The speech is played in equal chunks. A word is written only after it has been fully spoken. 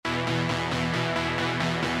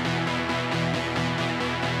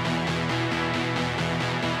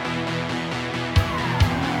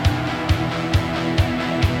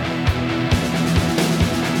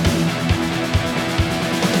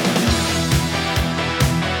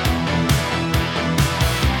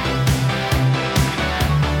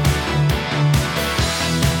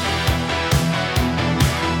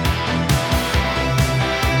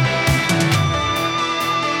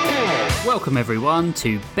Welcome everyone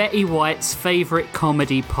to Betty White's favourite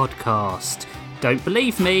comedy podcast. Don't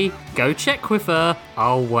believe me? Go check with her.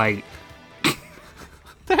 I'll wait.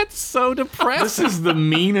 That's so depressing. This is the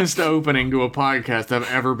meanest opening to a podcast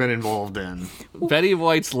I've ever been involved in. Betty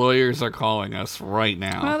White's lawyers are calling us right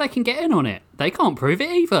now. Well, they can get in on it. They can't prove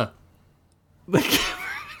it either.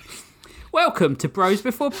 Welcome to Bros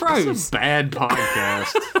Before Pros, Bad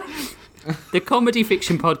podcast. the comedy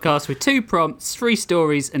fiction podcast with 2 prompts, 3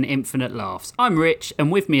 stories, and infinite laughs. I'm Rich,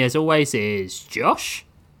 and with me as always is Josh.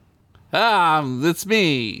 That's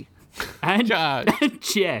me. And Josh.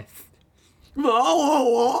 Jeff.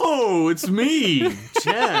 Whoa, it's me,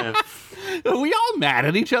 Jeff. Are we all mad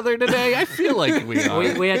at each other today? I feel like we are.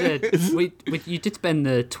 We had you did spend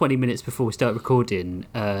the 20 minutes before we start recording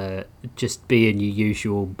just being your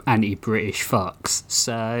usual anti-British fucks.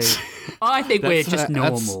 So I think we're just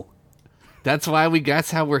normal. That's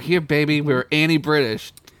how we're here, baby. We're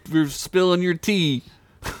anti-British. We're spilling your tea.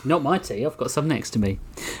 Not my tea. I've got some next to me.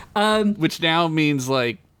 Which now means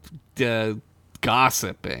like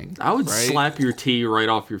gossiping. I would right? slap your tea right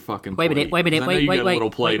off your fucking plate.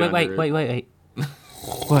 Wait.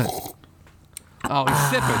 What?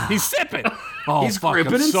 Oh, he's sipping. Oh, He's fuck,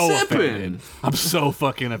 gripping I'm and so sipping. offended. I'm so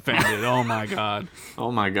fucking offended. Oh my god.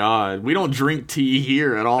 Oh my god, we don't drink tea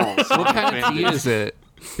here at all. So What kind of tea is it?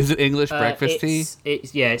 Is it English breakfast tea?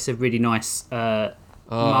 It's a really nice Marks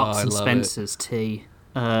I and love Spencer's tea,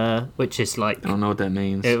 which is like I don't know what that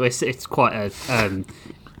means. it's quite a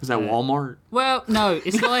Is that Walmart? well, no,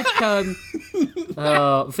 it's like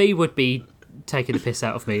V would be taking the piss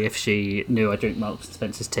out of me if she knew I drink Marks and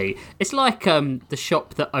Spencer's tea. It's like the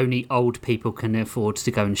shop that only old people can afford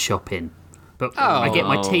to go and shop in, but I get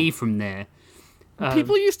my tea from there.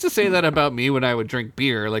 People used to say that about me when I would drink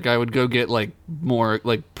beer. Like I would go get like more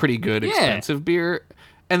like pretty good expensive beer,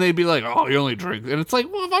 and they'd be like, "Oh, you only drink," and it's like,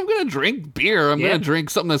 well, if I'm gonna drink beer, I'm gonna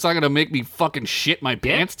drink something that's not gonna make me fucking shit my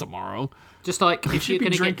pants tomorrow. Just like if You you're should be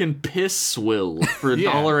gonna drinking piss swill for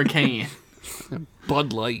 $1 a can.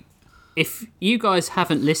 Bud Light. If you guys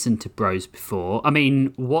haven't listened to Bros before, I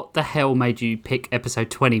mean, what the hell made you pick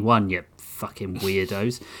episode 21, you fucking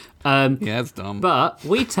weirdos? Yeah, that's dumb. But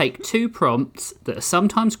we take 2 prompts that are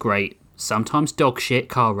sometimes great, sometimes dog shit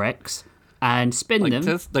car wrecks, and spin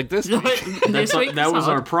them. like this This week That was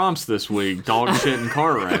hard. our prompts this week: dog shit and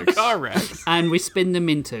car wrecks. car wrecks. And we spin them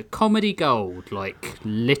into comedy gold, like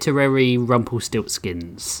literary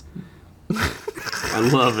Rumpelstiltskins. I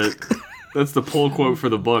love it. That's the pull quote for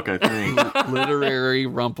the book, I think. Literary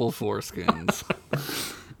rumple foreskins.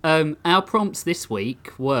 Our prompts this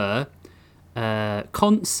week were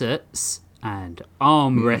concerts and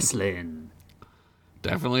arm wrestling.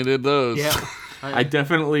 Definitely did those. Yeah. I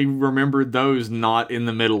definitely remembered those not in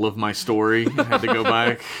the middle of my story. I had to go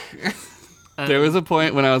back. There was a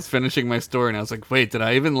point when I was finishing my story and I was like, wait, did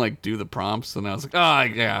I even like do the prompts? And I was like,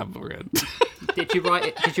 oh yeah, we're good. Did you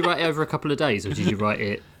write it over a couple of days, or did you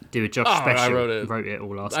do a Josh special? I wrote it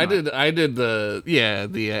all last night. I did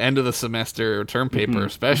the end of the semester term paper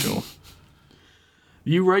special.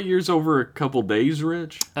 You write yours over a couple days,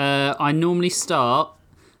 Rich? I normally start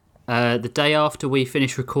the day after we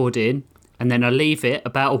finish recording, and then I leave it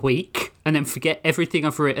about a week, and then forget everything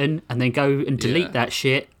I've written, and then go and delete that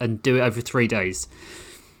shit and do it over 3 days.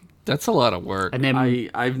 That's a lot of work. And then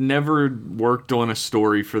I've never worked on a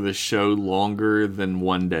story for the show longer than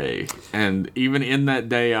 1 day. And even in that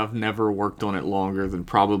day, I've never worked on it longer than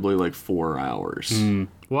probably like 4 hours.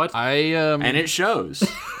 what? And it shows.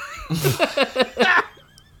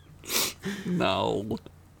 No.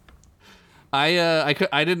 I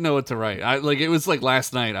didn't know what to write. It was like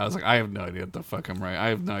last night. I was like, I have no idea what the fuck I'm writing. I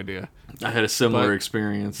have no idea. I had a similar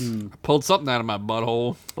experience. I pulled something out of my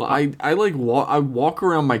butthole. Well, I walk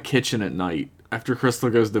around my kitchen at night after Crystal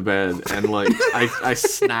goes to bed, and like I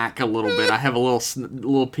snack a little bit. I have a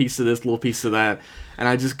little piece of this, little piece of that, and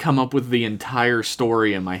I just come up with the entire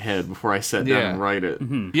story in my head before I sit down and write it.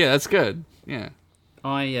 Yeah, that's good. Yeah.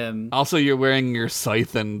 I Also, you're wearing your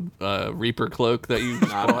scythe and reaper cloak that you.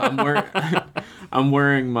 I'm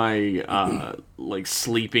wearing my like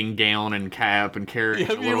sleeping gown and cap and carrying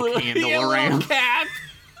a little candle around. Cap.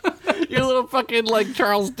 Your little fucking like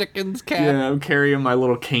Charles Dickens cap. Yeah, I'm carrying my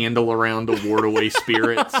little candle around to ward away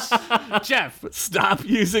spirits. Jeff, stop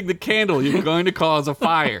using the candle. You're going to cause a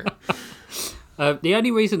fire. The only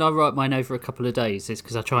reason I write mine over a couple of days is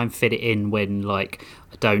because I try and fit it in when like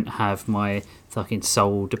I don't have my fucking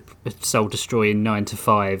soul destroying 9 to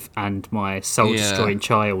 5 and my soul destroying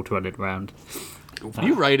child running around.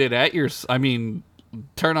 You write it at your. I mean,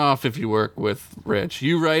 turn off if you work with Rich.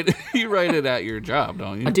 You write it at your job,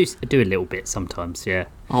 don't you? I do a little bit sometimes, yeah.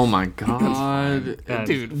 Oh my god.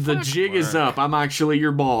 Dude, The jig is up. I'm actually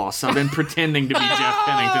your boss. I've been pretending to be Jeff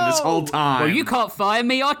Pennington this whole time. Well, you can't fire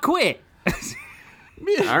me, I quit.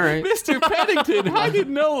 All right. Mr. Pennington, I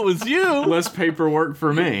didn't know it was you. Less paperwork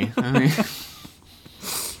for me. I mean,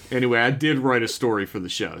 anyway, I did write a story for the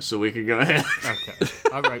show, so we could go ahead. Okay,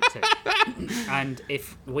 I wrote 2. And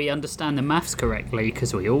if we understand the maths correctly,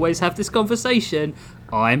 because we always have this conversation,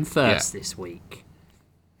 I'm first this week.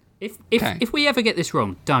 If we ever get this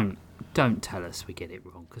wrong, don't tell us we get it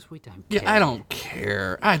wrong, because we don't care. Yeah, I don't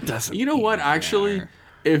care. It doesn't. You know what? matter. Actually,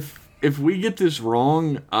 if we get this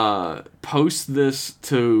wrong, post this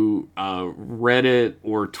to Reddit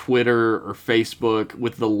or Twitter or Facebook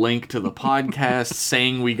with the link to the podcast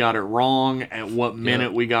saying we got it wrong, at what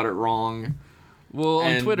minute we got it wrong. Well,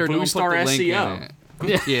 on and Twitter, don't boost put our the link SEO. in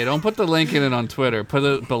it. Yeah, don't put the link in it on Twitter. Put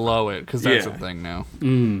it below it, because that's a thing now.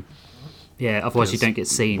 Yeah, otherwise you don't get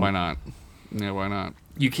seen. Why not? Yeah, why not?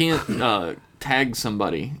 You can't tag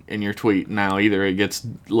somebody in your tweet now either. It gets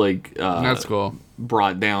That's cool.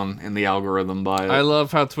 brought down in the algorithm by I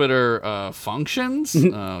love how Twitter functions.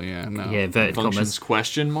 Oh yeah, no. Yeah, inverted functions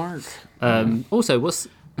commas. ? Also,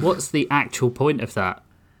 what's the actual point of that?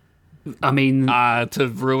 I mean, To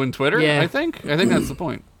ruin Twitter. Yeah. I think that's the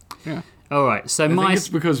point. Yeah. all right. So I think my it's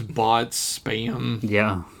because bots spam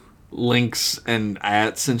yeah. links and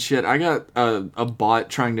ads and shit. I got a bot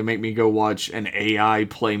trying to make me go watch an AI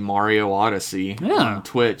play Mario Odyssey on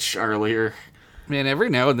Twitch earlier. Man, every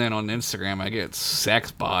now and then on Instagram I get sex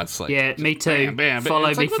bots like Yeah, me too. bam, bam, bam. Follow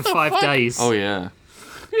It's me like, for what the 5 fuck? days. Oh yeah.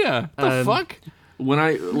 Yeah. The fuck? When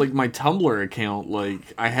I my Tumblr account,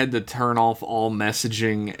 I had to turn off all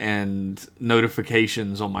messaging and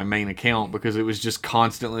notifications on my main account because it was just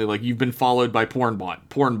constantly you've been followed by porn bot,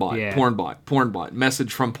 Yeah.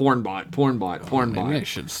 message from porn bot. Maybe I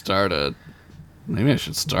should start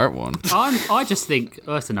one. I just think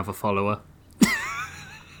that's another follower.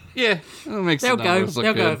 Yeah, that makes They'll the go. numbers look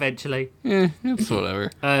They'll go good. eventually. Yeah, it's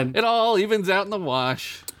whatever. It all evens out in the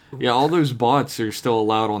wash. Yeah, all those bots are still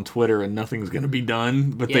allowed on Twitter and nothing's going to be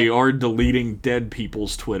done, but they are deleting dead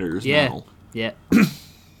people's Twitters Yeah. now. Yeah. Oh,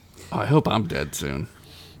 I hope I'm dead soon.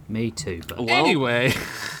 Me too. But Anyway,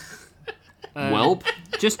 Welp.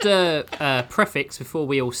 just a prefix before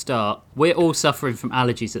we all start. We're all suffering from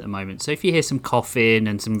allergies at the moment, so if you hear some coughing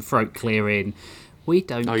and some throat clearing, we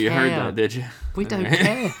don't care. Oh, you heard that, did you? We don't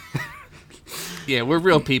care. yeah, we're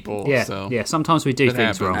real people. Yeah, so yeah. Sometimes we do It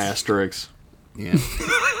things happens. wrong. Asterix. yeah.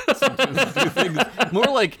 Sometimes we do things, more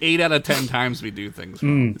like 8 out of 10 times we do things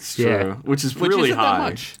wrong. It's Yeah. true. Which is Which really isn't high. that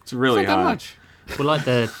much. It's really It's not high. that much. We're like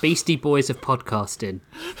the Beastie Boys of podcasting.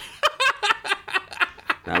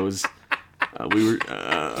 That was. We were.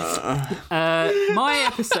 My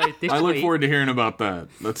episode this I look week. forward to hearing about that.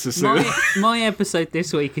 Let's just say My episode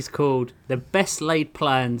this week is called "The Best Laid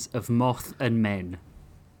Plans of Moth and Men."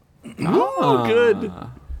 Oh, good.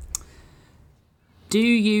 Do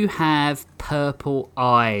you have purple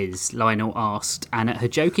eyes? Lionel asked, and at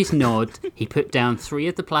Hajoki's nod, he put down 3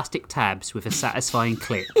 of the plastic tabs with a satisfying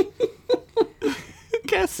click.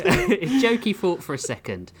 Guess. Hajoki thought for a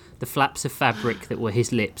second, the flaps of fabric that were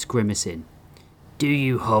his lips grimacing. Do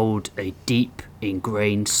you hold a deep,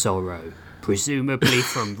 ingrained sorrow, presumably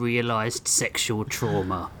from realised sexual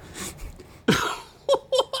trauma?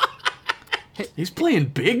 he's playing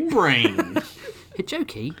big brain.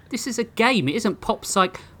 Hajoki, this is a game. It isn't pop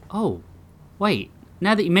psych. Oh, wait.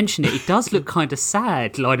 Now that you mention it, it does look kind of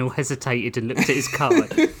sad. Lionel hesitated and looked at his card.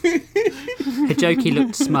 Hajoki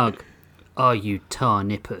looked smug. Are you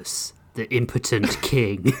Tarnippus, the impotent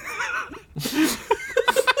king?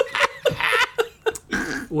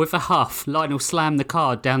 With a huff, Lionel slammed the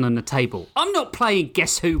card down on the table. I'm not playing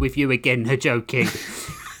Guess Who with you again, Hajoki.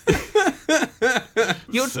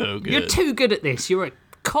 So good. You're too good at this. You're a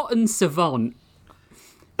cotton savant.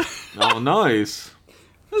 Oh, nice.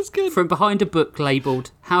 That's good. From behind a book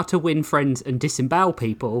labelled How to Win Friends and Disembowel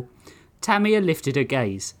People, Tamia lifted her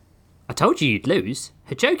gaze. I told you you'd lose.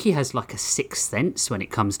 Hajoki has like a sixth sense when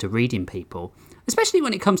it comes to reading people, especially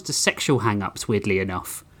when it comes to sexual hang-ups, weirdly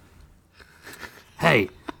enough. Hey,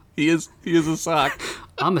 He is a sock.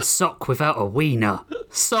 I'm a sock without a wiener.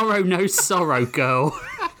 Sorrow no sorrow, girl.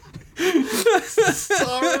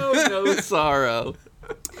 Sorrow, no sorrow.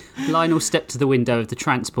 Lionel stepped to the window of the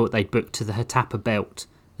transport they'd booked to the Hatapa Belt.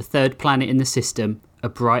 The third planet in the system, a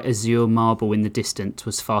bright azure marble in the distance,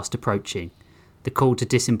 was fast approaching. The call to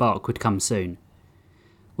disembark would come soon.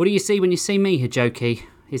 What do you see when you see me, Hajoki?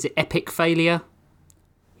 Is it epic failure?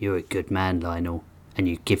 You're a good man, Lionel, and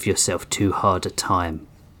you give yourself too hard a time.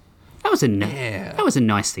 That was a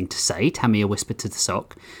nice thing to say, Tamia whispered to the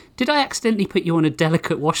sock. Did I accidentally put you on a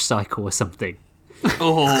delicate wash cycle or something?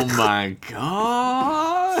 Oh my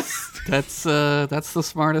god. That's the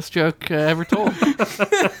smartest joke ever told.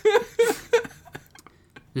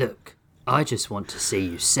 Look, I just want to see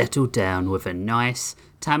you settle down with a nice...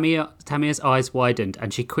 Tamia's eyes widened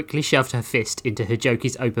and she quickly shoved her fist into her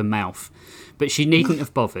jokey's open mouth. But she needn't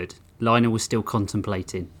have bothered. Lionel was still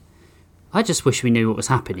contemplating. I just wish we knew what was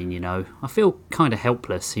happening, you know. I feel kind of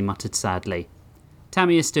helpless, he muttered sadly.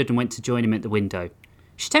 Tamia stood and went to join him at the window.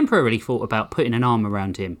 She temporarily thought about putting an arm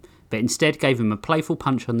around him, but instead gave him a playful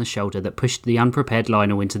punch on the shoulder that pushed the unprepared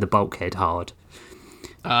Lionel into the bulkhead hard.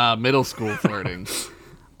 Middle school flirting.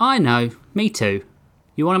 I know, me too.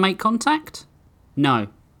 You want to make contact? No.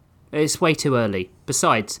 It's way too early.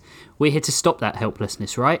 Besides, we're here to stop that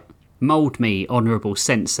helplessness, right? Mould me, honourable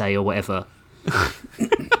sensei or whatever.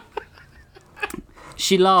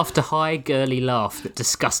 She laughed a high, girly laugh that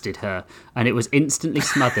disgusted her, and it was instantly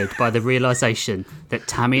smothered by the realisation that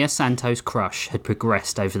Tamia Santo's crush had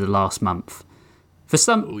progressed over the last month. For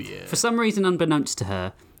some reason unbeknownst to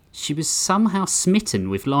her, she was somehow smitten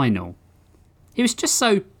with Lionel. He was just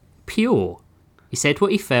so pure. He said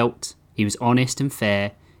what he felt, he was honest and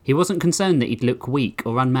fair, he wasn't concerned that he'd look weak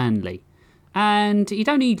or unmanly. And he'd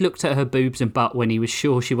only looked at her boobs and butt when he was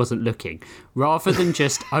sure she wasn't looking, rather than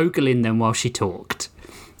just ogling them while she talked.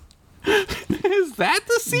 Is that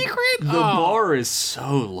the secret? The bar is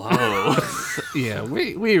so low. Yeah,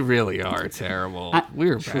 we really are terrible.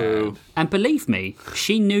 We're True. bad. And believe me,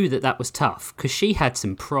 she knew that was tough, because she had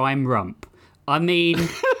some prime rump. I mean,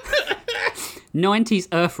 90s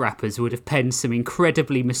Earth rappers would have penned some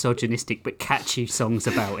incredibly misogynistic but catchy songs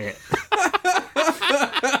about it.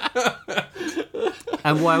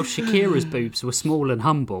 And while Shakira's boobs were small and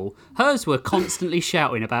humble, hers were constantly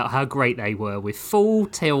shouting about how great they were with full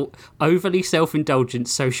tilt, overly self-indulgent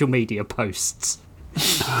social media posts.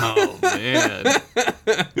 Oh, man.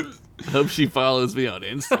 Hope she follows me on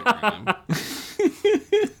Instagram.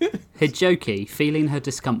 Hijoki, feeling her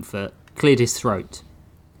discomfort, cleared his throat.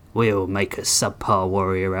 We'll make a subpar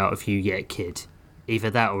warrior out of you yet, kid. Either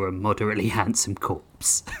that or a moderately handsome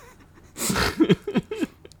corpse.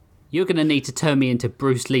 You're going to need to turn me into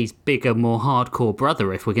Bruce Lee's bigger, more hardcore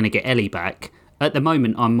brother if we're going to get Ellie back. At the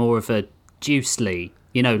moment, I'm more of a Juice Lee.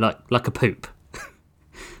 You know, like a poop.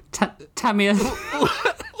 Tamia...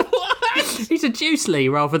 He's a Juice Lee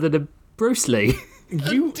rather than a Bruce Lee.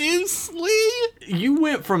 You Juice Lee? You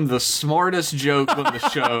went from the smartest joke on the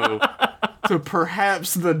show to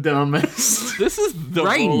perhaps the dumbest. This is the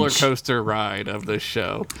Range. roller coaster ride of this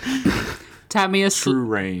show. True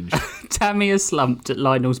range. Tamia slumped at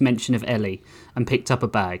Lionel's mention of Ellie and picked up a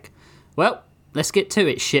bag. Well, let's get to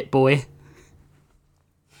it, shit boy.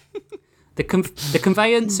 The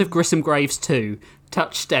conveyance of Grissom Graves 2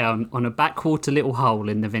 touched down on a backwater little hole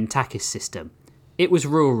in the Ventakis system. It was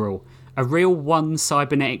rural, a real one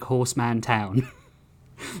cybernetic horseman town.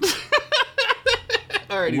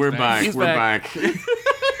 Alright, We're back. He's We're back.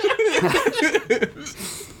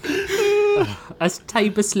 As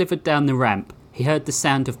Tabor slithered down the ramp, he heard the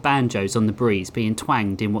sound of banjos on the breeze being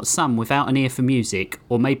twanged in what some without an ear for music,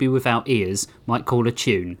 or maybe without ears, might call a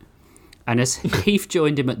tune. And as Heath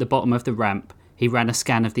joined him at the bottom of the ramp, he ran a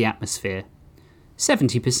scan of the atmosphere.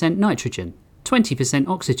 70% nitrogen, 20%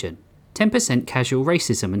 oxygen, 10% casual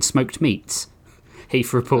racism and smoked meats,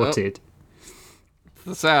 Heath reported.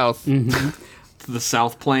 The South. The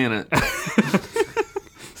South Planet.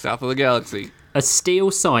 South of the galaxy. A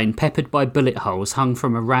steel sign peppered by bullet holes hung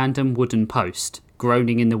from a random wooden post,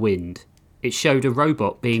 groaning in the wind. It showed a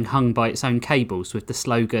robot being hung by its own cables with the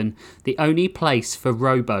slogan, "The only place for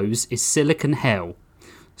robos is Silicon Hell,"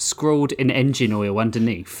 scrawled in engine oil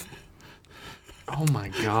underneath. Oh my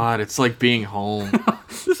god, it's like being home.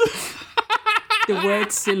 The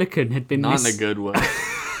word silicon had been Not in a good way.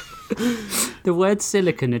 The word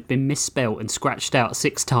silicon had been misspelt and scratched out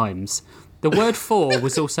 6 times. The word 4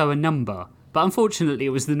 was also a number, but unfortunately it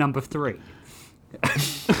was the number 3.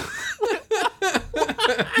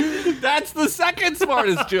 That's the second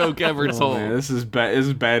smartest joke ever told. Man, this is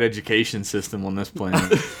bad education system on this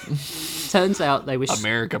planet. Turns out they were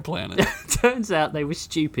America planet. Turns out they were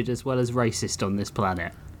stupid as well as racist on this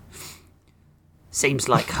planet. Seems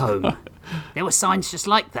like home. There were signs just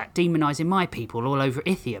like that demonising my people all over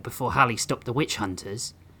Ithia before Hallie stopped the witch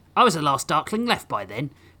hunters. I was the last Darkling left by then,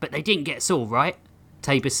 but they didn't get us all right.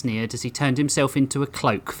 Tabor sneered as he turned himself into a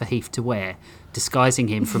cloak for Heath to wear, disguising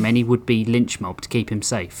him from any would-be lynch mob to keep him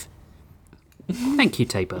safe. Thank you,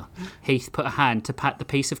 Tabor. Heath put a hand to pat the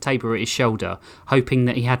piece of Tabor at his shoulder, hoping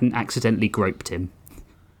that he hadn't accidentally groped him.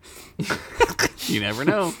 You never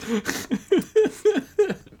know.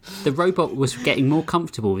 The robot was getting more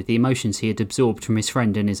comfortable with the emotions he had absorbed from his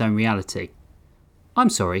friend and his own reality. I'm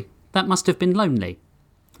sorry, that must have been lonely.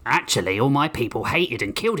 Actually, all my people hated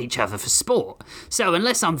and killed each other for sport, so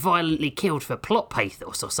unless I'm violently killed for plot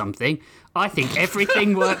pathos or something, I think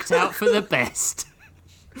everything worked out for the best.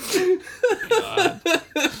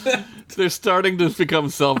 They're starting to become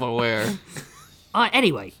self-aware.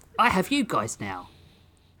 Anyway, I have you guys now.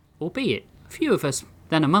 Albeit, fewer of us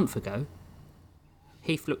than a month ago.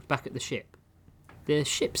 Heath looked back at the ship. The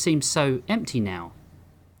ship seems so empty now.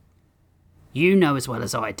 You know as well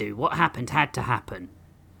as I do, what happened had to happen.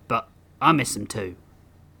 But I miss them too.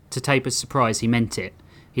 To Tabor's surprise, he meant it.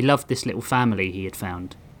 He loved this little family he had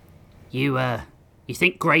found. You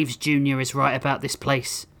think Graves Jr. is right about this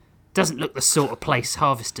place? Doesn't look the sort of place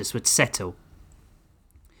harvesters would settle.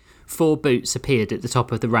 4 boots appeared at the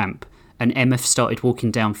top of the ramp, and Emeth started walking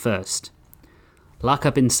down first. Like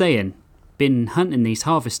I've been saying, been hunting these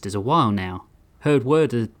harvesters a while now. Heard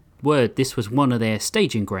word this was one of their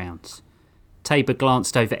staging grounds. Tabor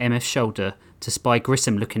glanced over Emeth's shoulder to spy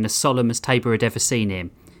Grissom looking as solemn as Tabor had ever seen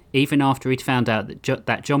him, even after he'd found out that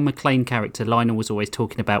that John McClane character Lionel was always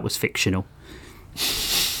talking about was fictional.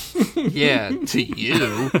 Yeah, to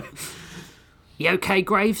you. You okay,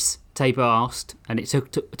 Graves? Tabor asked, and it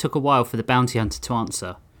took a while for the bounty hunter to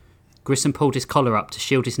answer. Grissom pulled his collar up to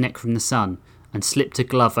shield his neck from the sun, and slipped a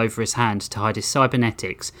glove over his hand to hide his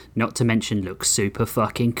cybernetics, not to mention look super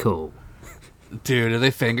fucking cool. Dude, are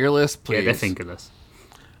they fingerless? Please. Yeah, they're fingerless.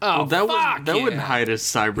 Oh, well, that wouldn't hide his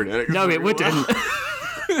cybernetics. No, it wouldn't.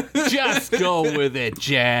 Just go with it,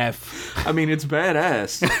 Jeff. I mean, it's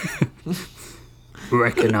badass.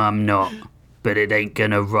 Reckon I'm not, but it ain't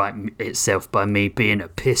gonna right itself by me being a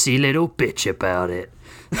pissy little bitch about it.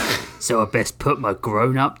 So I best put my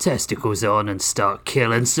grown-up testicles on and start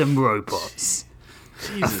killing some robots.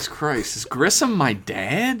 Jesus Christ, is Grissom my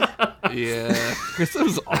dad? Yeah,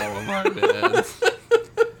 Grissom's all of our dads.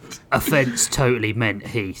 Offence totally meant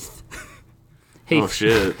Heath. Oh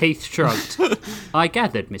shit. Heath shrugged. I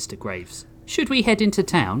gathered, Mr. Graves. Should we head into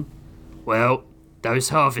town? Well, those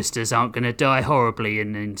harvesters aren't going to die horribly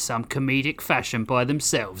and in some comedic fashion by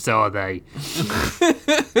themselves, are they?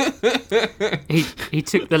 He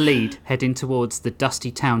took the lead, heading towards the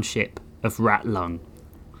dusty township of Ratlung.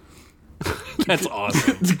 That's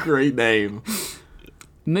awesome. It's a great name.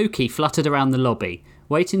 Mookie fluttered around the lobby,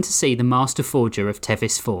 waiting to see the master forger of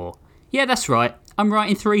Tevis 4. Yeah, that's right. I'm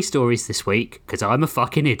writing 3 stories this week, because I'm a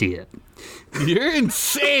fucking idiot. You're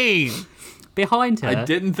insane! Behind her... I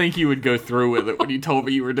didn't think you would go through with it when you told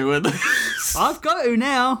me you were doing this. I've got to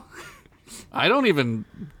now. I don't even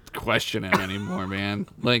question him anymore, man.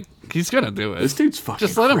 Like, he's gonna do it. This dude's fucking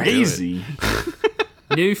Just let him do crazy.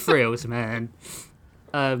 New frills, man.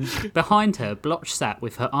 Behind her, Blotch sat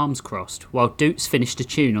with her arms crossed, while Doots finished a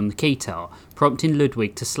tune on the guitar, prompting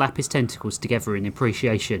Ludwig to slap his tentacles together in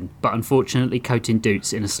appreciation, but unfortunately coating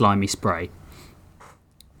Doots in a slimy spray.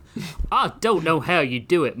 I don't know how you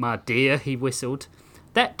do it, my dear, he whistled.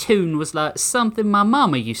 That tune was like something my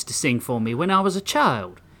mama used to sing for me when I was a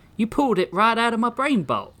child. You pulled it right out of my brain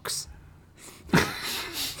box.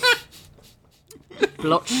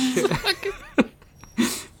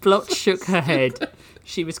 Blotch shook her head.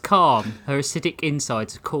 She was calm, her acidic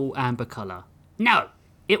insides a cool amber colour. No,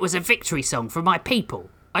 it was a victory song for my people.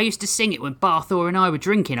 I used to sing it when Barthor and I were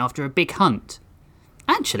drinking after a big hunt.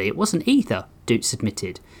 Actually, it wasn't either, Doots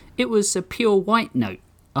admitted. It was a pure white note,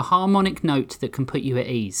 a harmonic note that can put you at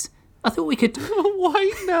ease. I thought we could...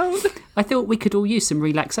 White note? I thought we could all use some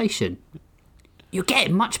relaxation. You're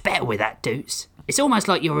getting much better with that, Doots. It's almost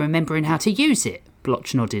like you're remembering how to use it,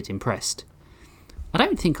 Blotch nodded, impressed. I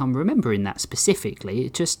don't think I'm remembering that specifically,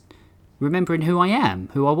 it's just remembering who I am,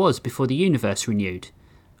 who I was before the universe renewed.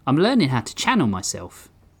 I'm learning how to channel myself.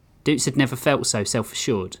 Doots had never felt so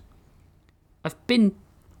self-assured. I've been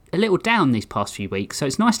a little down these past few weeks, so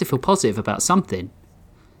it's nice to feel positive about something.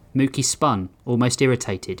 Mookie spun, almost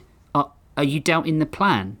irritated. Are you doubting the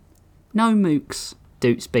plan? No, Mooks,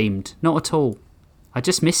 Doots beamed. Not at all. I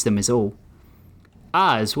just miss them is all.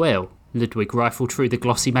 As well, Ludwig rifled through the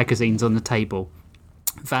glossy magazines on the table.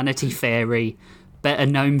 Vanity Fairy, Better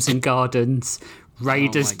Gnomes and Gardens,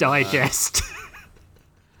 Raiders Digest.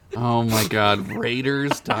 Oh my god,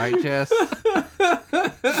 Raiders Digest?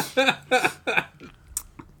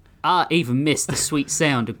 I even missed the sweet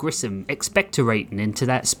sound of Grissom expectorating into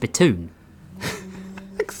that spittoon.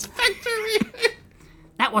 Expectorating?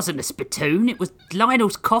 That wasn't a spittoon, it was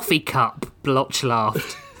Lionel's coffee cup, Blotch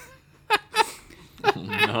laughed.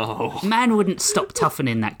 No. Man wouldn't stop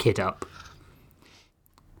toughening that kid up.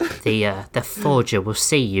 The forger will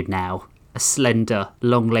see you now, a slender,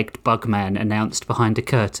 long-legged bug man announced behind a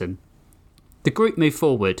curtain. The group moved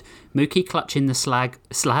forward, Mookie clutching the slab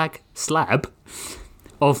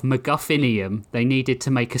of MacGuffinium they needed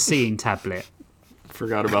to make a seeing tablet.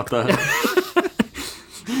 Forgot about that.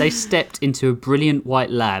 They stepped into a brilliant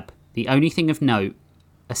white lab. The only thing of note,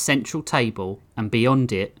 a central table, and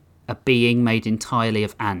beyond it, a being made entirely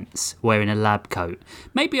of ants wearing a lab coat.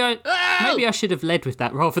 Maybe I should have led with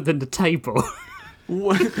that rather than the table.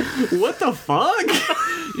 What the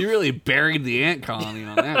fuck? You really buried the ant colony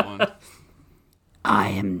on that one. I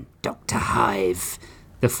am Dr. Hive,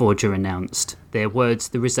 the forger announced, their words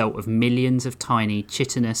the result of millions of tiny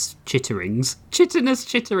chitinous chitterings.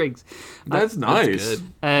 That's nice. Good.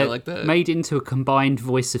 I like that. Made into a combined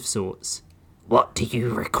voice of sorts. What do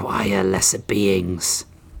you require, lesser beings?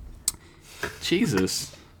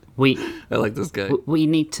 Jesus. I like this guy. We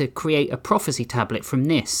need to create a prophecy tablet from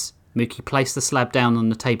this. Mookie placed the slab down on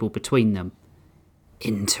the table between them.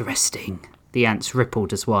 Interesting. The ants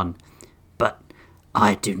rippled as one. But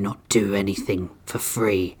I do not do anything for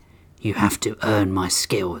free. You have to earn my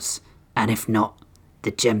skills. And if not,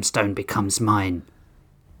 the gemstone becomes mine.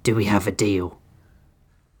 Do we have a deal?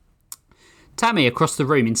 Tammy across the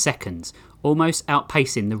room in seconds, almost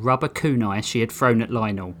outpacing the rubber kunai she had thrown at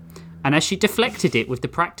Lionel. And as she deflected it with the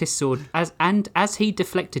practice sword, as he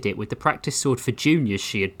deflected it with the practice sword for juniors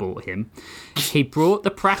she had bought him, he brought the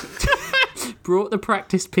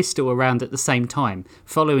practice pistol around at the same time,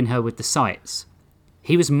 following her with the sights.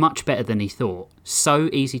 He was much better than he thought, so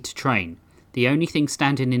easy to train. The only thing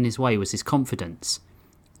standing in his way was his confidence.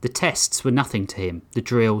 The tests were nothing to him, the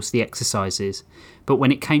drills, the exercises, but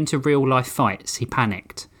when it came to real-life fights, he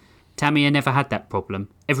panicked. Tamiya never had that problem.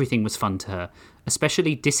 Everything was fun to her,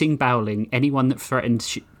 especially disemboweling anyone that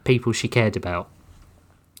threatened people she cared about.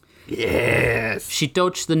 Yes! She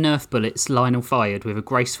dodged the Nerf bullets Lionel fired with a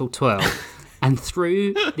graceful twirl and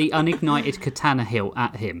threw the unignited katana hilt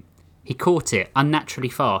at him. He caught it, unnaturally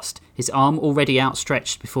fast, his arm already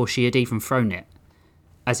outstretched before she had even thrown it.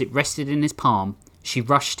 As it rested in his palm, she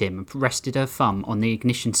rushed him and rested her thumb on the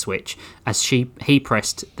ignition switch as he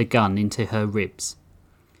pressed the gun into her ribs.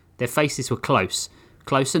 Their faces were close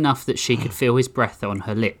enough that she could feel his breath on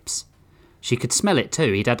her lips. She could smell it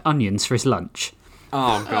too, he'd had onions for his lunch.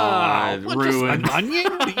 Oh, God. Ruined. Just an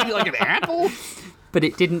onion? Did you eat like an apple? But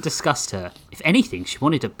it didn't disgust her. If anything, she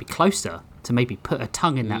wanted to be closer, to maybe put her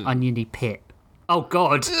tongue in that oniony pit. Oh,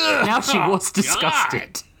 God. Now she was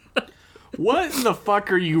disgusted. What in the fuck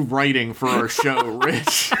are you writing for our show,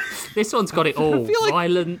 Rich? This one's got it all.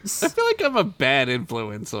 Violence. I feel like I'm a bad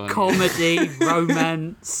influence on comedy,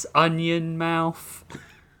 romance, onion mouth.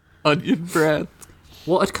 Onion breath.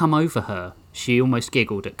 What had come over her? She almost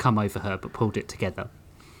giggled at come over her, but pulled it together.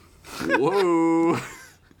 Whoa.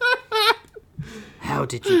 How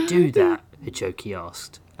did you do that? Hijoki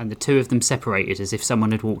asked, and the two of them separated as if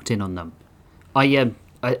someone had walked in on them. I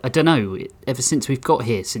don't know. Ever since we've got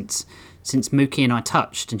here, since Mookie and I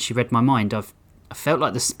touched and she read my mind, I felt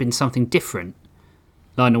like there's been something different.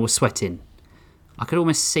 Lionel was sweating. I could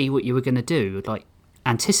almost see what you were going to do, like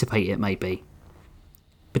anticipate it maybe.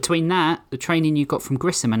 Between that, the training you got from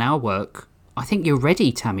Grissom and our work, I think you're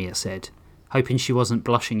ready, Tamiya said, hoping she wasn't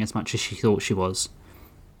blushing as much as she thought she was.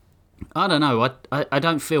 I don't know, I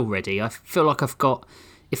don't feel ready. I feel like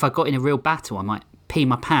if I got in a real battle, I might pee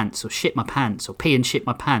my pants or shit my pants or pee and shit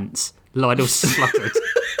my pants. Lionel spluttered.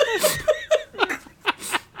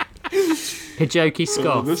 Hijoki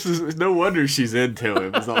scoffed. This is no wonder she's into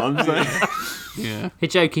him, is all I'm saying. Yeah.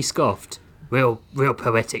 Hijoki scoffed. Real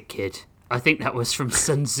poetic, kid. I think that was from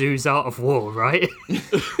Sun Tzu's Art of War, right?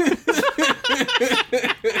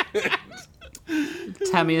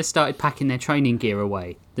 Tamiya started packing their training gear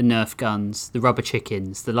away. The Nerf guns, the rubber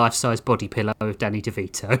chickens, the life-size body pillow of Danny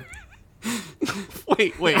DeVito.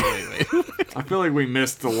 Wait. I feel like we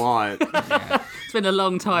missed a lot. Yeah. It's been a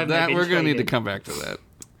long time. We're going to need to come back to that.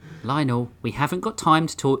 Lionel, we haven't got time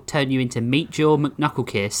to turn you into Meat Jaw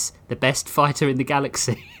McKnucklekiss, the best fighter in the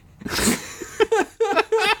galaxy.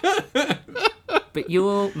 But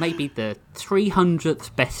you're maybe the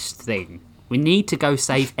 300th best thing. We need to go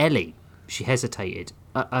save Ellie. She hesitated.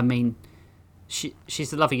 I mean,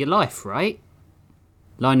 she's the love of your life, right?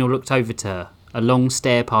 Lionel looked over to her, a long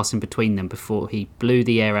stare passing between them before he blew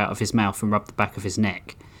the air out of his mouth and rubbed the back of his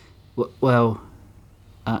neck. Well,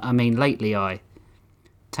 I mean, lately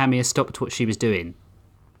Tamiya stopped what she was doing.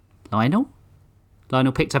 Lionel?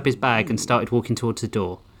 Lionel picked up his bag and started walking towards the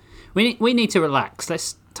door. We need to relax.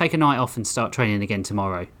 Let's take a night off and start training again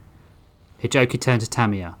tomorrow. Hijoki turned to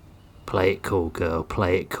Tamiya. Play it cool, girl.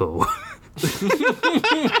 Play it cool.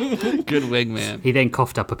 Good wingman. He then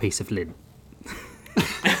coughed up a piece of lint.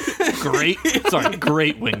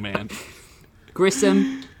 Great wingman.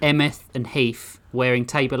 Grissom, Emmeth, and Heath, wearing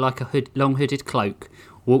Tabor like a long hooded cloak,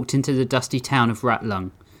 walked into the dusty town of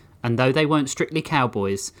Ratlung. And though they weren't strictly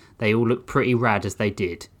cowboys, they all looked pretty rad as they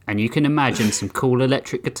did. And you can imagine some cool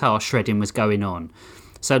electric guitar shredding was going on.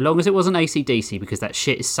 So long as it wasn't AC/DC, because that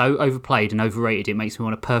shit is so overplayed and overrated, it makes me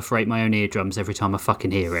want to perforate my own eardrums every time I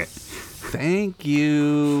fucking hear it. Thank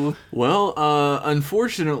you. Well,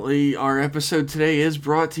 unfortunately, our episode today is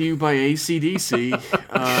brought to you by AC/DC.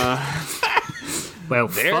 Well,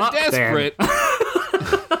 They're fuck desperate.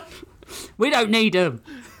 them. We don't need them.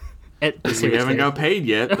 We haven't got paid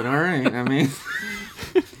yet, but all right. I mean,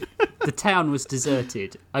 the town was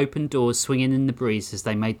deserted, open doors swinging in the breeze as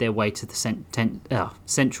they made their way to the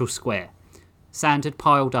central square. Sand had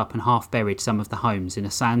piled up and half buried some of the homes in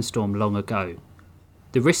a sandstorm long ago.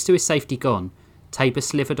 The risk to his safety gone, Tabor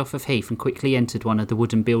slithered off of Heath and quickly entered one of the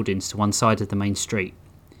wooden buildings to one side of the main street.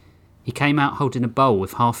 He came out holding a bowl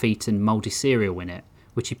with half-eaten, mouldy cereal in it,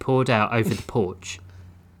 which he poured out over the porch.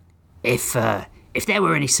 If there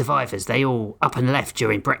were any survivors, they all up and left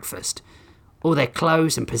during breakfast. All their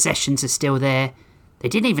clothes and possessions are still there. They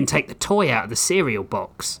didn't even take the toy out of the cereal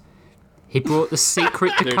box. He brought the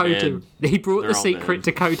secret decoder. He brought the secret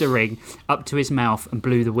decoder ring up to his mouth and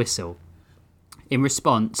blew the whistle. In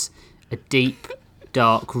response, a deep,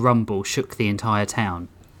 dark rumble shook the entire town.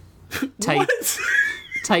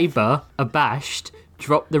 Tabor, abashed,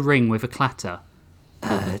 dropped the ring with a clatter.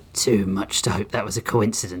 Too much to hope that was a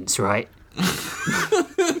coincidence, right?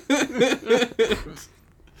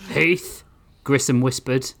 Heath, Grissom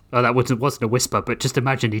whispered. Oh, that wasn't a whisper, but just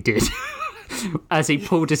imagine he did. As he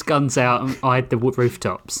pulled his guns out and eyed the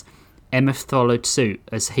rooftops. Emmeth followed suit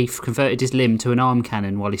as Heath converted his limb to an arm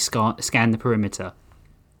cannon while he scanned the perimeter.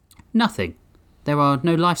 Nothing. There are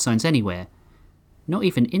no life signs anywhere. Not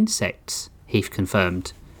even insects, Heath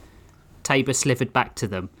confirmed. Tabor slithered back to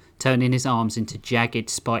them, turning his arms into jagged,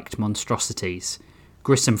 spiked monstrosities.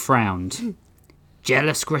 Grissom frowned.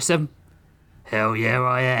 Jealous, Grissom? Hell yeah,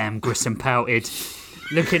 I am, Grissom pouted,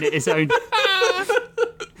 looking at his own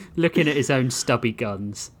stubby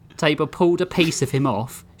guns. Tabor pulled a piece of him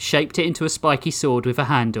off, shaped it into a spiky sword with a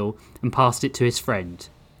handle, and passed it to his friend.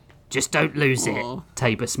 Just don't lose it,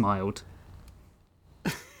 Tabor smiled.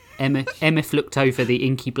 Emmeth looked over the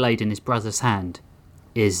inky blade in his brother's hand.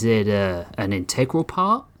 Is it an integral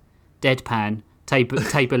part? Deadpan,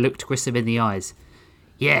 Tabor looked Grissom in the eyes.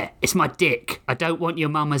 Yeah, it's my dick. I don't want your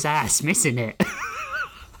mama's ass missing it.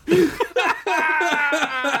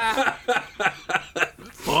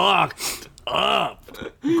 Fucked up.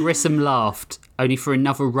 Grissom laughed, only for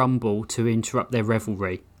another rumble to interrupt their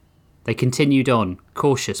revelry. They continued on,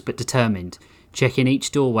 cautious but determined, checking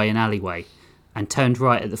each doorway and alleyway, and turned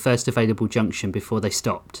right at the first available junction before they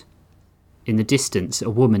stopped. In the distance, a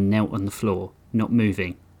woman knelt on the floor, not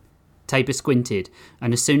moving. Tabor squinted,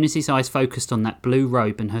 and as soon as his eyes focused on that blue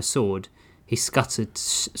robe and her sword, he scuttered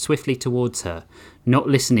swiftly towards her, not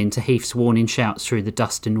listening to Heath's warning shouts through the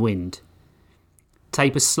dust and wind.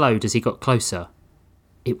 Tabor slowed as he got closer.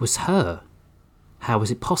 It was her. How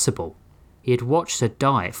was it possible? He had watched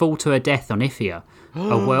her fall to her death on Ifia,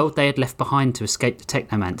 a world they had left behind to escape the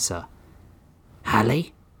Technomancer.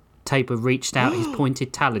 Hallie? Tabor reached out his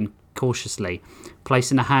pointed talon cautiously,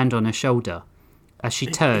 placing a hand on her shoulder. As she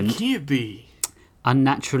turned, it can't be.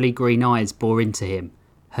 Unnaturally green eyes bore into him,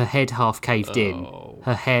 her head half caved in,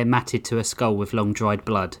 her hair matted to her skull with long dried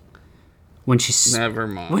blood. Never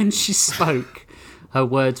mind. When she spoke, her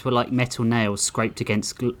words were like metal nails scraped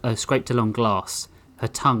along glass, her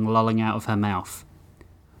tongue lolling out of her mouth.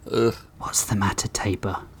 Ugh. What's the matter,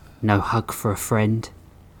 Tabor? No hug for a friend?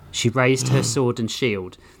 She raised her sword and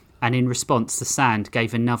shield, and in response the sand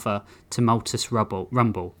gave another tumultuous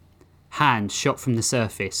rumble. Hands shot from the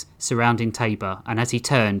surface, surrounding Tabor, and as he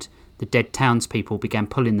turned, the dead townspeople began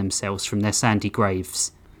pulling themselves from their sandy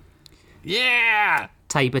graves. Yeah!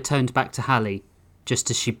 Tabor turned back to Hallie,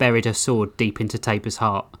 just as she buried her sword deep into Tabor's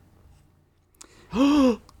heart.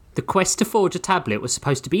 The quest to forge a tablet was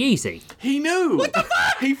supposed to be easy. He knew! What the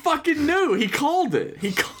fuck? He fucking knew! He called it!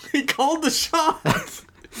 He called the shot!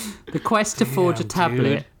 The quest to forge a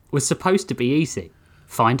tablet was supposed to be easy.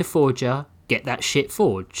 Find a forger, get that shit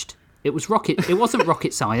forged. It wasn't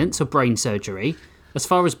rocket science or brain surgery. As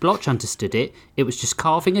far as Blotch understood it, it was just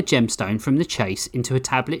carving a gemstone from the chase into a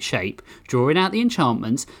tablet shape, drawing out the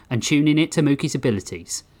enchantments, and tuning it to Mookie's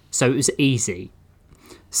abilities. So it was easy.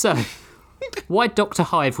 So, why Dr.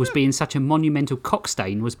 Hive was being such a monumental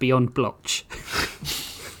cockstain was beyond Blotch.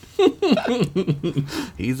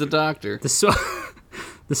 He's a doctor.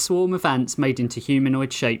 The swarm of ants made into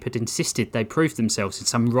humanoid shape had insisted they prove themselves in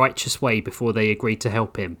some righteous way before they agreed to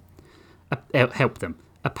help him. help them.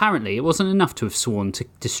 Apparently, it wasn't enough to have sworn to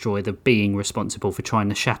destroy the being responsible for trying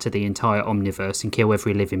to shatter the entire omniverse and kill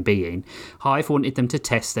every living being. Hive wanted them to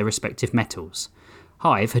test their respective metals.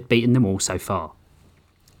 Hive had beaten them all so far.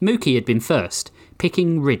 Mookie had been first,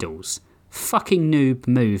 picking riddles. Fucking noob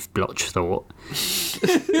move, Blotch thought.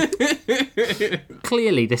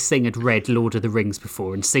 Clearly this thing had read Lord of the Rings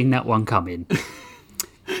before and seen that one coming.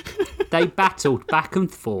 They battled back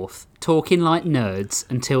and forth, talking like nerds,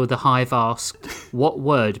 until the Hive asked what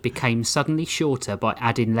word became suddenly shorter by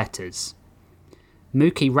adding letters.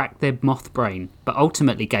 Mookie racked their moth brain, but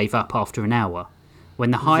ultimately gave up after an hour.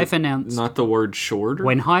 When the Hive announced... Not the word shorter?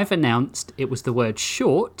 When Hive announced it was the word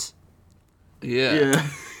short... Yeah.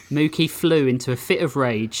 Mookie flew into a fit of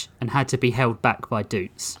rage and had to be held back by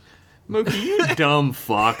Doots. Mookie, you dumb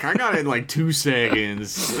fuck. I got it in like 2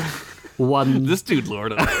 seconds. This dude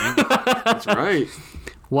Lord of the Rings. That's right.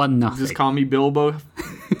 1-0. Just call me Bilbo.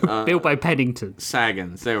 Bilbo Pennington.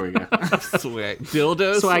 Saggins. There we go.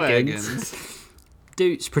 Dildo Swaggins.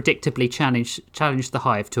 Doots predictably challenged the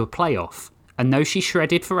Hive to a playoff, and though she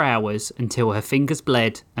shredded for hours until her fingers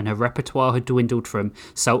bled and her repertoire had dwindled from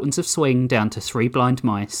Sultans of Swing down to 3 Blind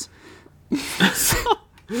Mice...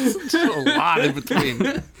 Just a lot in between.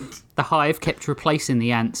 The Hive kept replacing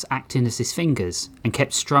the ants acting as his fingers and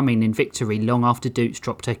kept strumming in victory long after Doots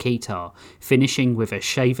dropped her guitar, finishing with a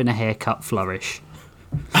shave and a haircut flourish.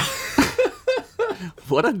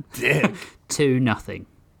 What a dick. 2-0.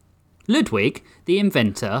 Ludwig, the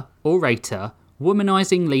inventor, orator,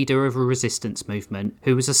 womanizing leader of a resistance movement,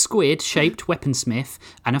 who was a squid-shaped weaponsmith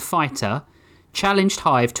and a fighter, challenged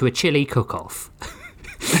Hive to a chili cook-off.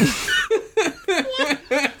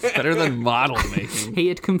 Better than model making. He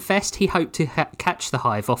had confessed he hoped to catch the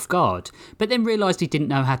Hive off guard, but then realised he didn't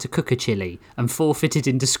know how to cook a chili and forfeited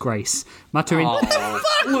in disgrace, muttering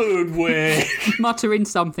Ludwig. muttering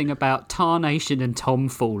something about tarnation and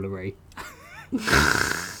tomfoolery.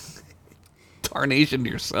 Tarnation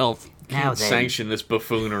yourself. Now then, Sanction this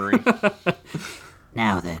buffoonery.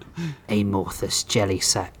 now then, Amorphous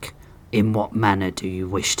Jellysack, in what manner do you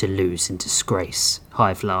wish to lose in disgrace?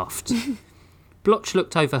 Hive laughed. Blotch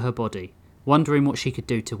looked over her body, wondering what she could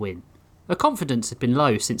do to win. Her confidence had been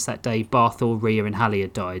low since that day Barthor, Rhea and Hallie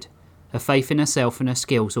had died. Her faith in herself and her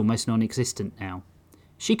skills almost non-existent now.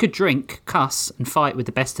 She could drink, cuss and fight with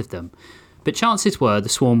the best of them, but chances were the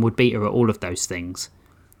Swarm would beat her at all of those things.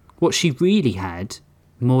 What she really had,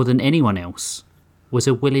 more than anyone else, was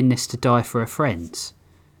a willingness to die for her friends.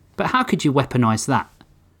 But how could you weaponise that?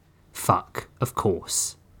 Fuck, of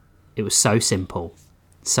course. It was so simple,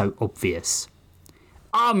 so obvious.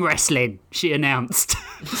 Arm wrestling, she announced.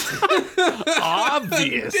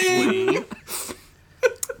 Obviously.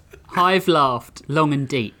 Hive laughed, long and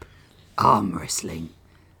deep. Arm wrestling.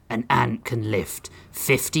 An ant can lift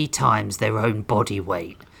 50 times their own body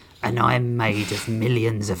weight, and I am made of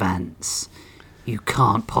millions of ants. You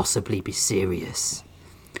can't possibly be serious.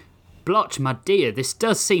 Blotch, my dear, this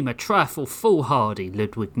does seem a trifle foolhardy,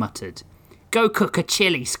 Ludwig muttered. Go cook a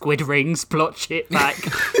chili, Squid Rings, Blotch hit back.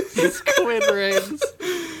 Squid Rings.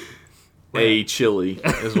 A chili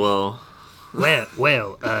as well.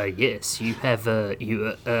 Well, yes, you have a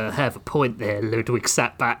point there, Ludwig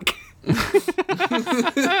sat back.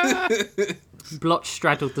 Blotch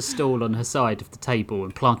straddled the stool on her side of the table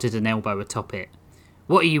and planted an elbow atop it.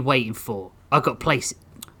 What are you waiting for? What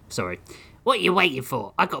are you waiting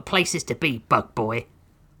for? I got places to be, bug boy.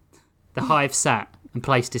 The Hive sat and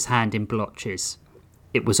placed his hand in Blotch's.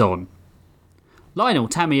 It was on. Lionel,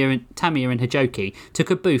 Tamia and Hijoki took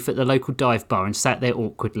a booth at the local dive bar and sat there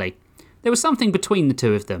awkwardly. There was something between the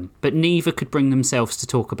two of them, but neither could bring themselves to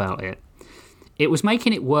talk about it. It was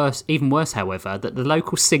making it even worse, however, that the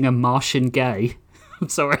local singer Martian Gay I'm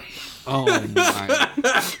sorry. Oh my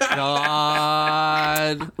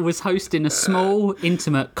god. Was hosting a small,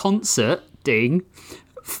 intimate concert,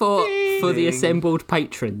 for the assembled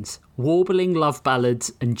patrons, warbling love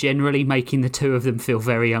ballads and generally making the two of them feel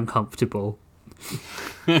very uncomfortable.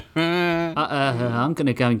 I'm going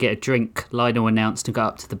to go and get a drink, Lionel announced and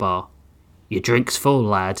got up to the bar. Your drink's full,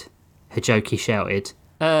 lad, Hijoki shouted.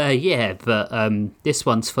 Yeah, but this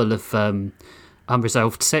one's full of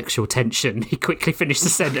unresolved sexual tension. He quickly finished the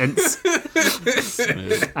sentence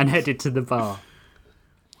and headed to the bar.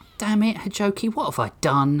 Damn it, Hijoki, what have I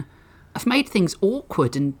done? I've made things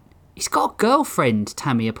awkward and he's got a girlfriend.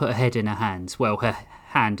 Tamia put her head in her hands. Well, her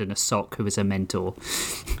hand and a sock, who was her mentor.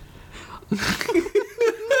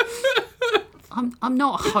 I'm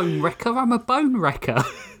not a home wrecker, I'm a bone wrecker.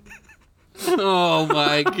 Oh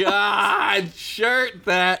my god, shirt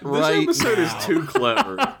that right This episode now. is too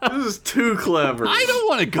clever. This is too clever. I don't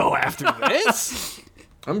want to go after this.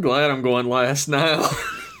 I'm glad I'm going last now.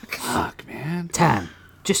 Fuck, man. Tam,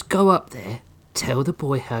 just go up there, tell the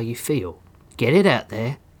boy how you feel, get it out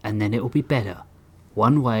there, and then it'll be better.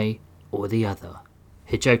 One way or the other.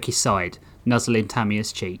 Hijoki sighed, nuzzling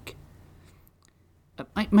Tamiya's cheek.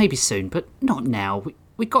 Maybe soon, but not now.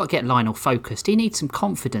 We got to get Lionel focused. He needs some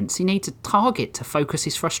confidence. He needs a target to focus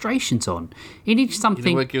his frustrations on. He needs something...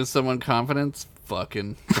 You know what gives someone confidence?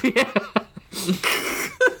 Fucking.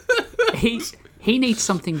 He needs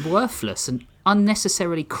something worthless and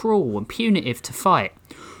unnecessarily cruel and punitive to fight.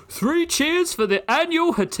 3 cheers for the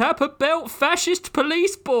annual Hatapa Belt Fascist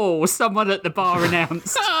Police Ball, someone at the bar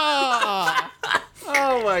announced. Oh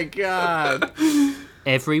my god.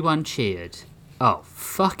 Everyone cheered. Oh,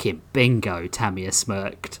 fucking bingo, Tamiya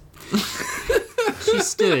smirked. She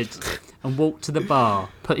stood and walked to the bar,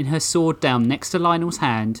 putting her sword down next to Lionel's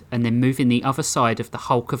hand and then moving the other side of the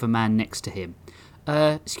hulk of a man next to him.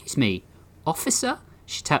 Excuse me, officer?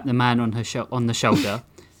 She tapped the man on the shoulder.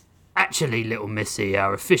 Actually, little missy,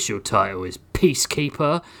 our official title is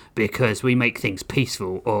Peacekeeper because we make things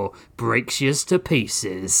peaceful or breaks yous to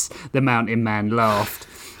pieces. The mountain man laughed.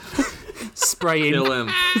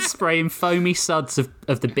 Spraying foamy suds of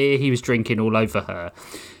the beer he was drinking all over her.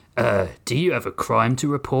 Do you have a crime to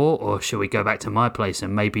report, or shall we go back to my place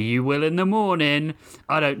and maybe you will in the morning?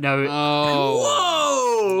 I don't know. Oh,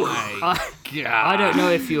 whoa! I don't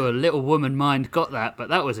know if your little woman mind got that, but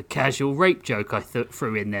that was a casual rape joke I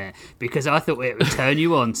threw in there because I thought it would turn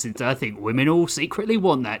you on, since I think women all secretly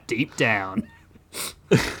want that deep down.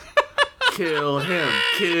 Kill him!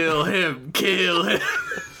 Kill him! Kill him!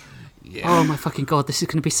 Yeah. Oh my fucking god, this is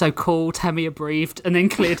going to be so cool. Tamiya breathed and then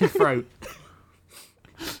cleared her throat.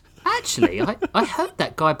 Actually, I heard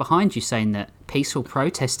that guy behind you saying that peaceful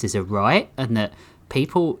protesters are right and that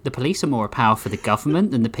the police are more a power for the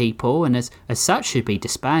government than the people and as such should be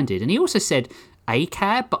disbanded. And he also said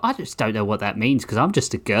ACAB, but I just don't know what that means because I'm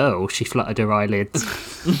just a girl. She fluttered her eyelids.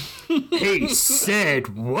 He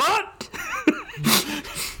said what?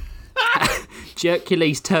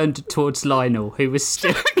 Hercules turned towards Lionel, who was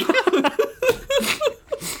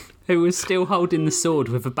still holding the sword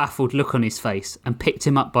with a baffled look on his face, and picked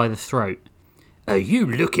him up by the throat. Are you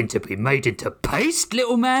looking to be made into paste,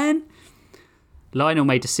 little man? Lionel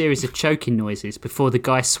made a series of choking noises before the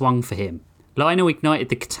guy swung for him. Lionel ignited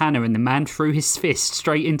the katana and the man threw his fist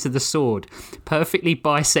straight into the sword, perfectly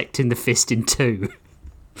bisecting the fist in two.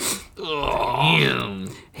 Damn.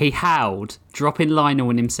 He howled, dropping Lionel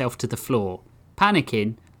and himself to the floor.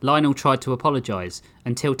 Panicking, Lionel tried to apologise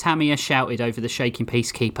until Tamiya shouted over the shaking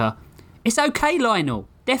peacekeeper, It's okay, Lionel.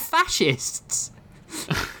 They're fascists.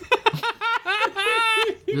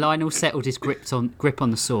 Lionel settled his grip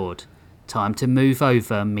on the sword. Time to move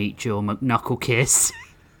over, meet your McKnuckle kiss.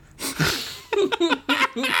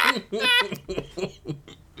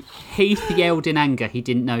 Heath yelled in anger he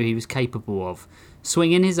didn't know he was capable of,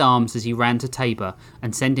 swinging his arms as he ran to Tabor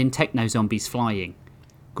and sending techno-zombies flying.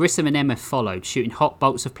 Grissom and Emmeth followed, shooting hot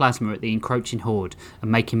bolts of plasma at the encroaching horde and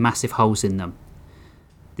making massive holes in them.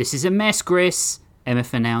 This is a mess, Gris,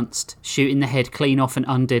 Emmeth announced, shooting the head clean off an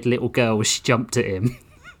undead little girl as she jumped at him.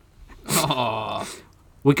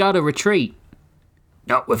 We gotta retreat.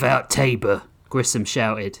 Not without Tabor, Grissom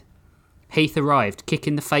shouted. Heath arrived,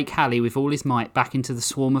 kicking the fake Hallie with all his might back into the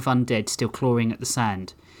swarm of undead still clawing at the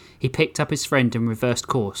sand. He picked up his friend and reversed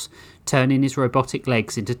course, turning his robotic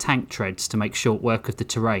legs into tank treads to make short work of the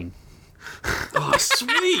terrain. Oh,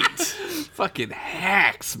 sweet! Fucking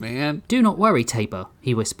hacks, man. Do not worry, Tabor,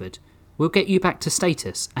 he whispered. We'll get you back to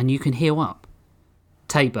status and you can heal up.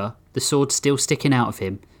 Tabor, the sword still sticking out of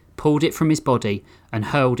him, pulled it from his body and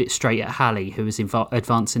hurled it straight at Hallie, who was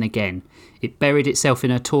advancing again. It buried itself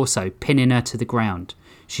in her torso, pinning her to the ground.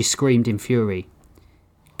 She screamed in fury.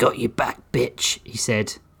 Got you back, bitch, he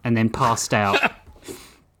said, and then passed out.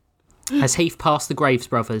 As Heath passed the Graves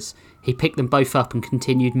brothers, he picked them both up and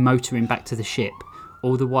continued motoring back to the ship,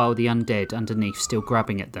 all the while the undead underneath still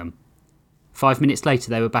grabbing at them. 5 minutes later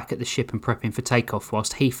they were back at the ship and prepping for takeoff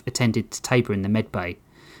whilst Heath attended to Tabor in the medbay.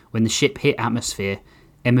 When the ship hit atmosphere,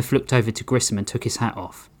 Emmeth looked over to Grissom and took his hat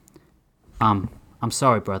off. I'm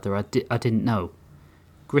sorry, brother, I didn't know.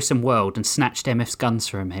 Grissom whirled and snatched Emmeth's guns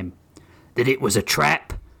from him. That it was a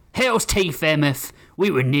trap? Hell's teeth, Emmeth!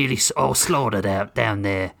 We were nearly all slaughtered out down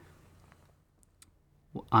there.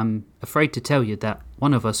 I'm afraid to tell you that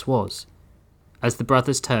one of us was. As the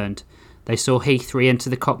brothers turned, they saw Heath re-enter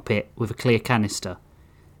the cockpit with a clear canister.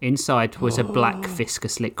 Inside was a black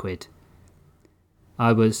viscous liquid.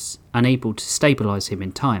 I was unable to stabilise him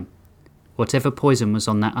in time. Whatever poison was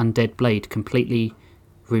on that undead blade completely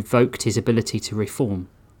revoked his ability to reform.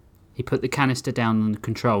 He put the canister down on the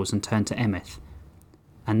controls and turned to Emmeth.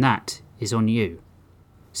 and that is on you.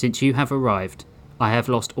 Since you have arrived, I have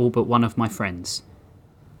lost all but one of my friends.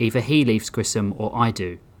 Either he leaves Grissom or I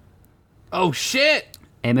do. Oh shit!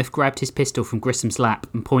 Emeth grabbed his pistol from Grissom's lap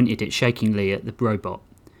and pointed it shakingly at the robot.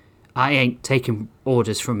 I ain't taking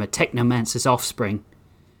orders from a technomancer's offspring.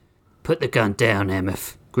 Put the gun down,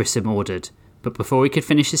 Emeth, Grissom ordered, but before he could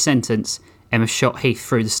finish his sentence, Emeth shot Heath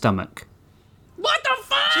through the stomach. What the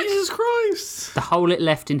fuck? Jesus Christ! The hole it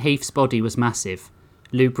left in Heath's body was massive,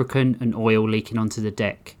 lubricant and oil leaking onto the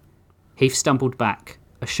deck. Heath stumbled back,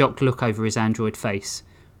 a shocked look over his android face,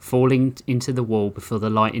 falling into the wall before the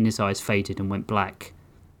light in his eyes faded and went black.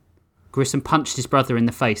 Grissom punched his brother in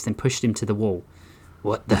the face, then pushed him to the wall.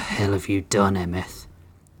 What the hell have you done, Emeth?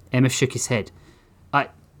 Emeth shook his head.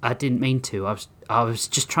 I didn't mean to. I was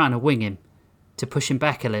just trying to wing him, to push him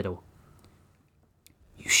back a little.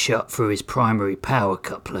 You shot through his primary power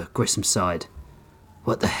coupler, Grissom sighed.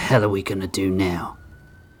 What the hell are we going to do now?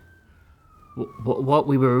 What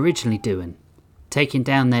we were originally doing. Taking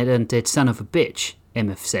down that undead son of a bitch,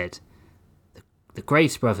 Emeth said. The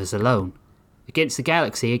Graves brothers alone. Against the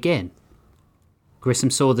galaxy again. Grissom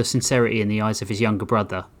saw the sincerity in the eyes of his younger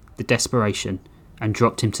brother, the desperation, and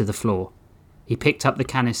dropped him to the floor. He picked up the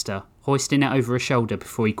canister, hoisting it over his shoulder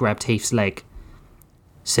before he grabbed Heath's leg.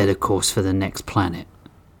 Set a course for the next planet.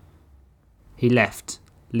 He left,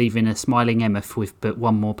 leaving a smiling Emeth with but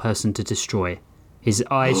one more person to destroy, his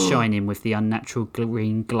eyes shining with the unnatural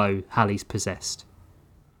green glow Halley's possessed.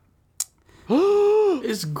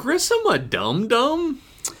 Is Grissom a dum-dum?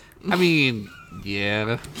 I mean,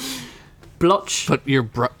 yeah. Blotch... But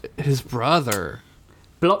his brother...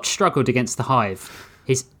 Blotch struggled against the hive,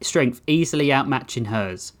 his strength easily outmatching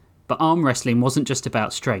hers. But arm wrestling wasn't just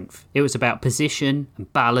about strength. It was about position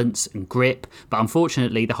and balance and grip. But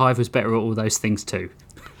unfortunately, the hive was better at all those things too.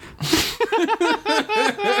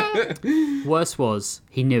 Worse was,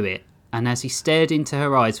 he knew it. And as he stared into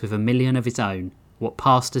her eyes with a million of his own, what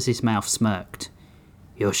passed as his mouth smirked.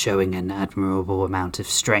 You're showing an admirable amount of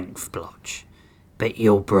strength, Blotch. Bet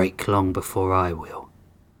you'll break long before I will.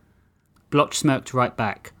 Blotch smirked right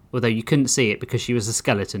back, although you couldn't see it because she was a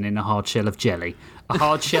skeleton in a hard shell of jelly. A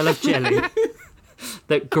hard shell of jelly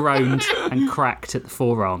that groaned and cracked at the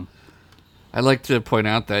forearm. I'd like to point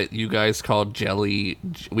out that you guys call jelly,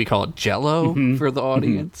 we call it jello for the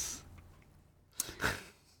audience.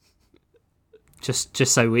 Just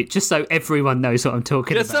so everyone knows what I'm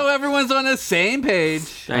talking Just about. so everyone's on the same page.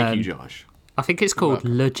 Thank you, Josh. I think it's called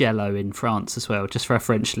Le Jello in France as well, just for our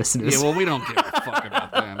French listeners. Yeah, well, we don't give a fuck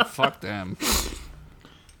about them. Fuck them.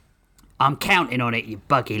 I'm counting on it, you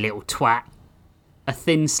buggy little twat. A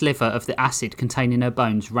thin sliver of the acid containing her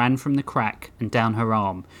bones ran from the crack and down her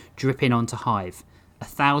arm, dripping onto Hive.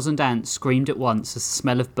 1,000 ants screamed at once as the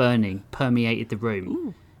smell of burning permeated the room.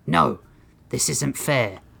 Ooh. No, this isn't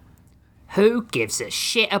fair. Who gives a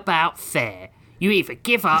shit about fair? You either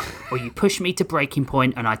give up or you push me to breaking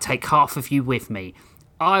point and I take half of you with me.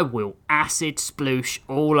 I will acid sploosh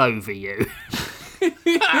all over you.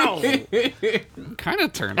 Ow! Kind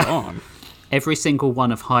of turned on. Every single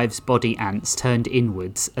one of Hive's body ants turned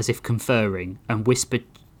inwards as if conferring, and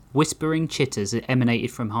whispering chitters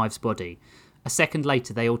emanated from Hive's body. A second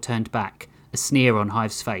later they all turned back, a sneer on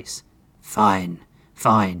Hive's face. Fine,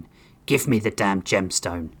 give me the damn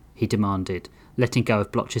gemstone, he demanded, letting go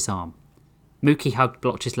of Blotch's arm. Mookie hugged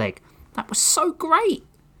Blotch's leg. That was so great!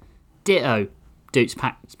 Ditto, Doots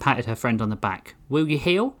patted her friend on the back. Will you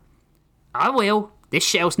heal? I will. This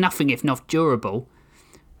shell's nothing if not durable.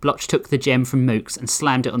 Blotch took the gem from Mooks and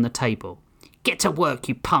slammed it on the table. Get to work,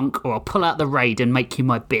 you punk, or I'll pull out the raid and make you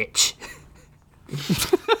my bitch.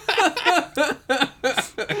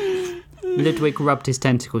 Ludwig rubbed his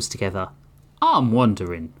tentacles together. I'm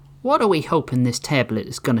wondering, what are we hoping this tablet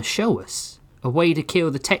is going to show us? A way to kill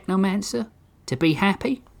the Technomancer? To be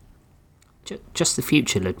happy? Just the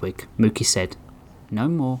future, Ludwig, Mookie said. No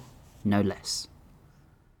more, no less.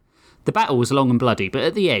 The battle was long and bloody, but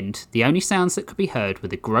at the end, the only sounds that could be heard were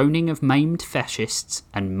the groaning of maimed fascists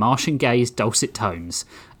and Martian Gay's dulcet tones,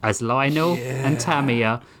 as Lionel and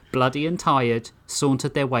Tamia, bloody and tired,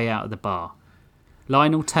 sauntered their way out of the bar.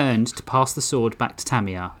 Lionel turned to pass the sword back to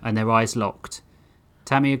Tamia, and their eyes locked.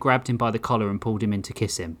 Tamia grabbed him by the collar and pulled him in to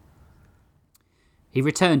kiss him. He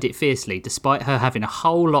returned it fiercely, despite her having a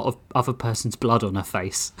whole lot of other person's blood on her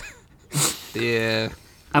face. Yeah.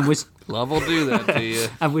 And was... Love will do that to you.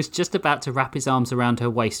 And was just about to wrap his arms around her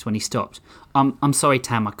waist when he stopped. I'm sorry,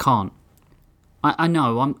 Tam, I can't. I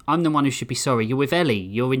know, I'm the one who should be sorry. You're with Ellie.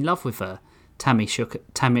 You're in love with her. Tamia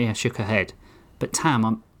shook her head. But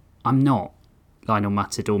Tam, I'm not, Lionel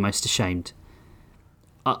muttered, almost ashamed.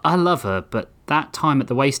 I love her, but that time at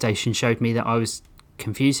the way station showed me that I was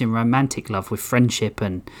confusing romantic love with friendship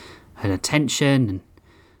and attention, and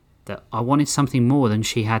that I wanted something more than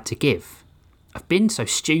she had to give. I've been so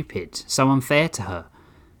stupid, so unfair to her,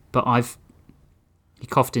 but he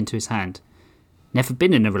coughed into his hand, never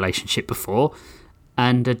been in a relationship before,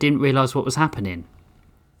 and I didn't realise what was happening.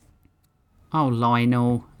 Oh,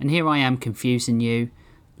 Lionel, and here I am confusing you.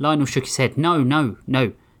 Lionel shook his head. No,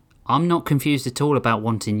 I'm not confused at all about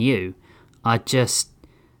wanting you. I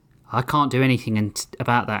can't do anything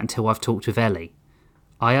about that until I've talked with Ellie.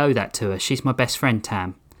 I owe that to her. She's my best friend,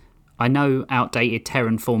 Tam. I know outdated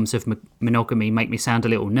Terran forms of monogamy make me sound a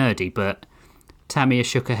little nerdy, but Tamia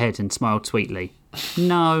shook her head and smiled sweetly.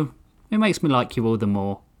 No, it makes me like you all the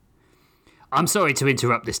more. I'm sorry to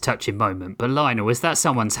interrupt this touching moment, but Lionel, is that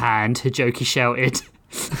someone's hand? Hijoki shouted.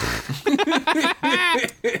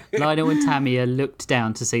 Lionel and Tamia looked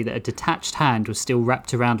down to see that a detached hand was still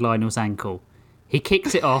wrapped around Lionel's ankle. He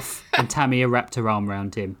kicked it off, and Tamia wrapped her arm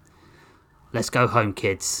around him. Let's go home,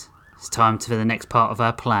 kids. It's time for the next part of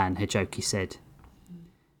our plan, Hijoki said.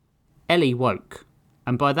 Ellie woke,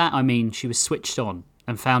 and by that I mean she was switched on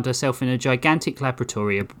and found herself in a gigantic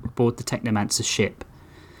laboratory aboard the Technomancer's ship.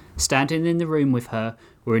 Standing in the room with her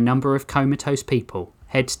were a number of comatose people,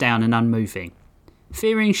 heads down and unmoving.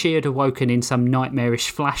 Fearing she had awoken in some nightmarish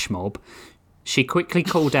flash mob, she quickly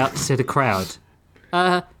called out to the crowd.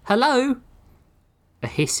 Hello? A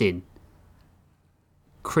hissing,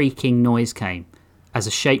 creaking noise came as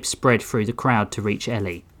a shape spread through the crowd to reach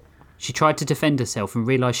Ellie. She tried to defend herself and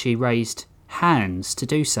realised she raised hands to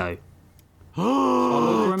do so.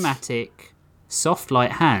 Hologrammatic, soft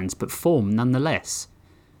light hands, but form nonetheless.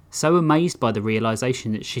 So amazed by the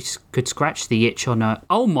realisation that she could scratch the itch on her...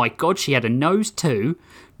 Oh my god, she had a nose too!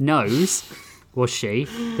 Nose, was she,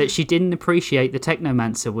 that she didn't appreciate the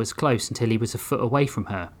Technomancer was close until he was a foot away from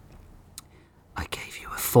her. I gave you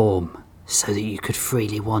a form so that you could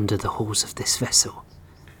freely wander the halls of this vessel,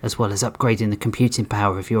 as well as upgrading the computing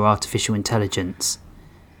power of your artificial intelligence.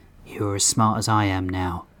 You are as smart as I am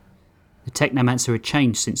now. The Technomancer had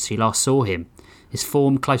changed since she last saw him, his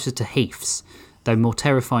form closer to Heath's, though more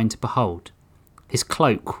terrifying to behold. His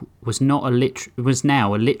cloak was now a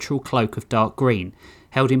literal cloak of dark green,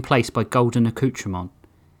 held in place by golden accoutrement.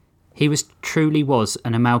 He truly was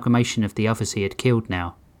an amalgamation of the others he had killed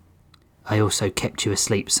now. I also kept you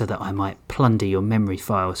asleep so that I might plunder your memory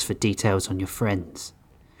files for details on your friends.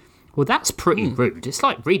 Well, that's pretty rude. It's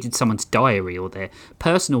like reading someone's diary or their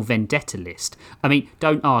personal vendetta list. I mean,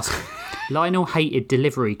 don't ask. Lionel hated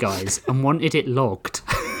delivery guys and wanted it logged.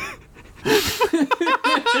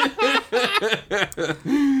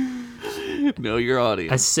 Know your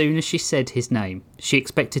audience. As soon as she said his name, she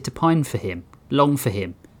expected to pine for him, long for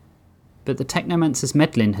him. But the Technomancer's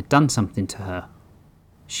meddling had done something to her.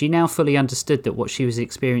 She now fully understood that what she was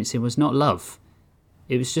experiencing was not love.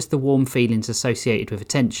 It was just the warm feelings associated with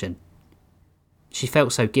attention. She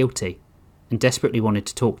felt so guilty and desperately wanted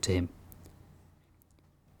to talk to him.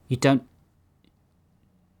 You don't...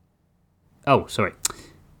 Oh, sorry.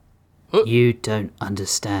 You don't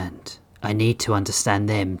understand. I need to understand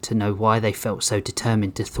them to know why they felt so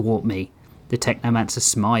determined to thwart me. The Technomancer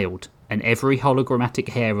smiled, and every hologrammatic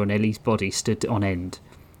hair on Ellie's body stood on end.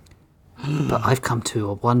 But I've come to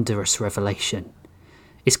a wondrous revelation.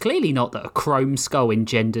 It's clearly not that a chrome skull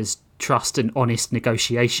engenders trust and honest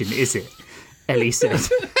negotiation, is it? Ellie said.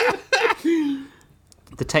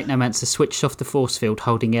 The Technomancer switched off the force field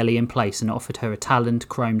holding Ellie in place and offered her a taloned,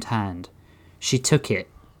 chromed hand. She took it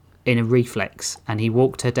in a reflex, and he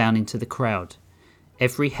walked her down into the crowd.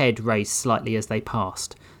 Every head raised slightly as they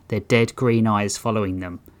passed, their dead green eyes following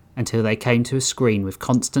them, until they came to a screen with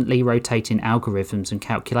constantly rotating algorithms and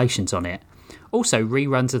calculations on it. Also,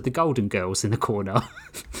 reruns of the Golden Girls in the corner.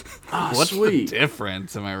 What's the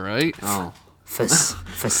difference, am I right? Oh. For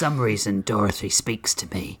some reason, Dorothy speaks to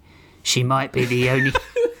me. She might be the only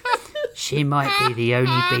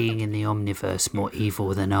being in the Omniverse more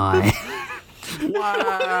evil than I.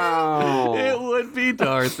 Wow. It would be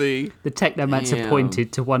Dorothy. The Technomancer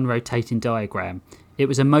pointed to one rotating diagram. It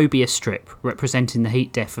was a Mobius strip representing the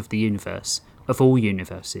heat death of the universe, of all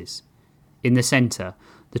universes. In the centre,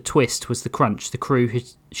 the twist was the Crunch, the crew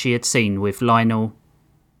she had seen with Lionel...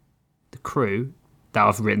 The crew? That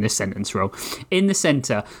I've written this sentence wrong. In the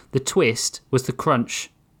centre, the twist was the Crunch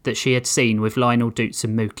that she had seen with Lionel, Doots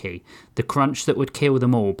and Mookie. The Crunch that would kill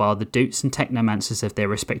them all, bar the Doots and Technomancers of their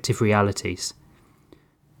respective realities.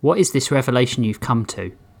 What is this revelation you've come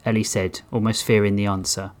to? Ellie said, almost fearing the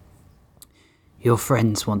answer. Your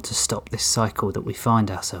friends want to stop this cycle that we find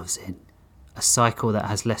ourselves in. A cycle that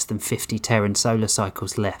has less than 50 Terran solar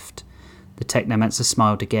cycles left. The Technomancer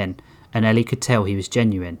smiled again, and Ellie could tell he was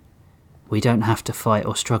genuine. We don't have to fight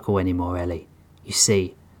or struggle anymore, Ellie. You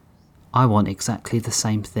see, I want exactly the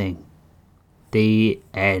same thing. The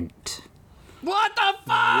end. What the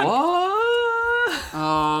fuck? What?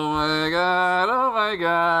 Oh my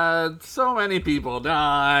god. So many people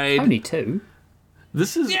died. Only 2.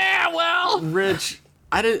 This is Yeah, well. Rich.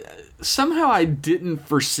 Somehow I didn't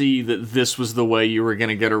foresee that this was the way you were going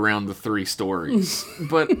to get around the 3 stories.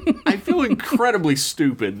 But I feel incredibly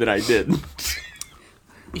stupid that I didn't.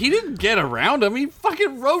 He didn't get around him. He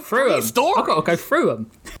fucking wrote 3 stories. I've got to go through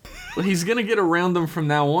them. Well, he's going to get around them from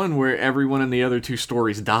now on where everyone in the other 2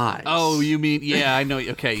 stories dies. Oh, you mean, yeah, I know.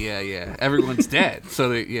 Okay, yeah. Everyone's dead.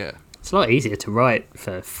 So, yeah. It's a lot easier to write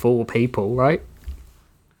for 4 people, right?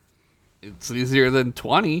 It's easier than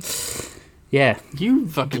 20. Yeah. You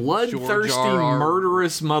Fucking bloodthirsty, George R.R.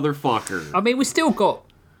 murderous motherfucker. I mean, we still got...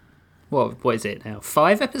 What is it now?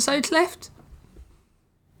 5 episodes left?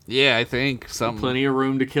 Yeah, I think something. Plenty of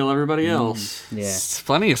room to kill everybody else. Yeah.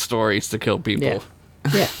 Plenty of stories to kill people. Yeah.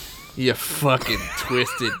 Yeah. You fucking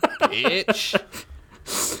twisted bitch.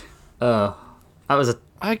 That was a...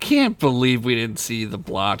 I can't believe we didn't see the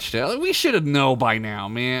blotched out. We should have known by now,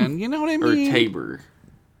 man. You know what I Or mean? Tabor.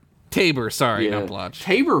 Tabor, sorry, not blotched.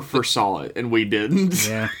 Tabor foresaw it, and we didn't.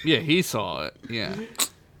 Yeah. Yeah, he saw it. Yeah.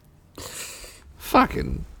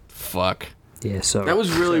 Fucking fuck. Yeah, sorry. That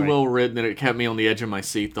was really Sorry. well written, and it kept me on the edge of my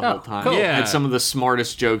seat the whole time. cool. It Yeah. had some of the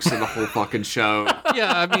smartest jokes of the whole fucking show.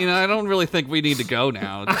 Yeah, I mean, I don't really think we need to go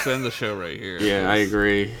now. Just end the show right here. Yeah, I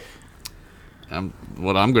agree.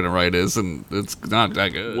 What I'm gonna write is, and it's not that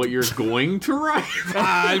good. What you're going to write?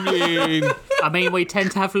 I mean, we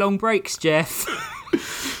tend to have long breaks, Jeff.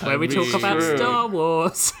 Where we talk about Sure. Star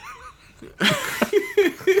Wars.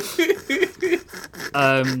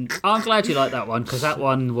 I'm glad you like that one, because that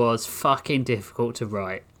one was fucking difficult to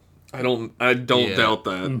write. I don't Yeah. doubt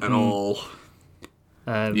that at all.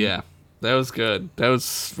 yeah, that was good. That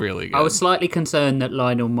was really good. I was slightly concerned that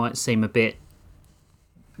Lionel might seem a bit,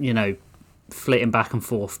 flitting back and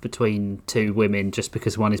forth between 2 women just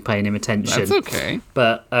because one is paying him attention. That's okay.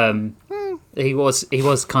 But he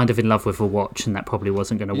was kind of in love with a watch, and that probably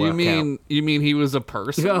wasn't going to work out. You mean he was a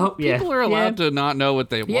person? Oh, yeah. People are allowed Yeah. to not know what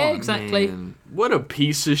they want. Yeah, exactly. Man, what a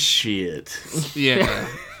piece of shit. Yeah.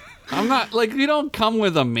 I'm not like you don't come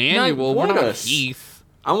with a manual. what We're not a Heath.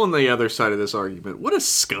 I'm on the other side of this argument. What a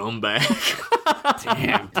scumbag.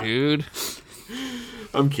 Damn, dude.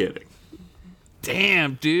 I'm kidding.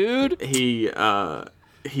 Damn, dude. He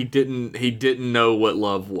didn't know what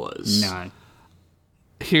love was. No.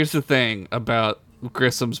 Here's the thing about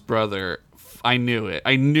Grissom's brother. I knew it.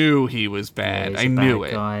 I knew he was bad. He's I a knew bad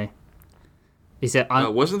it. guy. Is it?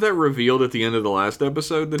 Wasn't that revealed at the end of the last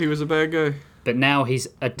episode that he was a bad guy? But now he's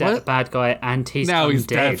a What? bad guy, and he's Now he's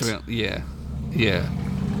undead. definitely yeah.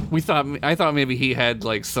 I thought maybe he had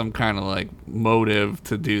like some kind of like motive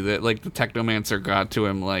to do that. Like the Technomancer got to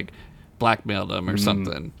him, like blackmailed him or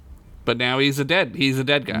something. But now he's a dead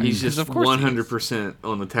guy. He's just of course he is. 100%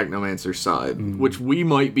 on the Technomancer side, which we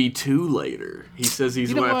might be too later. He says he's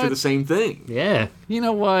You know after what? the same thing. Yeah. You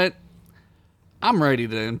know what? I'm ready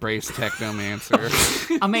to embrace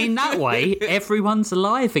Technomancer. I mean, that way, everyone's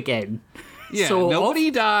alive again. Yeah, Sort of.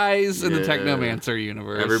 nobody dies in the Yeah. Technomancer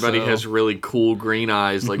universe. Everybody so- has really cool green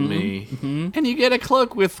eyes like me. and you get a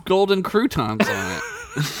cloak with golden croutons on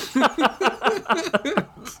it.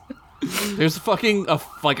 There's fucking a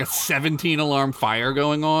 17 alarm fire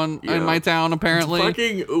going on Yeah. in my town, apparently.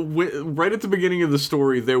 Right at the beginning of the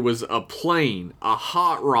story, there was a plane, a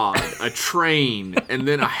hot rod, a train, and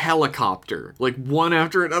then a helicopter. Like one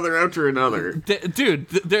after another. Dude,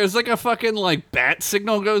 there's like a fucking like bat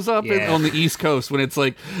signal goes up Yeah. on the East Coast when it's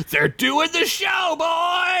like, they're doing the show,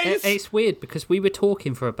 boys! It's weird because we were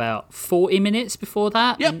talking for about 40 minutes before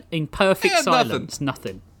that, Yep. and in perfect Yeah, nothing. silence,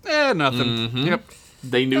 nothing. Nothing. Yep.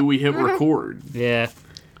 They knew we hit record. Yeah.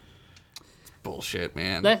 Bullshit,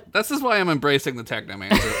 man. That- This is why I'm embracing the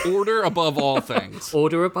Technomancer. Order above all things.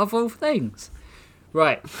 Order above all things.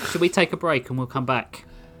 Right, should we take a break and we'll come back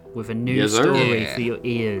with a new Yes, sir. story Yeah. for your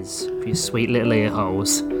ears, for your sweet little ear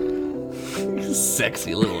holes.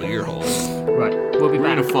 Sexy little ear holes. Right, we'll be We're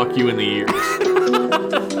gonna back. fuck you in the ears.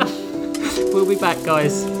 We'll be back,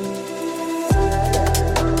 guys.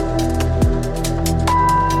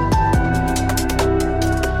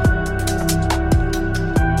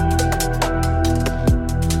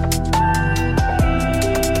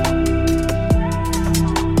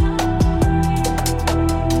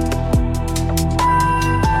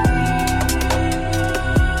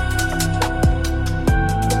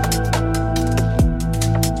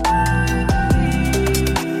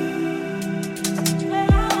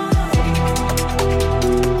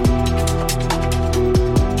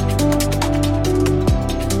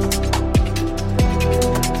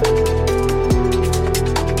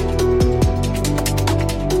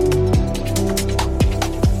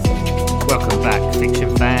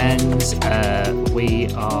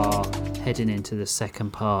 heading into the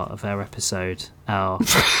second part of our episode, our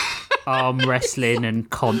arm wrestling and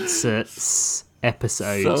concerts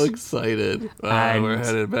episode. So excited. And we're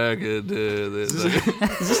headed back into this.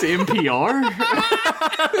 Is this NPR?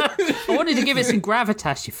 I wanted to give it some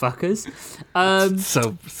gravitas, you fuckers.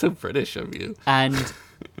 So British of you. And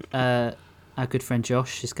our good friend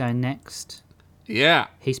Josh is going next. Yeah.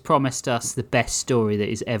 He's promised us the best story that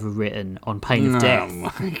he's ever written on pain of death. Oh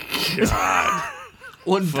my god.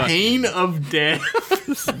 On pain of death.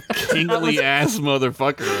 Kingly ass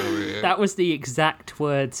motherfucker over here. That was the exact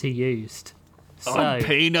words he used. So, On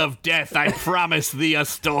pain of death, I promise thee a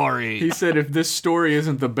story. He said, if this story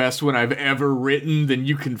isn't the best one I've ever written, then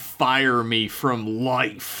you can fire me from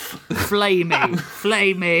life. flay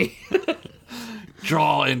me.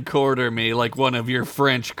 Draw and quarter me like one of your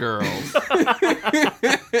French girls.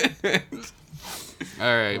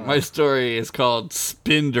 All right, my story is called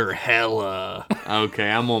Spinderhella. Okay,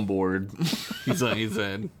 I'm on board. He's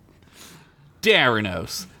in.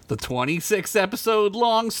 Daranos, the 26 episode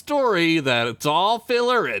long story that it's all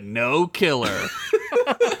filler and no killer.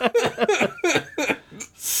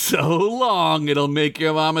 So long it'll make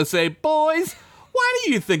your mama say, boys, why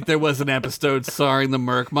do you think there was an episode starring the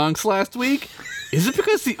Merc Monks last week? Is it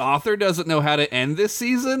because the author doesn't know how to end this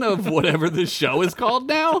season of whatever this show is called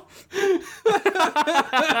now?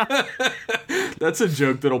 That's a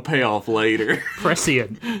joke that'll pay off later.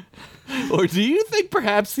 Prescient. Or do you think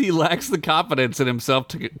perhaps he lacks the confidence in himself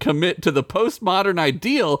to commit to the postmodern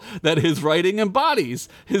ideal that his writing embodies,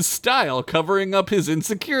 his style covering up his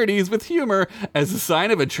insecurities with humor as a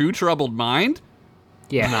sign of a true troubled mind?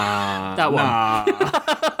 Yeah. That one.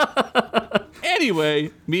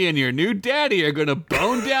 Anyway, me and your new daddy are gonna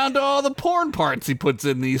bone down to all the porn parts he puts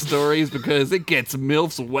in these stories because it gets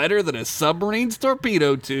MILFs wetter than a submarine's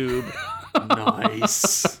torpedo tube.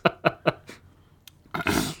 Nice.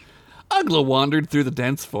 Ugla wandered through the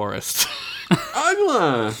dense forest.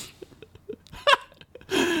 Ugla!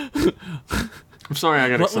 I'm sorry I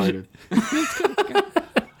got excited.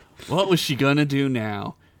 What was she gonna do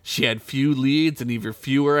now? She had few leads and even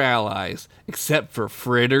fewer allies, except for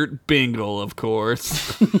Friddert Bingle, of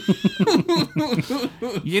course.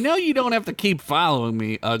 You know you don't have to keep following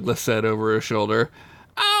me, Ugla said over her shoulder.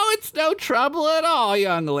 Oh, it's no trouble at all,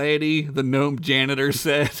 young lady, the gnome janitor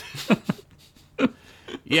said.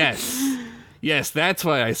 Yes, that's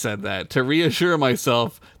why I said that, to reassure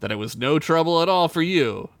myself that it was no trouble at all for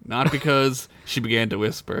you, not because, she began to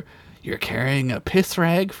whisper, you're carrying a piss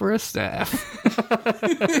rag for a staff.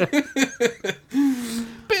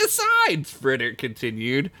 Besides, Fritter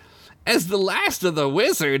continued, as the last of the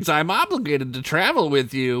wizards, I'm obligated to travel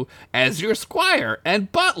with you as your squire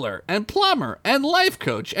and butler and plumber and life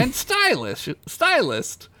coach and stylist.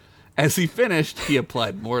 As he finished, he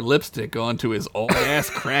applied more lipstick onto his old-ass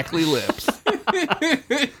crackly lips.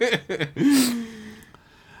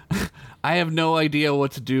 I have no idea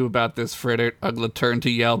what to do about this, Fritter. Ugla turned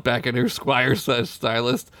to yell back at her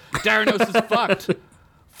squire/stylist. Daranos is fucked.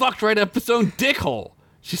 Fucked right up his own dickhole.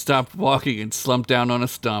 She stopped walking and slumped down on a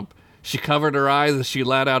stump. She covered her eyes as she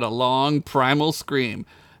let out a long, primal scream.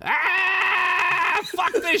 Ah!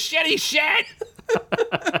 Fuck this shitty shit!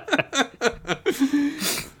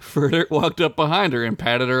 Fritter walked up behind her and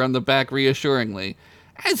patted her on the back reassuringly.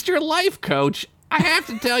 As your life coach, I have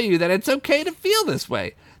to tell you that it's okay to feel this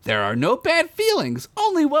way. There are no bad feelings,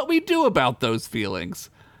 only what we do about those feelings.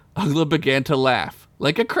 Ugla began to laugh,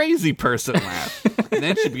 like a crazy person laugh, and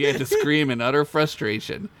then she began to scream in utter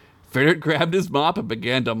frustration. Fritter grabbed his mop and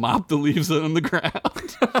began to mop the leaves on the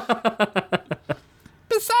ground.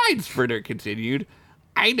 Besides, Fritter continued,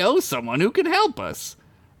 I know someone who can help us.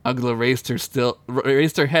 Ugla raised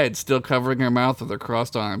her head, still covering her mouth with her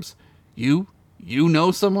crossed arms. You know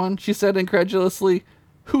someone? She said incredulously.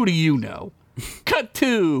 Who do you know? Cut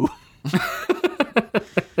to!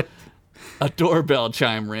 A doorbell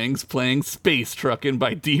chime rings, playing Space Truckin'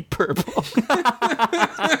 by Deep Purple.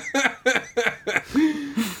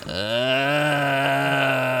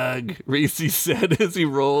 Ugh, Reese said as he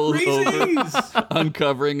rolled over,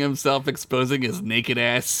 uncovering himself, exposing his naked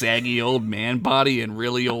ass, saggy old man body and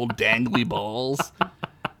really old dangly balls.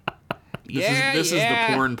 This is the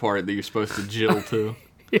porn part that you're supposed to jill to.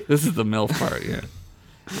 This is the MILF part, yeah.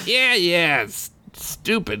 Yeah,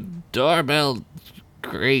 stupid doorbell,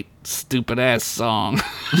 great stupid ass song.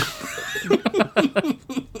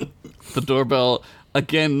 The doorbell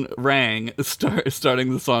again rang,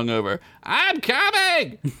 starting the song over. I'm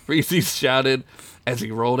coming! Reese shouted. As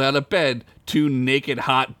he rolled out of bed, two naked,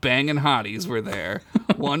 hot, banging hotties were there.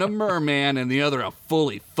 One a merman and the other a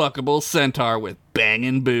fully fuckable centaur with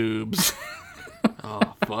banging boobs.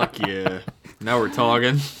 Oh, fuck yeah. Now we're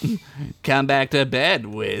talking. Come back to bed,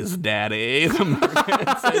 whiz daddy, the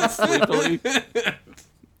merman said sleepily.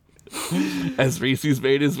 As Reese's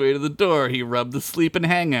made his way to the door, he rubbed the sleep and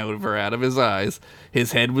hangover out of his eyes.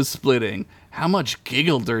 His head was splitting. How much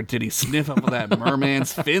giggle dirt did he sniff up of that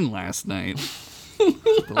merman's fin last night?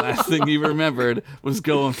 The last thing he remembered was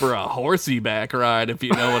going for a horsey back ride, if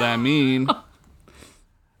you know what I mean.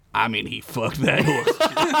 I mean, he fucked that horse.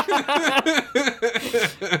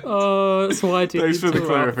 Oh, that's why I did. Thanks for the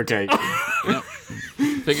clarification. Yep.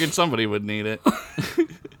 Figured somebody would need it.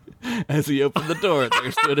 As he opened the door,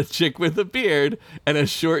 there stood a chick with a beard and a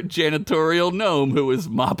short janitorial gnome who was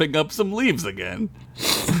mopping up some leaves again.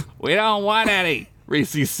 We don't want any,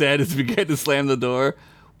 Reese said as he began to slam the door.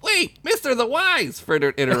 Wait, Mr. the Wise,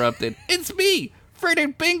 Frittert interrupted. It's me,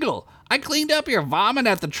 Frittert Bingle. I cleaned up your vomit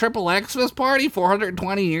at the Triple Xmas party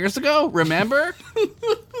 420 years ago, remember?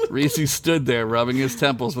 Reese stood there, rubbing his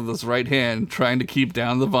temples with his right hand, trying to keep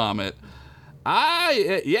down the vomit.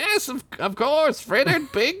 Yes, of course,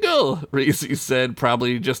 Frittert Bingle, Reese said,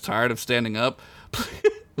 probably just tired of standing up.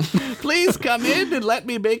 Please come in and let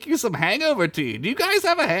me make you some hangover tea. Do you guys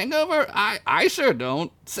have a hangover? I sure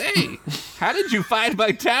don't. Say, how did you find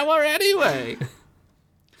my tower anyway?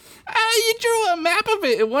 You drew a map of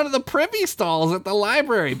it in one of the privy stalls at the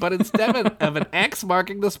library, but instead of an X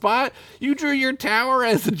marking the spot, you drew your tower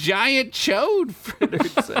as a giant chode,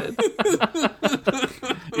 Frittert said.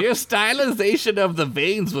 Your stylization of the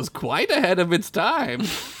veins was quite ahead of its time.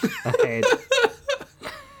 Ahead.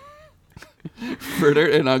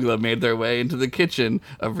 Frittert and Ugla made their way into the kitchen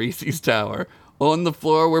of Reese's tower. On the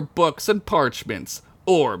floor were books and parchments,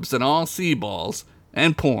 orbs and all sea balls,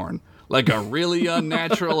 and porn. Like a really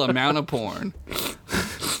unnatural amount of porn.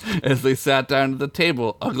 As they sat down at the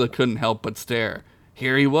table, Ugla couldn't help but stare.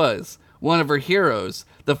 Here he was, one of her heroes,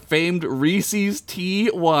 the famed Reese's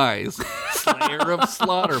T. Wise, Slayer of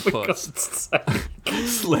Slaughterpuss.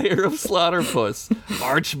 Slayer of Slaughterpuss,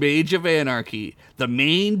 Archmage of Anarchy, the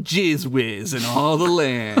main jizz whiz in all the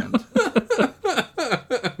land.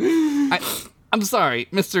 I'm sorry,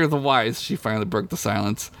 Mr. the Wise, she finally broke the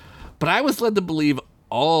silence, but I was led to believe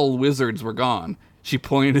all wizards were gone. She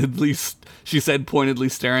said pointedly,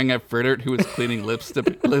 staring at Frittert, who was cleaning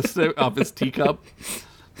lipstick off his teacup.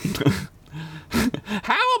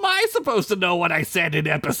 How am I supposed to know what I said in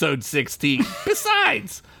episode 16?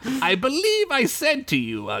 Besides, I believe I said to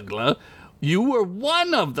you, Ugla, you were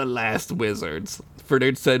one of the last wizards,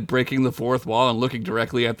 Frittert said, breaking the fourth wall and looking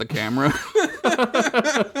directly at the camera.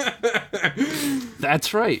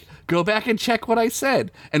 That's right. Go back and check what I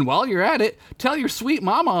said. And while you're at it, tell your sweet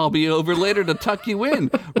mama I'll be over later to tuck you in,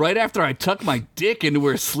 right after I tuck my dick into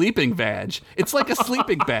her sleeping vag. It's like a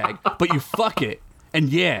sleeping bag, but you fuck it. And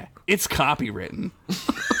yeah, it's copywritten.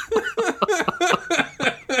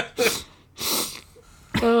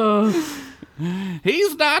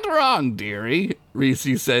 He's not wrong, dearie,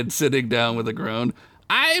 Reese said, sitting down with a groan.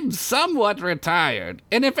 I'm somewhat retired,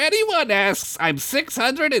 and if anyone asks, I'm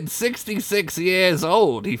 666 years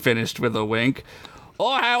old, he finished with a wink.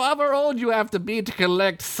 Or however old you have to be to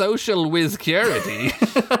collect social whiz-curity.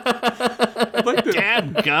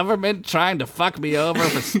 Damn government trying to fuck me over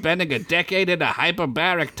for spending a decade in a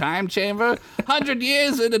hyperbaric time chamber? 100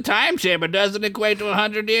 years in a time chamber doesn't equate to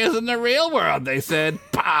 100 years in the real world, they said.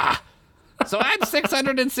 Pah! So I'm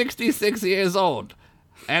 666 years old.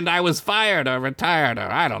 And I was fired or retired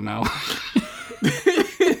or I don't know.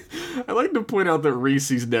 I like to point out that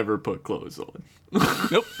Reese's never put clothes on.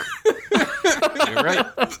 Nope. You're right.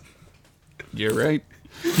 You're right.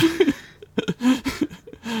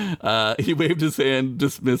 He waved his hand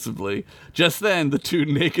dismissively. Just then, the two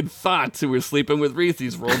naked thoughts who were sleeping with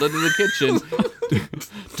Reese's rolled into the kitchen,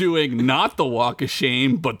 doing not the walk of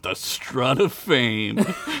shame, but the strut of fame.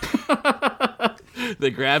 They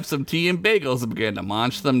grabbed some tea and bagels and began to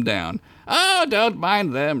munch them down. Oh, don't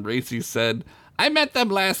mind them, Reese said. I met them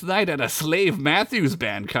last night at a Slave Matthews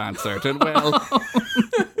Band concert, and well,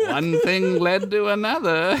 one thing led to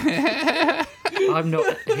another. I'm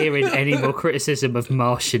not hearing any more criticism of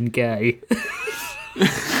Martian Gay.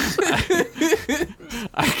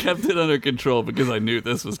 I kept it under control because I knew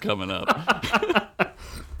this was coming up.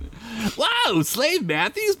 Wow, Slave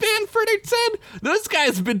Matthews Band, Frittert said? Those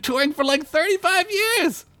guys have been touring for like 35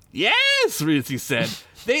 years. Yes, Reese said.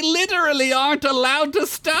 They literally aren't allowed to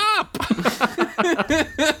stop.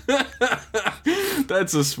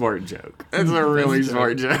 That's a smart joke. That's a really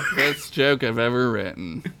smart joke. Best joke I've ever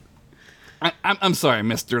written. I'm sorry,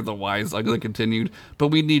 Mr. the Wise, Ugla continued, but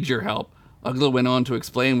we need your help. Ugla went on to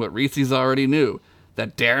explain what Reese's already knew,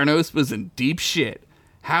 that Daranos was in deep shit,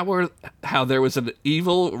 how there was an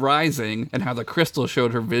evil rising, and how the crystal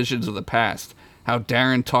showed her visions of the past. How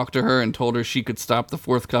Darren talked to her and told her she could stop the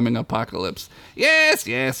forthcoming apocalypse. Yes,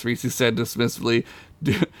 yes, Reese said dismissively,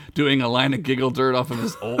 doing a line of giggle dirt off of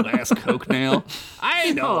his old-ass coke nail.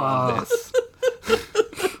 I know all this.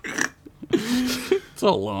 It's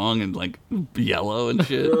all long and, like, yellow and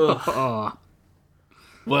shit.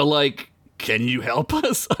 Well, like, can you help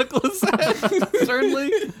us? Ugla said,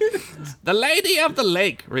 sternly. The lady of the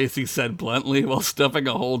lake, Racy said bluntly, while stuffing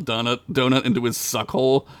a whole donut into his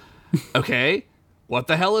suckhole. Okay, what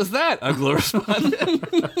the hell is that? Ugla responded.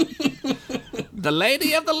 The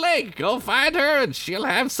lady of the lake. Go find her and she'll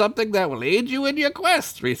have something that will aid you in your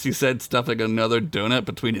quest, Racy said, stuffing another donut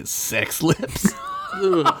between his sex lips.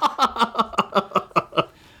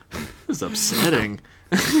 It's upsetting.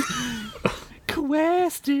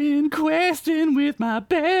 Questing with my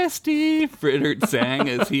bestie, Frittert sang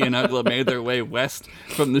as he and Ugla made their way west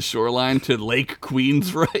from the shoreline to Lake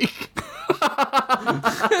Queensryche.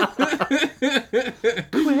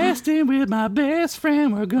 Questing with my best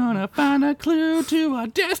friend, we're gonna find a clue to our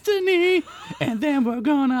destiny, and then we're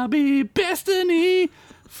gonna be bestiny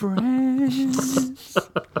friends.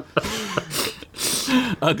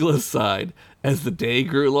 Ugla sighed. As the day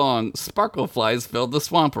grew long, sparkleflies filled the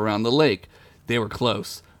swamp around the lake. They were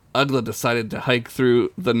close. Ugla decided to hike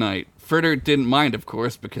through the night. Frittert didn't mind, of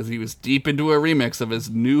course, because he was deep into a remix of his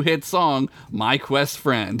new hit song, My Quest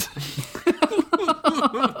Friend.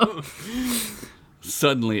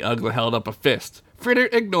 Suddenly, Ugla held up a fist.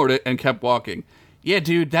 Frittert ignored it and kept walking. Yeah,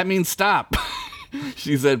 dude, that means stop,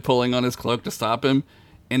 she said, pulling on his cloak to stop him.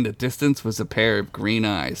 In the distance was a pair of green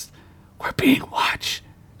eyes. We're being watched,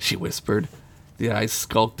 she whispered. The eyes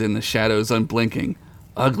skulked in the shadows, unblinking.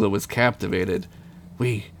 Ugla was captivated.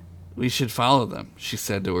 We should follow them, she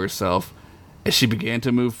said to herself. As she began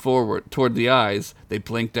to move forward toward the eyes, they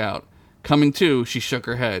blinked out. Coming to, she shook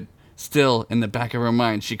her head. Still, in the back of her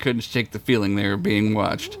mind, she couldn't shake the feeling they were being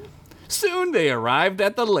watched. Soon they arrived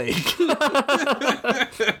at the lake.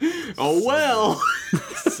 Oh, well.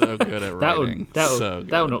 So good at writing. That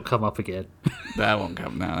will not come up again. That won't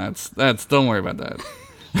come now. That's. Don't worry about that.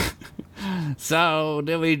 So,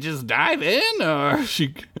 do we just dive in, or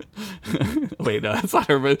she... Wait, no, that's not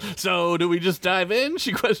her, but... So, do we just dive in?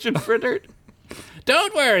 She questioned Frittert.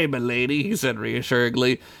 Don't worry, milady, he said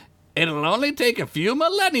reassuringly. It'll only take a few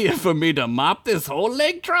millennia for me to mop this whole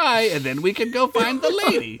lake dry, and then we can go find the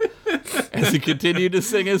lady. As he continued to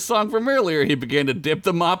sing his song from earlier, he began to dip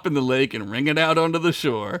the mop in the lake and wring it out onto the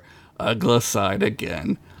shore. Ugla sighed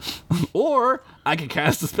again. Or I could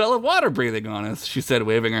cast a spell of water breathing on us, she said,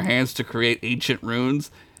 waving her hands to create ancient runes.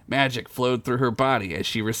 Magic flowed through her body as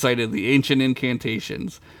she recited the ancient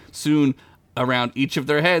incantations. Soon, around each of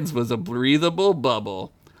their heads was a breathable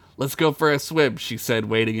bubble. Let's go for a swim, she said,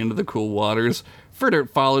 wading into the cool waters. Frittert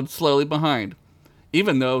followed slowly behind.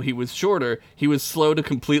 Even though he was shorter, he was slow to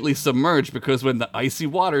completely submerge because when the icy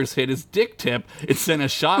waters hit his dick tip, it sent a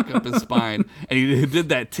shock up his spine. And he did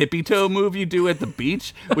that tippy toe move you do at the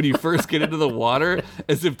beach when you first get into the water,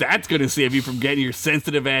 as if that's going to save you from getting your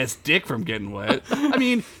sensitive ass dick from getting wet. I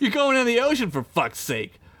mean, you're going in the ocean for fuck's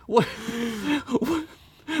sake. What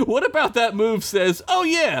about that move says, oh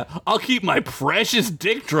yeah, I'll keep my precious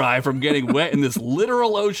dick dry from getting wet in this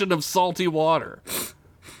literal ocean of salty water.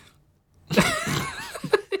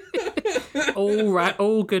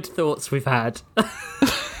 All good thoughts we've had.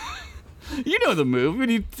 You know the move when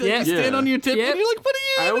you stand on your tip and you're like, what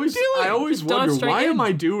are you doing? I always wonder, why am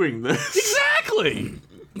I doing this? Exactly.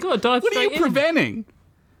 You gotta dive What are you preventing?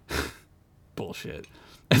 Bullshit.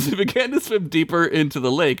 As he began to swim deeper into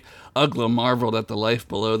the lake, Ugla marveled at the life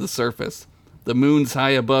below the surface. The moons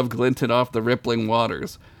high above glinted off the rippling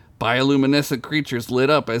waters. Bioluminescent creatures lit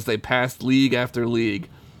up as they passed league after league.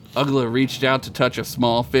 Ugla reached out to touch a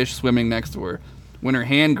small fish swimming next to her. When her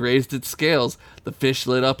hand grazed its scales, the fish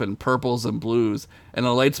lit up in purples and blues, and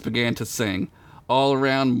the lights began to sing. All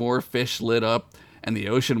around, more fish lit up, and the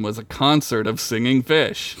ocean was a concert of singing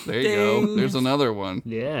fish. There you go. There's another one.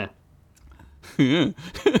 Yeah.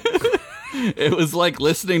 It was like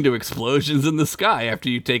listening to explosions in the sky after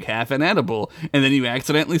you take half an edible, and then you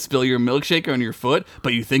accidentally spill your milkshake on your foot,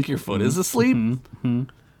 but you think your foot is asleep. Mm-hmm.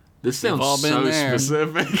 This sounds so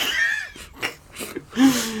specific.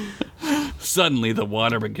 Suddenly, the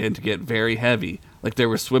water began to get very heavy, like they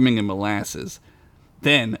were swimming in molasses.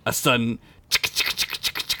 Then, a sudden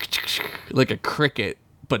like a cricket,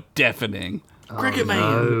 but deafening. Cricket Man!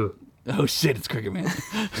 No. Oh shit, it's Cricket Man.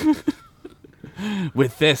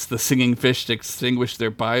 With this, the singing fish extinguished their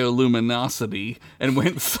bioluminosity and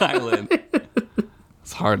went silent.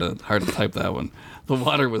 It's hard to type that one. The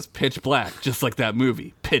water was pitch black, just like that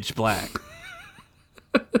movie, Pitch Black.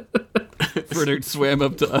 Frittert swam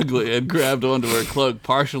up to Ugly and grabbed onto her cloak,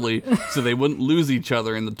 partially so they wouldn't lose each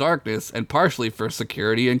other in the darkness, and partially for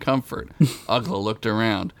security and comfort. Ugly looked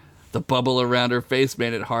around. The bubble around her face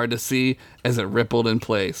made it hard to see as it rippled in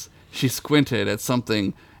place. She squinted at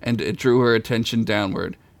something, and it drew her attention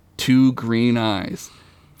downward. 2 green eyes.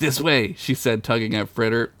 "This way," she said, tugging at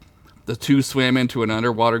Frittert. The two swam into an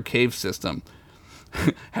underwater cave system.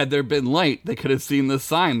 Had there been light, they could have seen the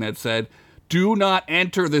sign that said, "Do not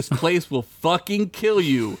enter, this place will fucking kill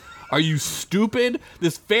you. Are you stupid?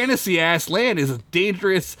 This fantasy-ass land is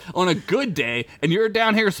dangerous on a good day, and you're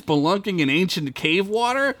down here spelunking in ancient cave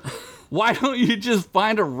water? Why don't you just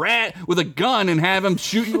find a rat with a gun and have him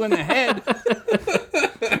shoot you in the head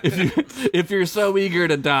if you're so eager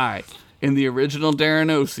to die?" In the original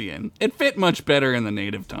Daranosian, it fit much better in the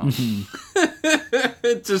native tongue.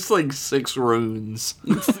 It's just like 6 runes.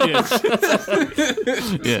 Yeah.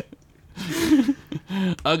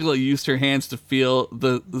 Ugla used her hands to feel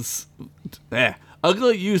Ugla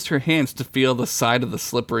used her hands to feel the side of the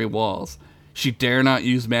slippery walls. She dare not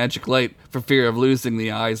use magic light for fear of losing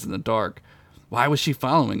the eyes in the dark. Why was she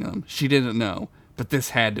following them? She didn't know, but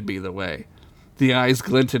this had to be the way. The eyes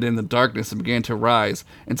glinted in the darkness and began to rise,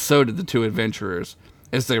 and so did the two adventurers.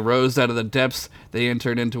 As they rose out of the depths, they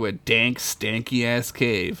entered into a dank, stanky-ass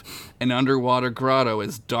cave, an underwater grotto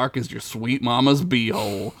as dark as your sweet mama's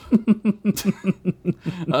beehole.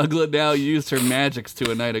 Ugla now used her magics to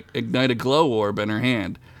ignite a glow orb in her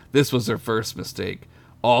hand. This was her first mistake.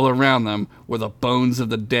 All around them were the bones of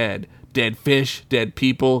the dead. Dead fish, dead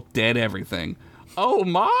people, dead everything. "Oh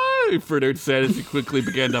my," Frittert said as he quickly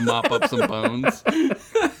began to mop up some bones.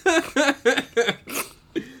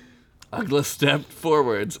 Ugla stepped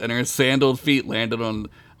forwards, and her sandaled feet landed on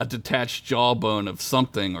a detached jawbone of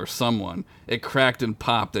something or someone. It cracked and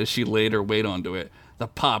popped as she laid her weight onto it. The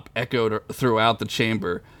pop echoed throughout the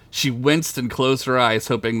chamber. She winced and closed her eyes,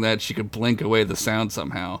 hoping that she could blink away the sound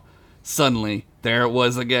somehow. Suddenly, there it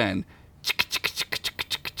was again.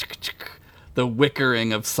 The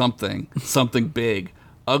wickering of something big.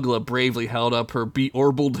 Ugla bravely held up her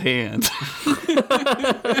beorbled hand.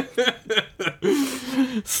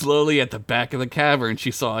 Slowly at the back of the cavern,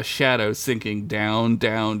 she saw a shadow sinking down,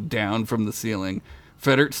 down, down from the ceiling.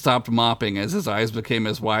 Frittert stopped mopping as his eyes became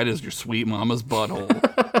as wide as your sweet mama's butthole.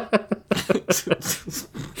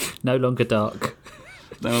 No longer dark.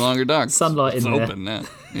 No longer dark. Sunlight it's in there. It's open now.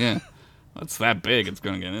 Yeah. It's that big, it's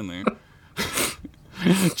going to get in there.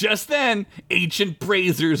 Just then, ancient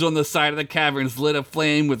braziers on the side of the caverns lit a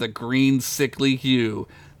flame with a green, sickly hue.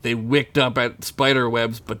 They wicked up at spider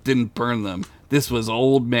webs but didn't burn them. This was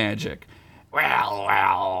old magic. "Well,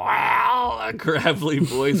 well, well," a gravelly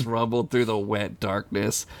voice rumbled through the wet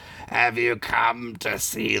darkness. "Have you come to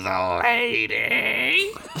see the lady?"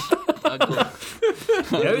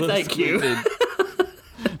 No, thank you.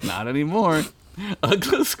 Not anymore.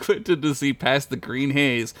 Ugla squinted to see past the green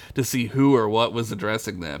haze to see who or what was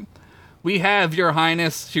addressing them. "We have, your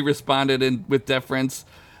highness," she responded with deference.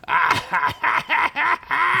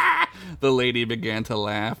 The lady began to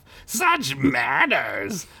laugh. "Such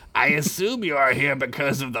manners! I assume you are here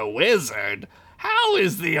because of the wizard. How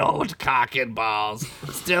is the old cock and balls?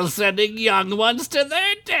 Still sending young ones to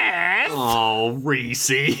their death?" Oh,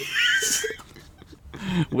 Reese.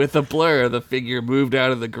 With a blur, the figure moved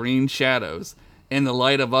out of the green shadows. In the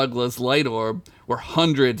light of Ugla's light orb were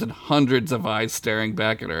hundreds and hundreds of eyes staring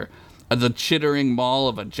back at her, the chittering maw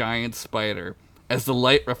of a giant spider. As the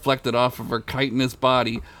light reflected off of her chitinous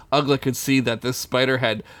body, Ugla could see that this spider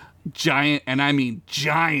had giant, and I mean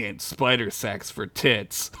giant, spider sacks for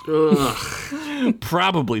tits.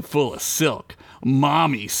 Probably full of silk.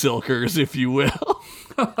 Mommy silkers, if you will.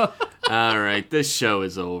 All right, this show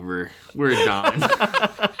is over. We're done.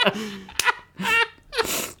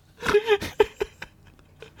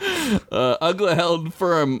 Ugla held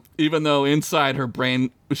firm, even though inside her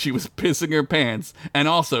brain she was pissing her pants, and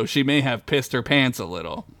also she may have pissed her pants a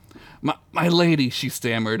little. My lady," she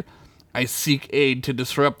stammered, "I seek aid to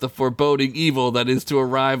disrupt the foreboding evil that is to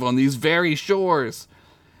arrive on these very shores."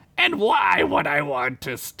 "And why would I want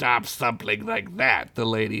to stop something like that?" the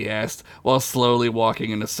lady asked, while slowly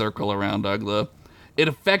walking in a circle around Ugla. "It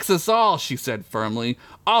affects us all," she said firmly.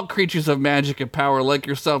 "All creatures of magic and power like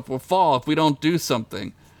yourself will fall if we don't do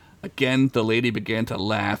something." Again, the lady began to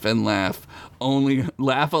laugh and laugh. Only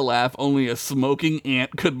a smoking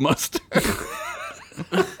ant could muster.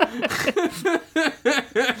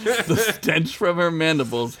 The stench from her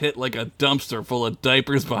mandibles hit like a dumpster full of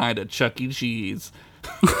diapers behind a Chuck E. Cheese.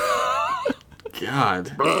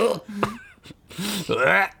 God.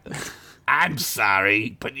 I'm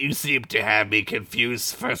sorry, but you seem to have me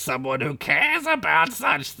confused for someone who cares about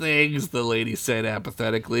such things, the lady said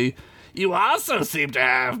apathetically. You also seem to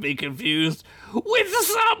have me confused with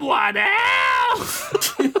someone else.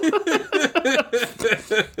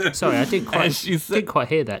 Sorry, I didn't quite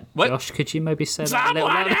hear that. What? Josh, could you maybe say that a little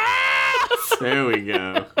Someone louder? else! There we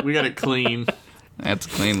go. We got it clean. That's a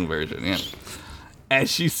clean version, yeah.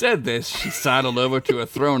 As she said this, she sidled over to a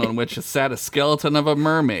throne on which sat a skeleton of a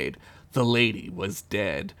mermaid. The lady was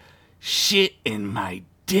dead. Shit in my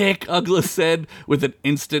dick, Ugla said with an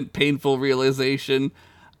instant painful realization.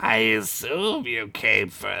 I assume you came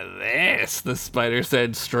for this, the spider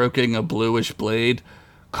said, stroking a bluish blade.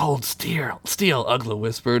 Cold steel, Ugla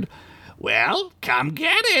whispered. Well, come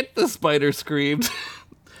get it, the spider screamed.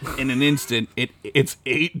 In an instant, its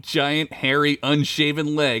 8 giant, hairy,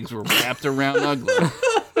 unshaven legs were wrapped around Ugla.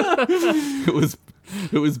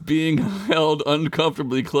 It was being held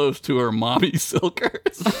uncomfortably close to her mommy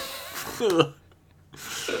silkers.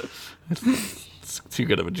 It's too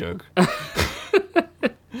good of a joke.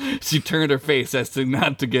 She turned her face as to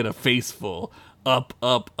not to get a face full. Up,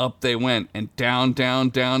 up, up they went, and down, down,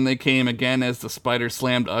 down they came again as the spider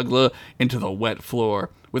slammed Ugla into the wet floor.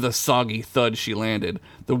 With a soggy thud she landed.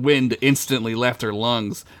 The wind instantly left her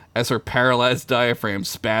lungs as her paralyzed diaphragm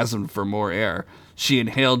spasmed for more air. She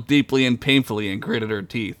inhaled deeply and painfully and gritted her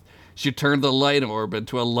teeth. She turned the light orb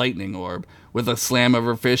into a lightning orb. With a slam of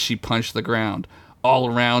her fist, she punched the ground. All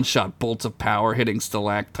around shot bolts of power, hitting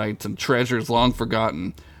stalactites and treasures long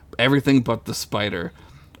forgotten. Everything but the spider.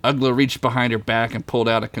 Ugla reached behind her back and pulled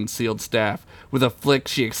out a concealed staff. With a flick,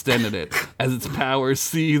 she extended it, as its power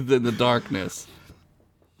seethed in the darkness.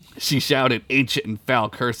 She shouted ancient and foul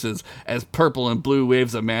curses as purple and blue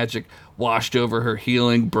waves of magic washed over her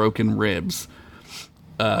healing her broken ribs.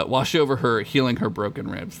 There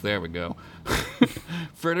we go.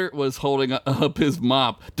 Fritter was holding up his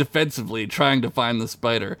mop defensively, trying to find the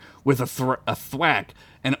spider. With a thwack,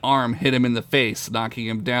 an arm hit him in the face, knocking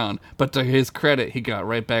him down, but to his credit, he got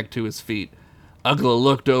right back to his feet. Ugla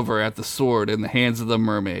looked over at the sword in the hands of the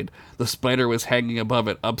mermaid. The spider was hanging above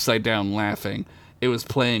it, upside down, laughing. It was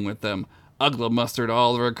playing with them. Ugla mustered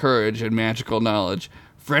all of her courage and magical knowledge.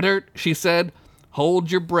 Fritter, she said,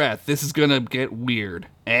 hold your breath. This is gonna get weird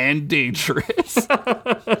and dangerous.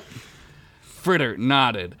 Fritter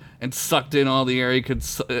nodded and sucked in all the air he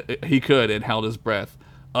could and held his breath.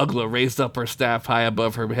 Ugla raised up her staff high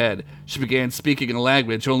above her head. She began speaking in a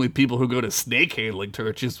language only people who go to snake handling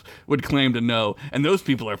churches would claim to know, and those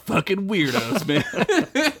people are fucking weirdos, man.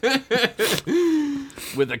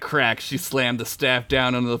 With a crack, she slammed the staff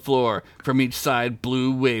down onto the floor. From each side,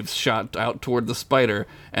 blue waves shot out toward the spider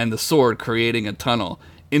and the sword, creating a tunnel.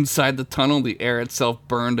 Inside the tunnel, the air itself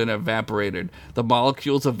burned and evaporated. The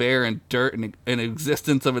molecules of air and dirt and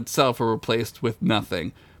existence of itself were replaced with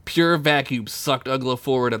nothing. Pure vacuum sucked Ugla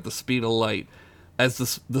forward at the speed of light.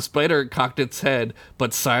 As the spider cocked its head,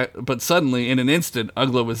 but suddenly, in an instant,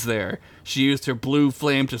 Ugla was there. She used her blue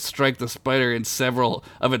flame to strike the spider in several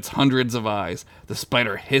of its hundreds of eyes. The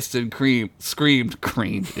spider hissed and screamed.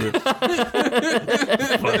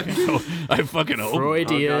 I fucking hope.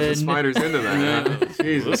 Freudian. Oh, God, the spider's into that.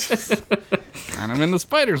 Jesus. And I'm into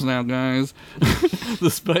spiders now, guys.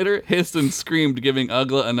 The spider hissed and screamed, giving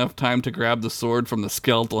Ugla enough time to grab the sword from the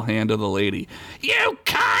skeletal hand of the lady. You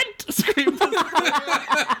cunt! Screamed the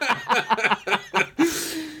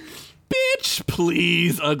Bitch,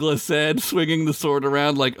 please, Ugla said, swinging the sword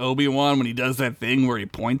around like Obi-Wan when he does that thing where he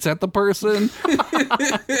points at the person.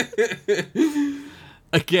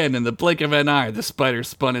 Again, in the blink of an eye, the spider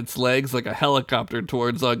spun its legs like a helicopter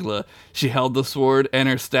towards Ugla. She held the sword and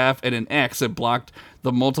her staff in an X that blocked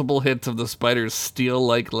the multiple hits of the spider's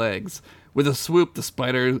steel-like legs. With a swoop, the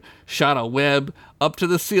spider shot a web up to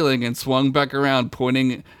the ceiling and swung back around,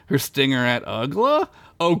 pointing her stinger at Ugla.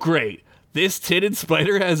 Oh, great. This titted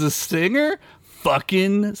spider has a stinger?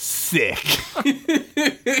 Fucking sick.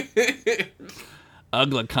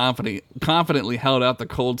 Ugla confidently held out the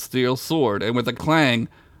cold steel sword, and with a clang,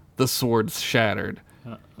 the sword shattered.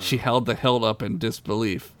 She held the hilt up in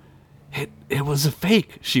disbelief. It was a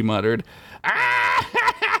fake, she muttered.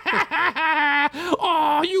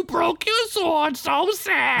 Oh, you broke your sword, so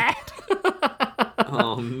sad.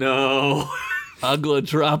 Oh, no. Ugla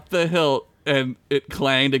dropped the hilt, and it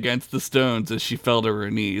clanged against the stones as she fell to her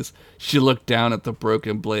knees. She looked down at the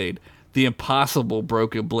broken blade. The impossible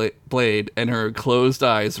broken blade, and her closed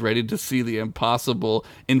eyes ready to see the impossible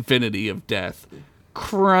infinity of death.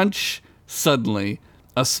 Crunch! Suddenly,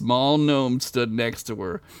 a small gnome stood next to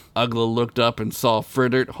her. Ugla looked up and saw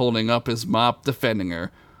Frittert holding up his mop, defending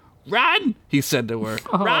her. Run! He said to her.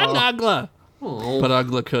 Run, Ugla! Oh. But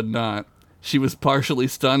Ugla could not. She was partially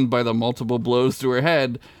stunned by the multiple blows to her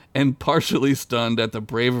head, and partially stunned at the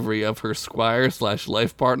bravery of her squire /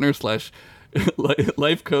 life partner /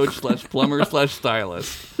 life coach / plumber /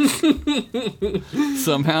 stylist.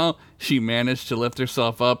 Somehow, she managed to lift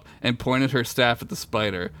herself up and pointed her staff at the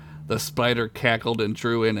spider. The spider cackled and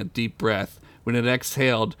drew in a deep breath. When it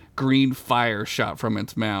exhaled, green fire shot from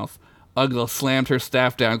its mouth. Ugla slammed her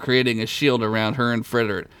staff down, creating a shield around her and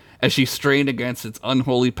Frittert. As she strained against its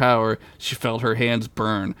unholy power, she felt her hands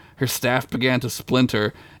burn. Her staff began to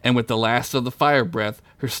splinter, and with the last of the fire breath,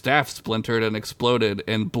 her staff splintered and exploded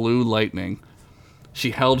in blue lightning.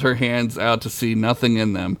 She held her hands out to see nothing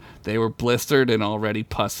in them. They were blistered and already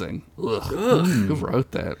pussing. Ugh. Who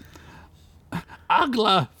wrote that?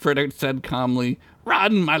 Ugla, Frittert said calmly.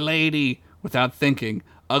 Run, my lady. Without thinking,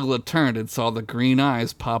 Ugla turned and saw the green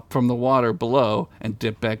eyes pop from the water below and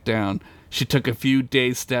dip back down. She took a few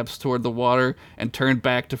dazed steps toward the water and turned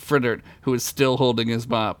back to Frittert, who was still holding his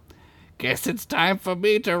mop. Guess it's time for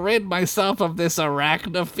me to rid myself of this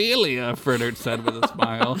arachnophilia, Frittert said with a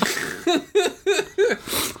smile.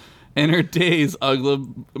 In her daze,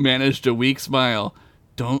 Ugla managed a weak smile.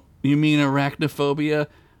 Don't you mean arachnophobia?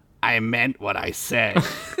 I meant what I said.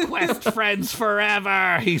 Quest friends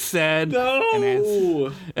forever, he said.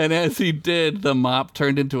 No! And as he did, the mop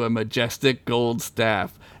turned into a majestic gold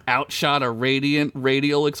staff. Out shot a radiant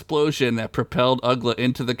radial explosion that propelled Ugla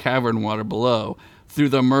into the cavern water below. Through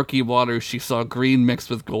the murky water, she saw green mixed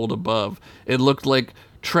with gold above. It looked like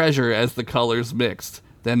treasure as the colors mixed.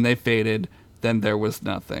 Then they faded. Then there was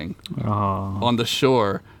nothing. Aww. On the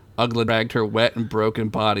shore, Ugla dragged her wet and broken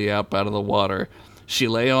body up out of the water. She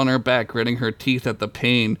lay on her back, gritting her teeth at the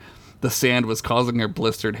pain the sand was causing her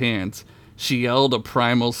blistered hands. She yelled a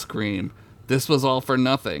primal scream. This was all for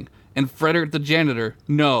nothing. And Frittert the janitor,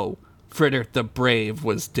 no, Frittert the brave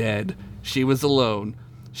was dead. She was alone.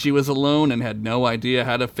 She was alone and had no idea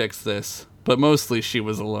how to fix this. But mostly she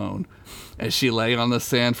was alone. As she lay on the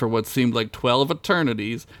sand for what seemed like 12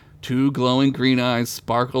 eternities, two glowing green eyes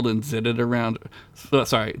sparkled and zitted around.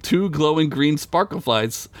 Two glowing green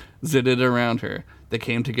sparkleflies zitted around her. They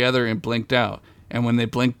came together and blinked out. And when they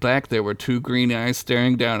blinked back, there were two green eyes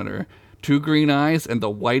staring down at her. Two green eyes and the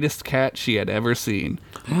whitest cat she had ever seen.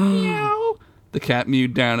 Meow. The cat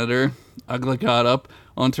mewed down at her. Ugla got up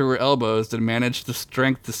onto her elbows and managed the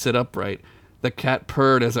strength to sit upright. The cat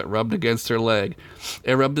purred as it rubbed against her leg.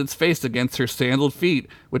 It rubbed its face against her sandaled feet,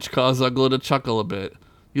 which caused Ugla to chuckle a bit.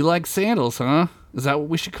 You like sandals, huh? Is that what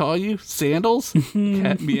we should call you? Sandals?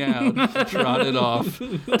 Cat meowed and trotted off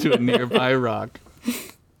to a nearby rock.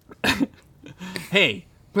 Hey,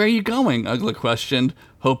 where are you going? Ugla questioned,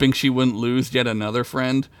 hoping she wouldn't lose yet another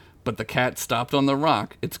friend. But the cat stopped on the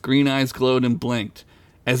rock. Its green eyes glowed and blinked.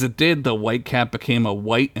 As it did, the white cat became a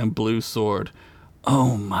white and blue sword.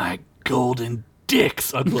 Oh my golden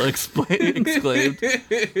dicks, Ugla exclaimed.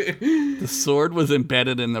 The sword was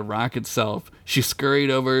embedded in the rock itself. She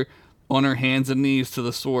scurried over on her hands and knees to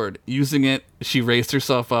the sword. Using it, she raised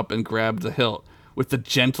herself up and grabbed the hilt. With the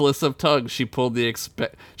gentlest of tugs, she pulled,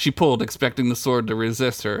 expecting the sword to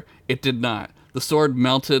resist her. It did not. The sword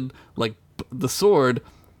melted like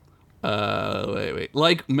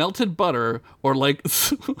like melted butter, or like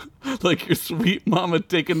like your sweet mama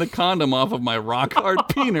taking the condom off of my rock hard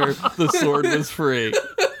peener. The sword was free.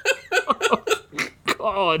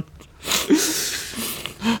 God.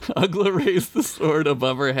 Ugla raised the sword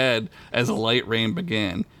above her head as a light rain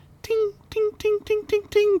began. Ting, ting, ting, ting, ting,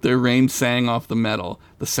 ting. The rain sang off the metal,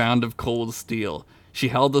 the sound of cold steel. She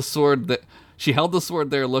held the sword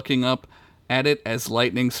there, looking up at it as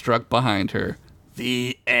lightning struck behind her.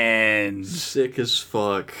 The end. Sick as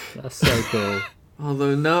fuck. That's so cool.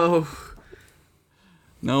 Although,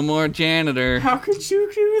 no more janitor. How could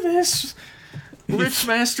you do this? Rich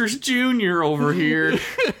Masters Jr. over here.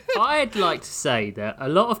 I'd like to say that a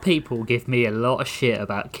lot of people give me a lot of shit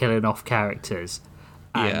about killing off characters.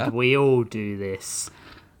 And we all do this.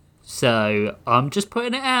 So, I'm just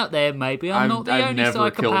putting it out there. Maybe I'm not the only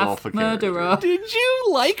never killed off psychopath a character. murderer. Did you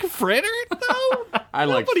like Frittert, though?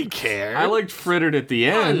 Nobody cared. I liked Frittert at the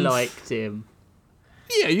end. I liked him.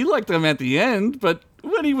 Yeah, you liked him at the end, but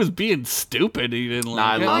when he was being stupid, he didn't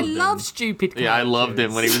like him. I love stupid characters. Yeah, I loved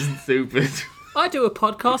him when he was stupid. I do a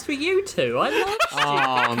podcast with you two. I love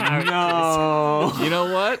stupid characters. No. You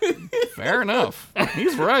know what? Fair enough.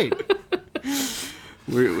 He's right.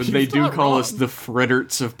 They do call us the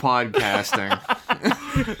Fritterts of podcasting.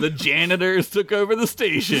 The janitors took over the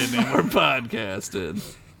station and we're podcasting.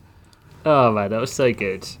 Oh man, that was so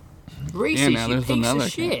good. Reese, now you there's piece another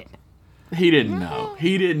of shit. He didn't know.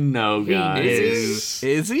 He didn't know, guys.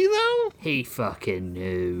 Is he though? He fucking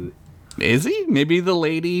knew. Is he? Maybe the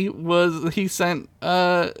lady he sent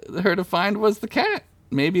her to find was the cat.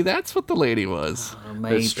 Maybe that's what the lady was.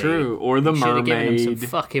 Maybe. That's true. Or the Should've given him mermaid. some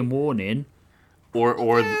fucking warning.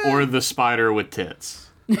 Or the spider with tits.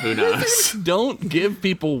 Who knows? Don't give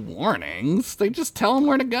people warnings. They just tell them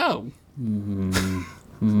where to go.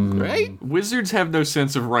 Right? Wizards have no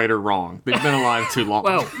sense of right or wrong. They've been alive too long.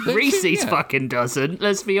 Well, Reese's yeah. fucking doesn't.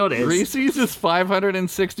 Let's be honest. Reese's is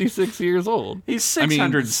 566 years old. he's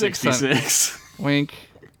 600. 666. Wink.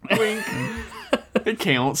 Wink. It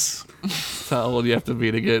counts. That's how old you have to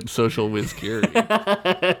be to get social whiz cured.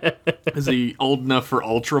 Is he old enough for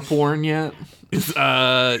ultra porn yet?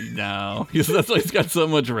 No. That's why he's got so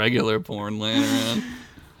much regular porn laying around.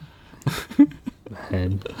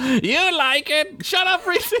 You like it? Shut up,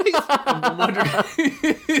 Reese's!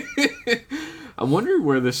 I'm wondering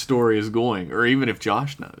where this story is going, or even if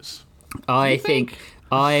Josh knows. I think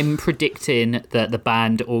I'm predicting that the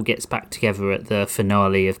band all gets back together at the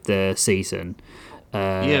finale of the season.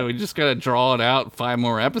 Yeah, we just gotta draw it out 5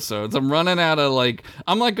 more episodes. I'm running out of,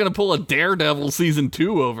 I'm like gonna pull a Daredevil season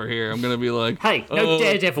 2 over here. I'm gonna be like, Hey, no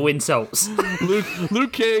Daredevil insults.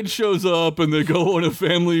 Luke Cage shows up and they go on a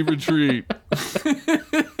family retreat.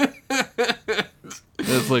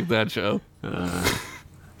 It's like that show.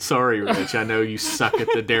 Sorry, Rich. I know you suck at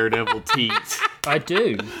the Daredevil teat. I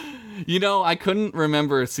do. You know, I couldn't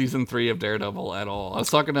remember season 3 of Daredevil at all. I was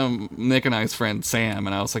talking to Nick and I's friend Sam,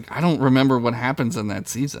 and I was like, I don't remember what happens in that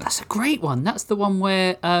season. That's a great one. That's the one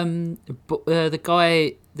where the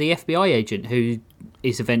guy, the FBI agent who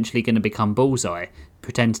is eventually going to become Bullseye,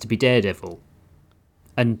 pretends to be Daredevil.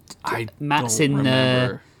 And Matt is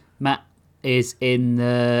in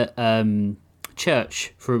the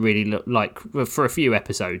church for for a few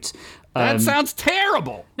episodes. That sounds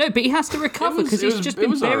terrible. No, but he has to recover because he's just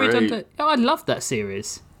been buried under. Oh, I love that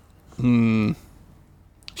series.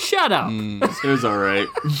 Shut up! It was all right.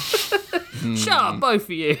 Shut up, both of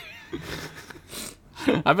you.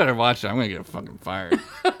 I better watch it. I'm gonna get fucking fired.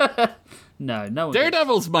 No one.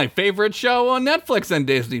 Daredevil's my favorite show on Netflix and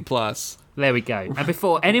Disney Plus. There we go. And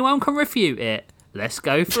before anyone can refute it, let's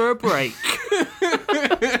go for a break.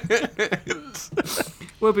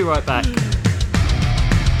 We'll be right back.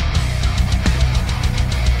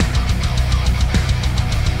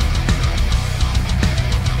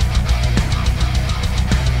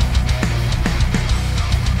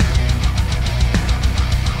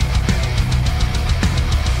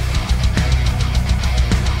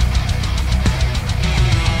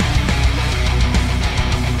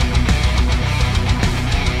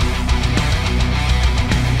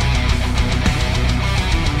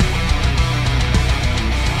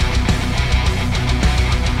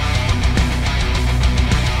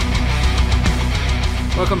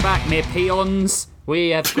 Welcome back, mere peons. We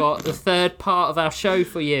have got the third part of our show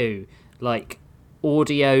for you, audio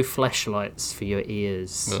fleshlights for your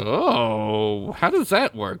ears. Oh, how does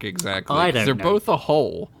that work exactly? I don't They're know. both a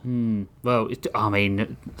whole. Well,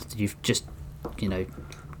 you've just,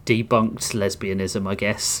 debunked lesbianism, I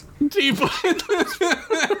guess.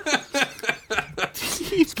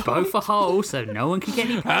 Both a whole, so no one can get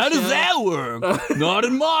any pressure. How does that work? Not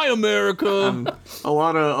in my America. A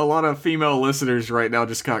lot of female listeners right now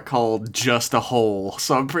just got called just a hole,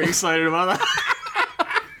 so I'm pretty excited about that.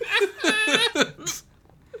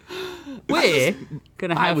 We're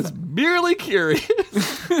gonna have. I was merely curious.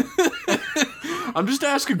 I'm just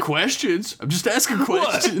asking questions.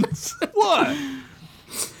 What?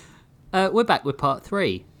 We're back with part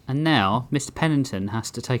 3, and now Mr. Pennington has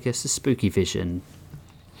to take us to Spooky Vision.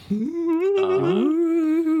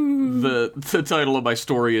 The title of my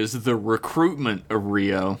story is The Recruitment of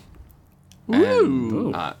Rio.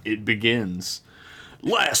 And it begins.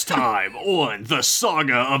 Last time on The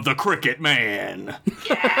Saga of the Cricket Man.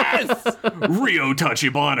 Yes! Rio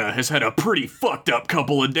Tachibana has had a pretty fucked up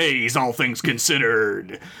couple of days, all things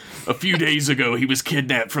considered. A few days ago, he was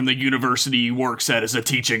kidnapped from the university he works at as a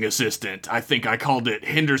teaching assistant. I think I called it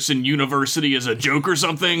Henderson University as a joke or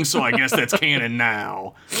something, so I guess that's canon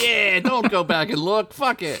now. Yeah, don't go back and look.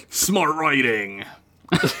 Fuck it. Smart writing.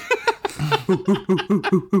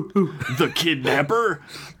 The kidnapper?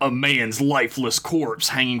 A man's lifeless corpse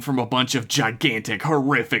hanging from a bunch of gigantic,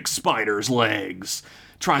 horrific spiders' legs.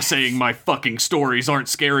 Try saying my fucking stories aren't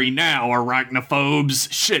scary now,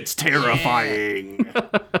 arachnophobes. Shit's terrifying.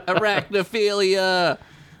 Arachnophilia.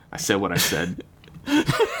 I said what I said.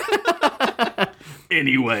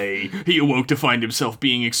 Anyway, he awoke to find himself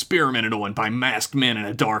being experimented on by masked men in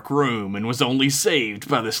a dark room and was only saved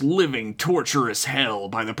by this living, torturous hell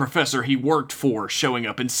by the professor he worked for showing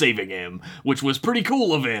up and saving him, which was pretty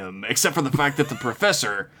cool of him, except for the fact that the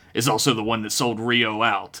professor is also the one that sold Rio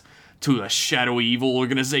out. to a shadowy evil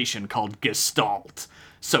organization called Gestalt.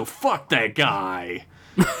 So fuck that guy.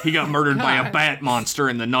 He got murdered by a bat monster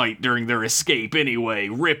in the night during their escape anyway.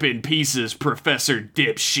 Rip in pieces, Professor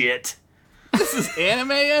Dipshit. This is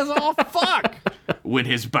anime as all fuck. When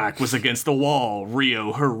his back was against the wall,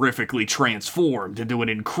 Rio horrifically transformed into an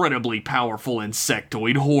incredibly powerful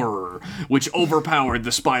insectoid horror, which overpowered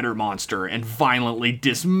the spider monster and violently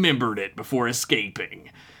dismembered it before escaping.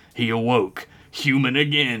 He awoke, human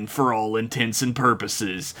again for all intents and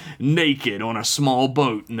purposes, naked on a small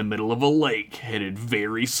boat in the middle of a lake, headed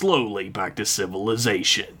very slowly back to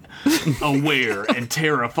civilization, aware and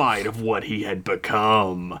terrified of what he had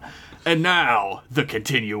become. And now, the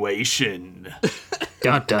continuation.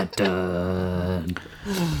 Dun, dun, dun.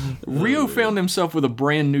 Rio found himself with a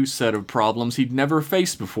brand new set of problems he'd never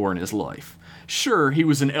faced before in his life. Sure, he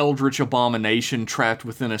was an eldritch abomination trapped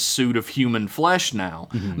within a suit of human flesh now,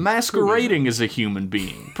 masquerading as a human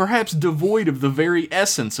being, perhaps devoid of the very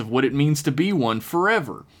essence of what it means to be one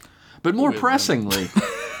forever. But more pressingly,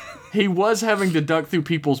 he was having to duck through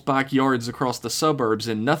people's backyards across the suburbs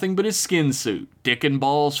in nothing but his skin suit, dick and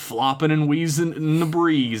balls flopping and wheezing in the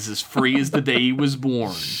breeze, as free as the day he was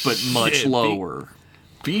born, but much lower.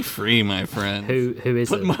 Be free, my friend. Who is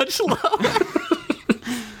But it? much lower.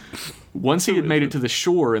 Once he had made it to the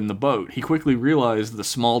shore in the boat, he quickly realized the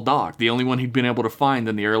small dock, the only one he'd been able to find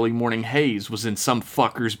in the early morning haze, was in some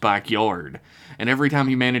fucker's backyard. And every time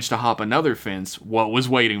he managed to hop another fence, what was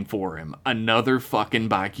waiting for him? Another fucking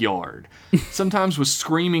backyard. Sometimes with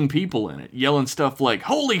screaming people in it, yelling stuff like,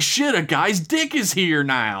 "Holy shit, a guy's dick is here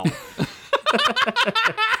now!"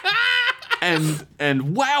 and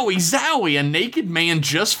 "Wowie zowie, a naked man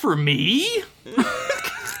just for me?"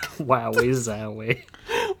 Wowie zowie.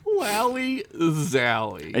 Wowie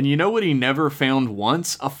zowie. And you know what he never found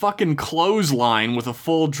once? A fucking clothesline with a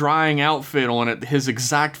full drying outfit on it, his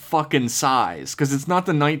exact fucking size. Because it's not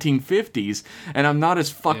the 1950s, and I'm not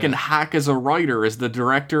as fucking hack as a writer as the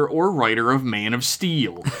director or writer of Man of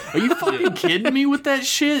Steel. Are you fucking kidding me with that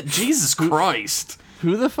shit? Jesus Christ.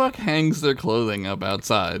 Who the fuck hangs their clothing up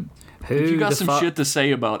outside? If you got some shit to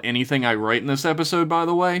say about anything I write in this episode, by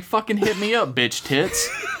the way, fucking hit me up, bitch tits.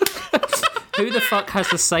 Who the fuck has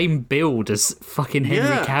the same build as fucking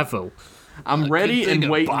Henry Cavill? I'm ready and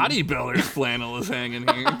waiting. Bodybuilder's flannel is hanging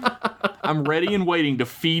here. I'm ready and waiting to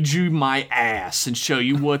feed you my ass and show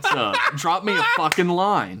you what's up. Drop me a fucking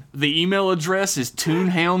line. The email address is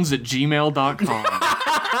toonhounds@gmail.com.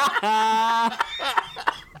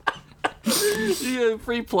 You get a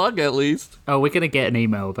free plug at least. Oh, we're gonna get an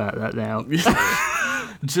email about that now.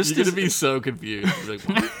 Just You're as gonna be so confused. Like,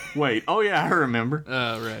 what? wait, oh yeah, I remember.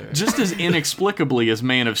 Right. Just as inexplicably as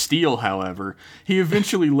Man of Steel, however, he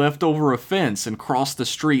eventually leapt over a fence and crossed the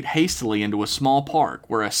street hastily into a small park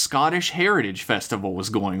where a Scottish Heritage Festival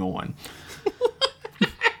was going on.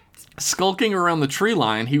 Skulking around the tree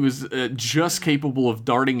line, he was just capable of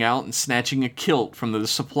darting out and snatching a kilt from the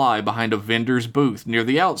supply behind a vendor's booth near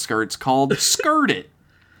the outskirts called Skirt It.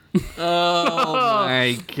 Oh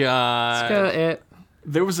my god. Skirt it.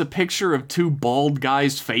 There was a picture of two bald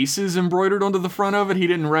guys' faces embroidered onto the front of it he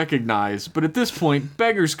didn't recognize, but at this point,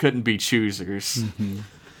 beggars couldn't be choosers.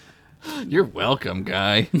 You're welcome,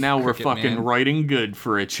 guy. Now we're Fuck it, fucking man. writing good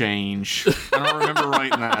for a change. I don't remember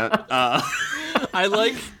writing that. I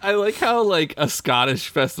like how like a Scottish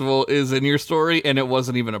festival is in your story and it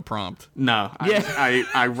wasn't even a prompt. No, Yeah.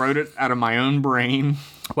 I wrote it out of my own brain.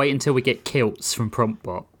 Wait until we get kilts from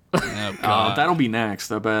PromptBot. Oh, God. That'll be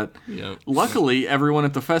next, I bet. Yep. Luckily, everyone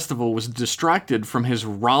at the festival was distracted from his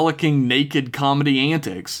rollicking naked comedy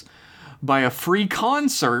antics by a free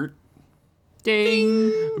concert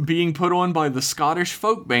Ding. being put on by the Scottish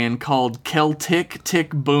folk band called Celtic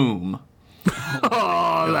Tick Boom.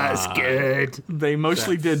 Oh, that's good. They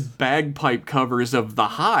mostly did bagpipe covers of The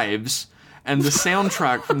Hives and the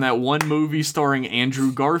soundtrack from that one movie starring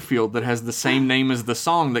Andrew Garfield that has the same name as the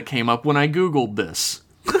song that came up when I Googled this.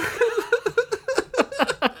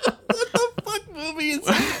 What movie is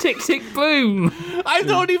that? Tick, tick, boom. I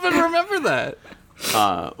don't even remember that.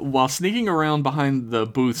 While sneaking around behind the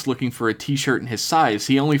booths looking for a t-shirt in his size,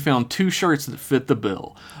 he only found two shirts that fit the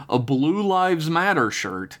bill. A Blue Lives Matter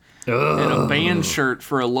shirt and a band shirt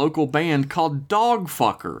for a local band called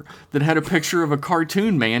Dogfucker that had a picture of a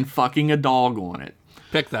cartoon man fucking a dog on it.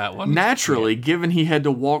 Pick that one. Naturally, given he had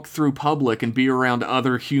to walk through public and be around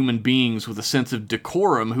other human beings with a sense of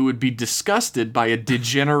decorum who would be disgusted by a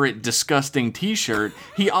degenerate, disgusting t-shirt,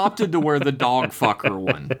 he opted to wear the Dogfucker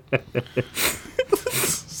one.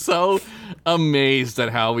 so amazed at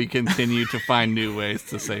how we continue to find new ways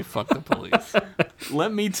to say fuck the police.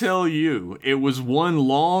 Let me tell you, it was one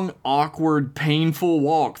long, awkward, painful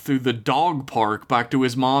walk through the dog park back to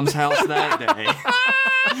his mom's house that day.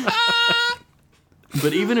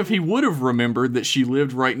 But even if he would have remembered that she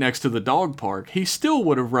lived right next to the dog park, he still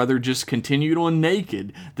would have rather just continued on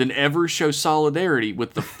naked than ever show solidarity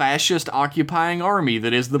with the fascist occupying army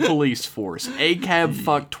that is the police force. ACAB,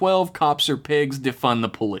 fuck 12, cops are pigs, defund the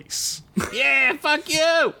police. Yeah, fuck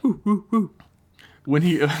you! When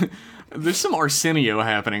he... there's some Arsenio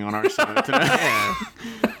happening on our side today.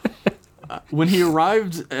 When he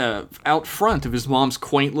arrived out front of his mom's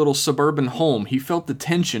quaint little suburban home, he felt the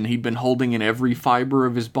tension he'd been holding in every fiber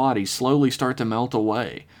of his body slowly start to melt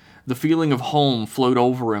away. The feeling of home flowed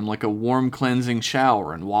over him like a warm cleansing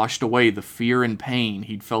shower and washed away the fear and pain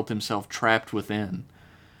he'd felt himself trapped within.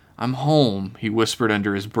 "I'm home," he whispered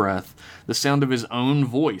under his breath, the sound of his own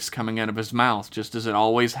voice coming out of his mouth just as it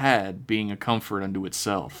always had, being a comfort unto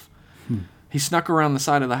itself. He snuck around the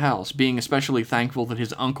side of the house, being especially thankful that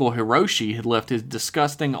his uncle Hiroshi had left his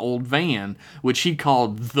disgusting old van, which he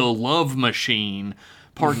called the Love Machine,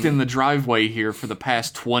 parked in the driveway here for the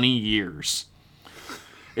past 20 years.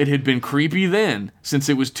 It had been creepy then, since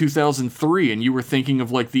it was 2003 and you were thinking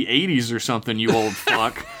of like the 80s or something, you old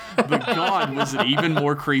fuck. But God, was it even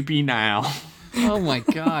more creepy now. Oh my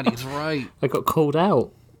God, he's right. I got called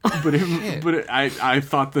out. I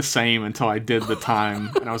thought the same until I did the time,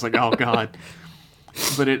 and I was like, oh God.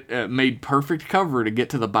 But it made perfect cover to get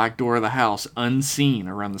to the back door of the house unseen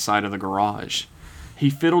around the side of the garage. He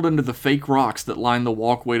fiddled into the fake rocks that lined the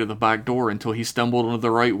walkway to the back door until he stumbled onto the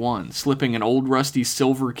right one, slipping an old rusty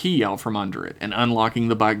silver key out from under it and unlocking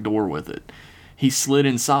the back door with it. He slid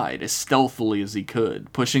inside as stealthily as he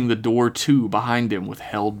could, pushing the door to behind him with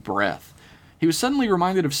held breath. He was suddenly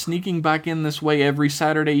reminded of sneaking back in this way every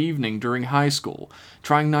Saturday evening during high school,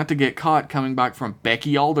 trying not to get caught coming back from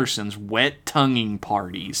Becky Alderson's wet tonguing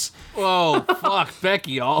parties. Whoa, fuck,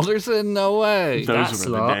 Becky Alderson? No way. Those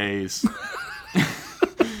were the days.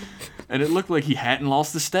 And it looked like he hadn't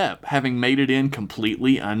lost a step, having made it in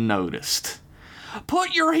completely unnoticed.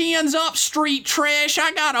 "Put your hands up, street trash,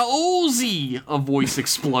 I got a Uzi!" a voice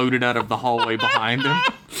exploded out of the hallway behind him,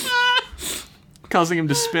 causing him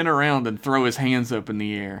to spin around and throw his hands up in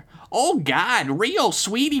the air. "Oh God, Rio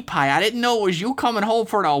sweetie pie, I didn't know it was you coming home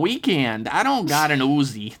for the weekend. I don't got an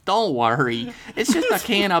Uzi, don't worry. It's just a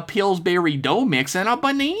can of Pillsbury dough mix and a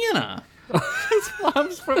banana." His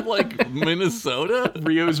mom's from, like, Minnesota?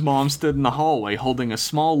 Rio's mom stood in the hallway holding a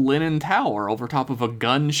small linen tower over top of a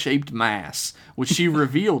gun-shaped mass, which she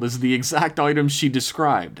revealed as the exact items she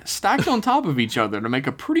described, stacked on top of each other to make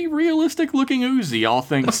a pretty realistic-looking Uzi, all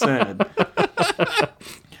things said.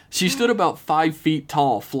 She stood about 5 feet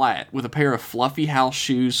tall, flat, with a pair of fluffy house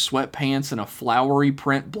shoes, sweatpants, and a flowery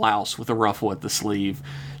print blouse with a ruffle at the sleeve.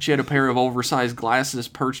 She had a pair of oversized glasses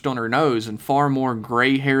perched on her nose and far more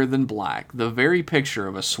gray hair than black, the very picture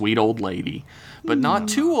of a sweet old lady. But not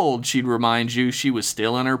too old, she'd remind you. She was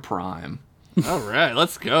still in her prime. All right,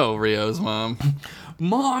 let's go, Rio's mom.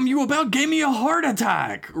 "Mom, you about gave me a heart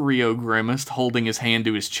attack," Rio grimaced, holding his hand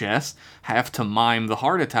to his chest, half to mime the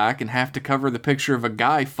heart attack and half to cover the picture of a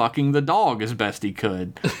guy fucking the dog as best he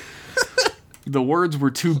could. The words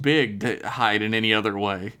were too big to hide in any other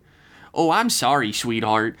way. "Oh, I'm sorry,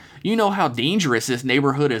 sweetheart. You know how dangerous this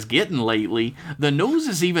neighborhood is getting lately. The news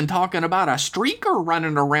is even talking about a streaker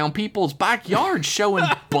running around people's backyards showing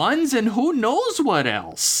buns and who knows what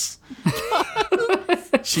else."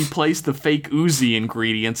 She placed the fake Uzi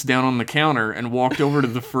ingredients down on the counter and walked over to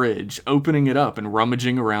the fridge, opening it up and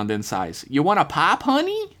rummaging around inside. "You want a pop,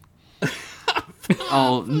 honey?"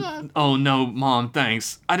 Oh no, Mom,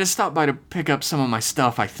 thanks. I just stopped by to pick up some of my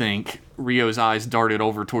stuff, I think. Rio's eyes darted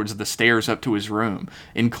over towards the stairs up to his room,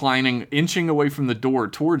 inching away from the door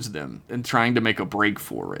towards them and trying to make a break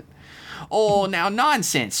for it. "Oh, now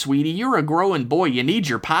nonsense, sweetie. You're a growing boy. You need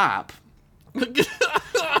your pop."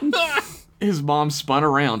 His mom spun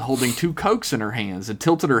around, holding 2 Cokes in her hands, and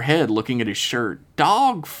tilted her head, looking at his shirt.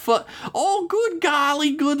 "Dog foot! Oh, good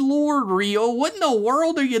golly, good Lord, Rio! What in the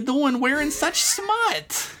world are you doing wearing such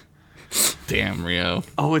smut?" Damn, Rio.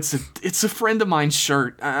 "Oh, it's a friend of mine's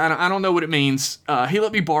shirt. I don't know what it means. He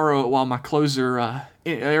let me borrow it while my clothes are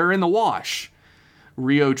in the wash."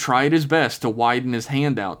 Rio tried his best to widen his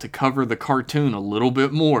hand out to cover the cartoon a little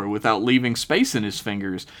bit more without leaving space in his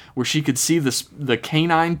fingers where she could see the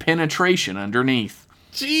canine penetration underneath.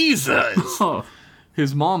 Jesus! Oh.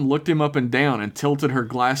 His mom looked him up and down and tilted her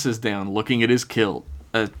glasses down, looking at his kilt.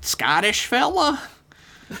 "A Scottish fella?"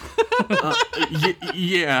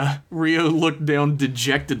 Yeah. Rio looked down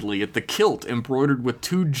dejectedly at the kilt embroidered with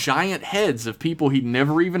 2 giant heads of people he'd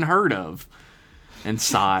never even heard of, and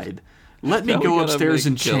sighed. Let me go upstairs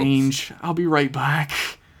and change. I'll be right back.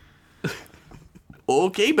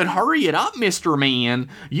 Okay, but hurry it up, Mr. Man.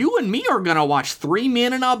 You and me are gonna watch 3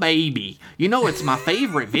 Men and a Baby. You know it's my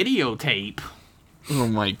favorite videotape. Oh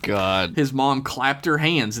my God. His mom clapped her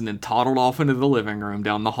hands and then toddled off into the living room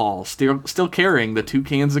down the hall, still carrying the 2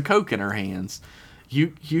 cans of Coke in her hands.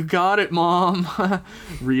 You got it, Mom.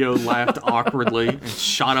 Rio laughed awkwardly and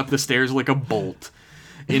shot up the stairs like a bolt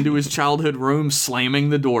into his childhood room, slamming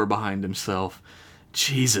the door behind himself.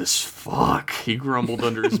 Jesus fuck, he grumbled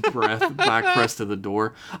under his breath, back pressed to the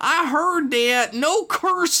door. I heard that. No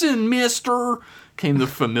cursing, mister, came the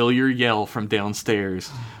familiar yell from downstairs.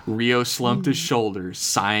 Rio slumped his shoulders,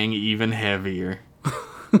 sighing even heavier.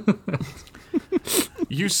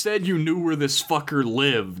 You said you knew where this fucker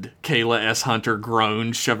lived, Kayla S. Hunter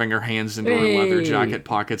groaned, shoving her hands into her leather jacket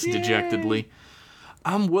pockets dejectedly.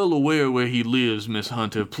 I'm well aware where he lives, Miss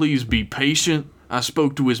Hunter. Please be patient. I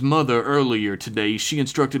spoke to his mother earlier today. She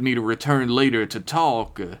instructed me to return later to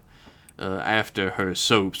talk after her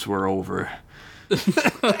soaps were over.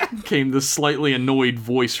 Came the slightly annoyed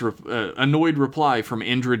reply from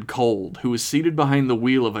Indrid Cold, who was seated behind the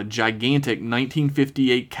wheel of a gigantic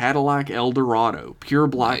 1958 Cadillac Eldorado, pure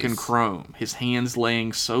black and chrome, his hands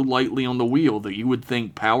laying so lightly on the wheel that you would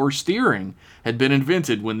think power steering had been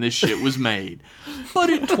invented when this shit was made. But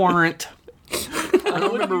it tweren't. I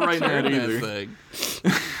don't remember writing that either.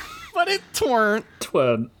 But it tweren't.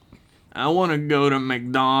 I want to go to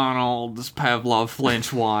McDonald's, Pavlov Flinch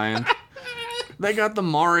whined. They got the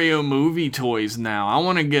Mario movie toys now. I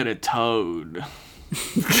want to get a Toad.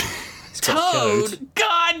 Toad?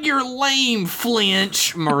 God, you're lame,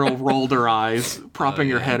 Flinch. Myrtle rolled her eyes, propping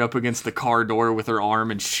her head up against the car door with her arm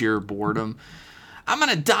in sheer boredom. I'm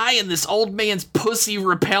gonna die in this old man's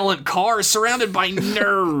pussy-repellent car surrounded by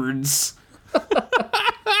nerds.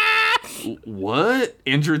 What?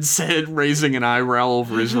 Indrid said, raising an eyebrow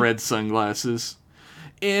over his red sunglasses.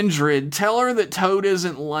 Indrid, tell her that Toad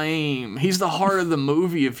isn't lame. He's the heart of the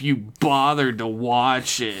movie if you bothered to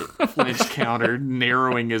watch it, Flinch countered,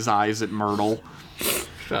 narrowing his eyes at Myrtle.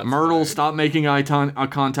 Myrtle, stop making eye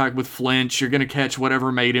contact with Flinch. You're going to catch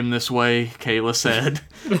whatever made him this way, Kayla said,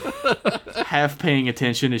 half paying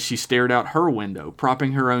attention as she stared out her window,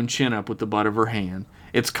 propping her own chin up with the butt of her hand.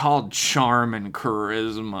 It's called charm and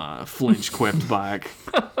charisma, Flinch quipped back.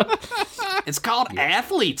 It's called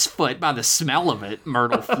athlete's foot by the smell of it.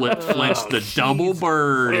 Myrtle flipped Flinch the double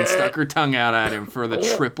bird and stuck her tongue out at him for the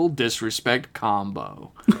triple disrespect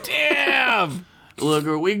combo. Damn! Look,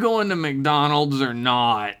 are we going to McDonald's or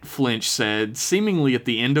not? Flinch said, seemingly at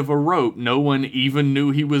the end of a rope no one even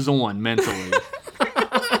knew he was on mentally.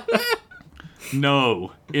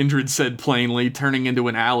 No, Indrid said plainly, turning into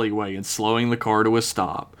an alleyway and slowing the car to a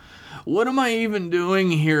stop. What am I even doing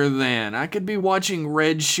here then? I could be watching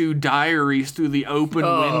Red Shoe Diaries through the open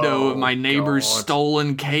window of my neighbor's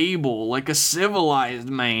stolen cable like a civilized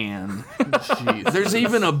man. There's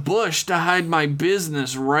even a bush to hide my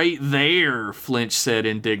business right there, Flinch said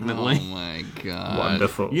indignantly. Oh my God.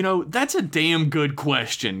 Wonderful. You know, that's a damn good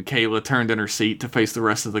question. Kayla turned in her seat to face the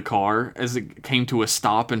rest of the car as it came to a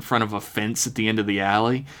stop in front of a fence at the end of the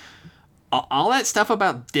alley. All that stuff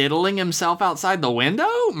about diddling himself outside the window?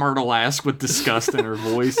 Myrtle asked with disgust in her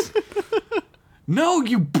voice. No,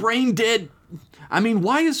 you brain dead. I mean,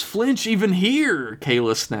 why is Flinch even here?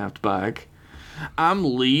 Kayla snapped back.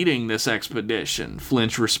 I'm leading this expedition,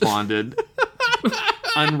 Flinch responded,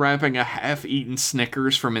 unwrapping a half-eaten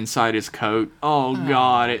Snickers from inside his coat. Oh,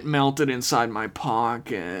 God, it melted inside my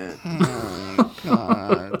pocket. Oh,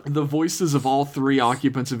 God. The voices of all 3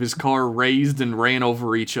 occupants of his car raised and ran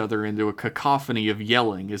over each other into a cacophony of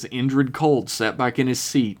yelling as Indrid Cold sat back in his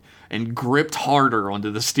seat and gripped harder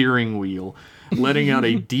onto the steering wheel, letting out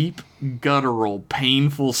a deep, guttural,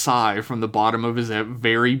 painful sigh from the bottom of his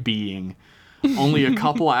very being. Only a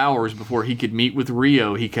couple hours before he could meet with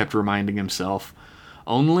Rio, he kept reminding himself.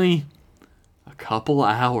 Only a couple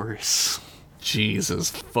hours.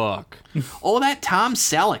 Jesus fuck. Oh, that Tom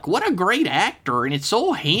Selleck. What a great actor, and it's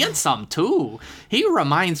so handsome, too. He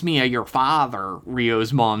reminds me of your father,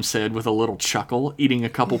 Rio's mom said with a little chuckle, eating a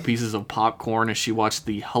couple pieces of popcorn as she watched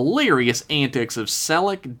the hilarious antics of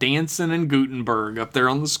Selleck, Danson, and Guttenberg up there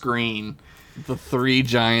on the screen. The 3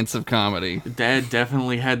 giants of comedy. Dad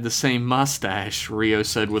definitely had the same mustache, Rio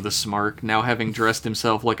said with a smirk, now having dressed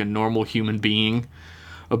himself like a normal human being.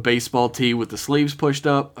 A baseball tee with the sleeves pushed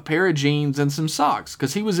up, a pair of jeans, and some socks,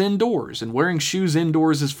 because he was indoors, and wearing shoes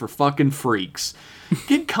indoors is for fucking freaks.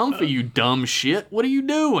 Get comfy, you dumb shit. What are you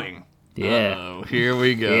doing? Yeah. Oh, here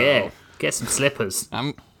we go. Yeah. Get some slippers.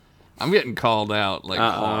 I'm getting called out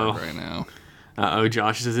hard right now.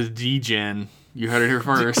 Josh is a D-gen. You heard it here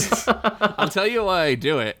first. I'll tell you why I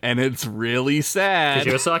do it, and it's really sad. Because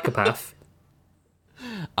you're a psychopath.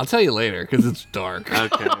 I'll tell you later, because it's dark.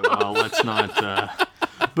 Okay, well, let's not...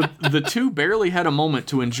 But the two barely had a moment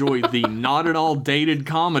to enjoy the not at all dated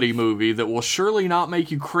comedy movie that will surely not make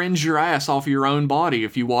you cringe your ass off your own body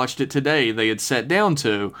if you watched it today they had sat down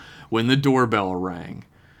to when the doorbell rang.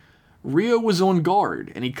 Rio was on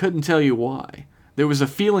guard, and he couldn't tell you why. There was a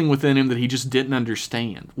feeling within him that he just didn't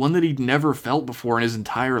understand, one that he'd never felt before in his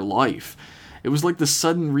entire life. It was like the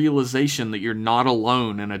sudden realization that you're not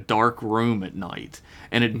alone in a dark room at night,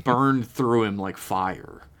 and it burned through him like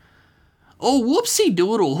fire. "Oh, whoopsie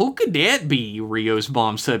doodle, who could that be?" Rio's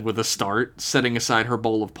mom said with a start, setting aside her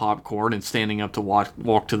bowl of popcorn and standing up to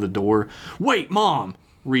walk to the door. "Wait, Mom!"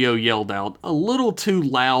 Rio yelled out, a little too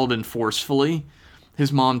loud and forcefully.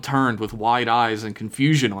 His mom turned with wide eyes and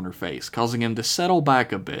confusion on her face, causing him to settle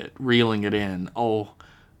back a bit, reeling it in. I'll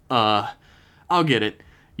get it.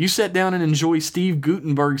 You sit down and enjoy Steve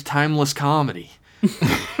Guttenberg's timeless comedy.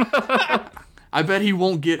 I bet he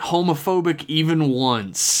won't get homophobic even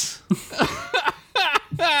once."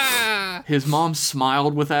 His mom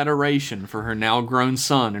smiled with adoration for her now-grown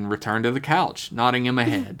son and returned to the couch, nodding him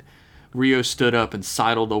ahead. Rio stood up and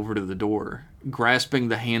sidled over to the door, grasping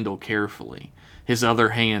the handle carefully, his other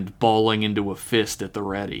hand balling into a fist at the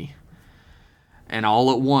ready. And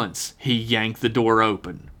all at once, he yanked the door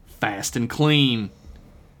open, fast and clean.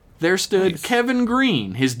 There stood Kevin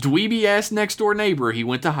Green, his dweeby-ass next-door neighbor he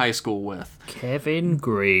went to high school with. Kevin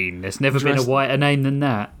Green. There's never been a whiter name than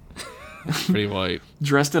that. Pretty white.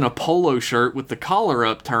 Dressed in a polo shirt with the collar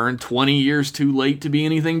upturned 20 years too late to be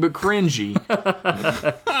anything but cringy.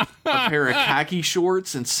 A pair of khaki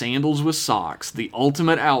shorts and sandals with socks. The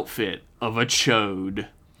ultimate outfit of a chode.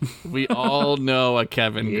 We all know a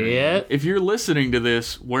Kevin Green. Yeah. If you're listening to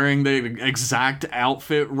this wearing the exact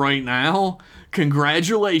outfit right now,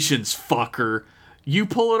 congratulations, fucker. You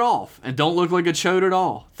pull it off and don't look like a chode at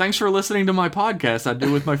all. Thanks for listening to my podcast I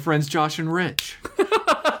do with my friends Josh and Rich.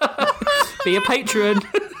 Be a patron.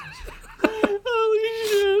 Holy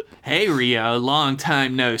shit. "Hey, Rio, long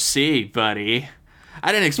time no see, buddy.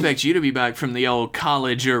 I didn't expect you to be back from the old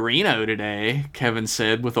college arena today," Kevin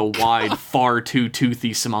said with a wide, far too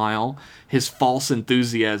toothy smile, his false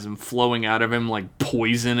enthusiasm flowing out of him like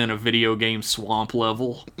poison in a video game swamp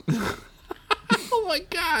level. Oh my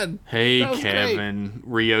god. "Hey, Kevin,"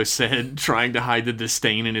 Rio said, trying to hide the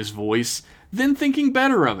disdain in his voice, then thinking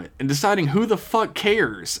better of it and deciding who the fuck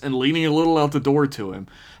cares and leaning a little out the door to him.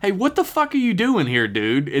 "Hey, what the fuck are you doing here,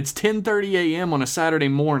 dude? It's 10:30 a.m. on a Saturday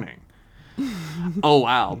morning." "Oh,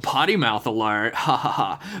 wow, potty mouth alert, ha ha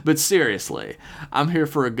ha. But seriously, I'm here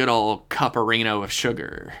for a good old cuparino of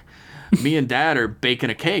sugar. Me and Dad are baking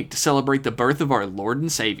a cake to celebrate the birth of our Lord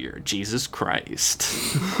and Savior, Jesus Christ."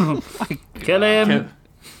 Kill him.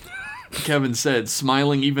 Kevin said,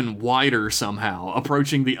 smiling even wider somehow,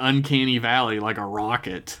 approaching the uncanny valley like a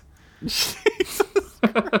rocket. Jesus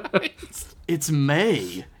Christ. "It's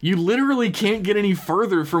May. You literally can't get any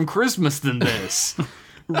further from Christmas than this,"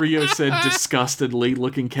 Rio said disgustedly,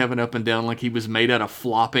 looking Kevin up and down like he was made out of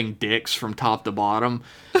flopping dicks from top to bottom,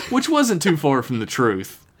 which wasn't too far from the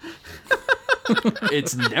truth.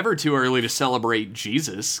 "It's never too early to celebrate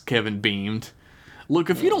Jesus," Kevin beamed. "Look,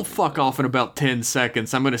 if you don't fuck off in about 10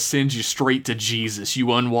 seconds, I'm going to send you straight to Jesus,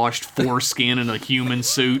 you unwashed foreskin in a human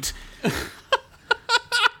suit.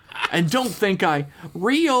 And don't think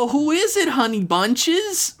Rio, who is it, honey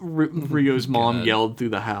bunches?" Rio's mom yelled through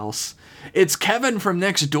the house. "It's Kevin from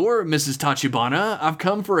next door, Mrs. Tachibana. I've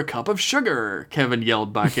come for a cup of sugar," Kevin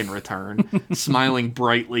yelled back in return, smiling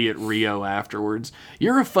brightly at Rio afterwards.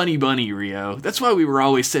 "You're a funny bunny, Rio. That's why we were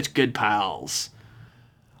always such good pals."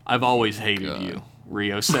 "I've always hated you,"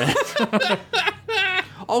 Rio said.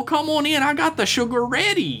 "Oh, come on in. I got the sugar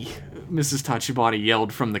ready," Mrs. Tachibana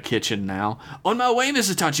yelled from the kitchen now. "On my way,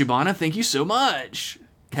 Mrs. Tachibana. Thank you so much."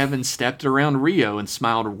 Kevin stepped around Rio and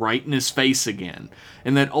smiled right in his face again,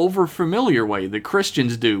 in that over-familiar way that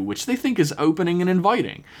Christians do, which they think is opening and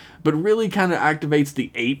inviting, but really kind of activates the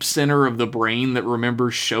ape center of the brain that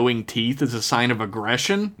remembers showing teeth as a sign of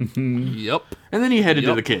aggression. Yep. And then he headed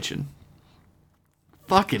to the kitchen.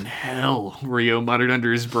 "Fucking hell," Rio muttered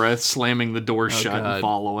under his breath, slamming the door shut and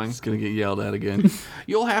following. It's gonna get yelled at again.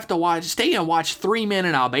 "You'll have to stay and watch 3 Men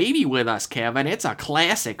and a Baby with us, Kevin. It's a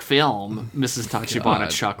classic film," Mrs. Tachibana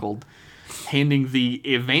chuckled, handing the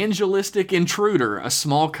evangelistic intruder a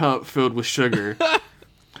small cup filled with sugar.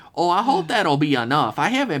 "Oh, I hope that'll be enough. I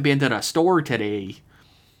haven't been to the store today."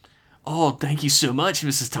 Oh, thank you so much,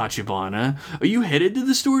 Mrs. Tachibana. Are you headed to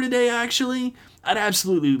the store today, actually? I'd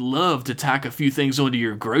absolutely love to tack a few things onto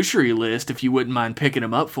your grocery list if you wouldn't mind picking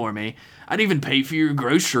them up for me. I'd even pay for your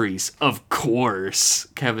groceries. Of course.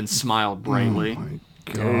 Kevin smiled brightly. Oh, my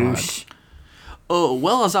God. Goosh. Oh,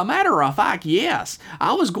 well, as a matter of fact, yes.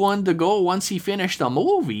 I was going to go once he finished the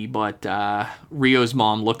movie, but, Rio's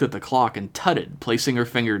mom looked at the clock and tutted, placing her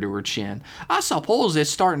finger to her chin. I suppose it's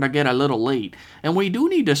starting to get a little late, and we do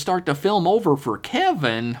need to start the film over for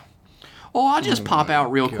Kevin. Oh, I'll just pop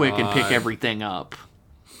out real quick and pick everything up.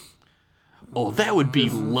 Oh, that would be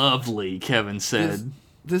lovely, Kevin said.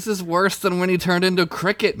 This is worse than when he turned into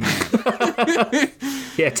Cricket Man.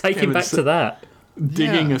 Yeah, take him back to that.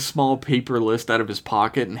 Digging a small paper list out of his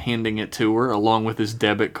pocket and handing it to her, along with his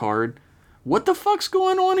debit card. What the fuck's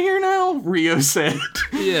going on here now? Rio said.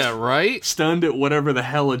 Yeah, right? Stunned at whatever the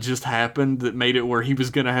hell had just happened that made it where he was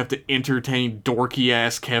going to have to entertain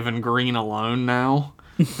dorky-ass Kevin Green alone now.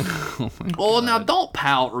 Oh, now don't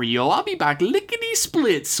pout, Rio. I'll be back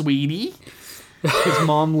lickety-split, sweetie. His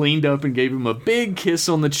mom leaned up and gave him a big kiss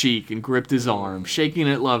on the cheek and gripped his arm, shaking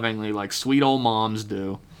it lovingly like sweet old moms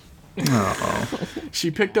do. She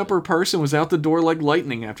picked up her purse and was out the door like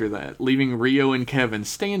lightning after that, leaving Rio and Kevin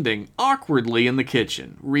standing awkwardly in the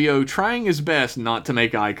kitchen, Rio trying his best not to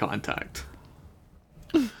make eye contact.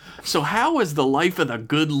 So how has the life of the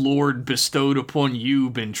good Lord bestowed upon you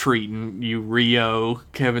been treating you, Rio?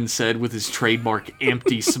 Kevin said with his trademark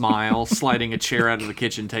empty smile, sliding a chair out of the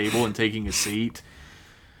kitchen table and taking a seat.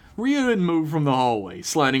 Rio didn't move from the hallway,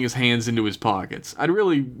 sliding his hands into his pockets. I'd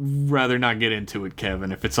really rather not get into it,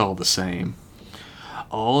 Kevin, if it's all the same.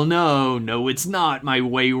 Oh no, it's not, my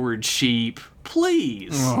wayward sheep.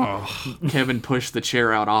 Please. Oh. Kevin pushed the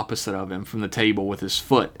chair out opposite of him from the table with his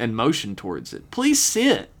foot and motioned towards it. Please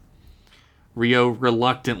sit. Rio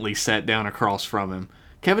reluctantly sat down across from him.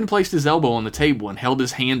 Kevin placed his elbow on the table and held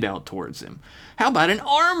his hand out towards him. How about an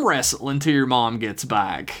arm wrestle until your mom gets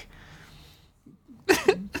back?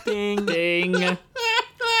 Ding. Ding.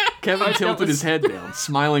 Kevin tilted his head down,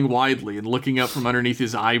 smiling widely and looking up from underneath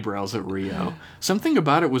his eyebrows at Rio. Something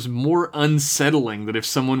about it was more unsettling than if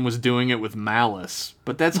someone was doing it with malice.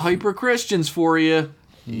 But that's hyper-Christians for you.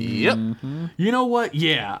 Yep. Mm-hmm. You know what?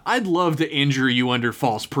 Yeah, I'd love to injure you under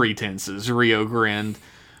false pretenses, Rio grinned,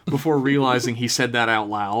 before realizing he said that out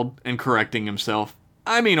loud and correcting himself.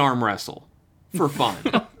 I mean arm wrestle. For fun.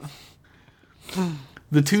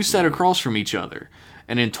 The two sat across from each other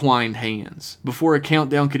and entwined hands. Before a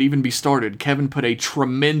countdown could even be started, Kevin put a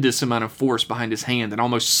tremendous amount of force behind his hand and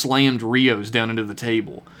almost slammed Rio's down into the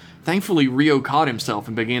table. Thankfully, Rio caught himself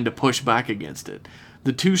and began to push back against it.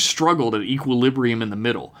 The two struggled at equilibrium in the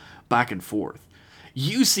middle, back and forth.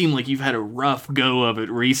 You seem like you've had a rough go of it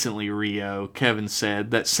recently, Rio, Kevin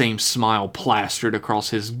said, that same smile plastered across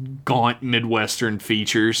his gaunt Midwestern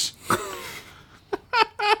features.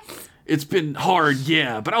 It's been hard,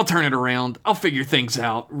 yeah, but I'll turn it around. I'll figure things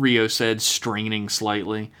out, Rio said, straining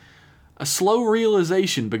slightly. A slow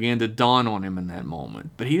realization began to dawn on him in that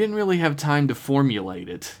moment, but he didn't really have time to formulate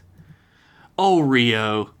it. Oh,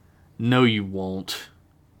 Rio, no you won't.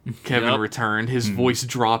 Kevin returned, his voice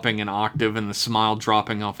dropping an octave and the smile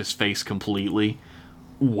dropping off his face completely.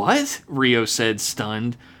 What? Rio said,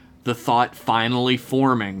 stunned, the thought finally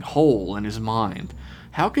forming whole in his mind.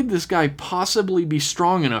 How could this guy possibly be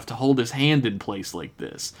strong enough to hold his hand in place like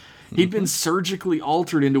this? He'd been surgically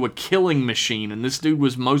altered into a killing machine, and this dude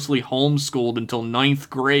was mostly homeschooled until 9th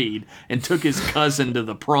grade and took his cousin to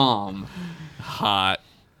the prom. Hot.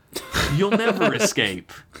 You'll never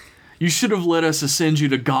escape. You should have let us ascend you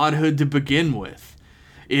to godhood to begin with.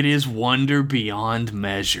 It is wonder beyond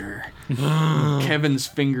measure. Kevin's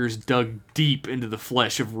fingers dug deep into the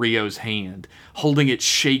flesh of Rio's hand, holding it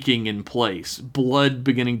shaking in place, blood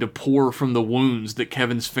beginning to pour from the wounds that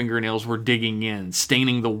Kevin's fingernails were digging in,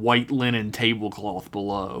 staining the white linen tablecloth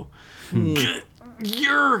below.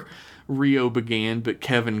 Rio began, but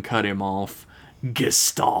Kevin cut him off.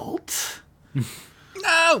 Gestalt.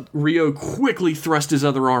 No! Rio quickly thrust his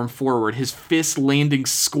other arm forward, his fist landing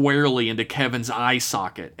squarely into Kevin's eye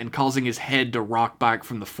socket and causing his head to rock back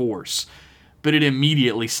from the force. But it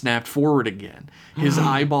immediately snapped forward again, his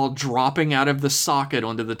eyeball dropping out of the socket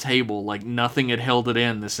onto the table like nothing had held it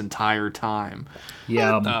in this entire time.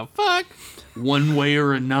 What the fuck? One way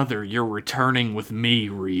or another, you're returning with me,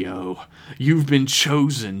 Rio. You've been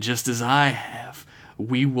chosen just as I have.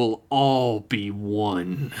 We will all be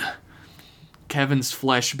one. Kevin's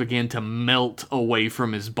flesh began to melt away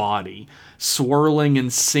from his body, swirling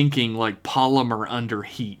and sinking like polymer under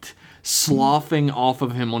heat, sloughing off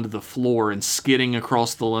of him onto the floor and skidding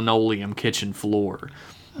across the linoleum kitchen floor.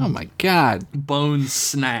 Oh my god. Bones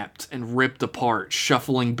snapped and ripped apart,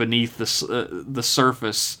 shuffling beneath the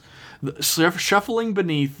surface. Shuffling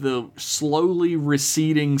beneath the slowly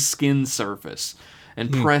receding skin surface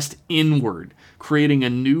and pressed inward, creating a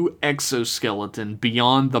new exoskeleton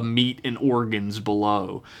beyond the meat and organs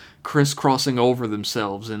below, crisscrossing over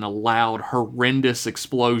themselves in a loud, horrendous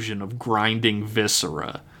explosion of grinding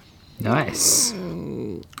viscera. Nice.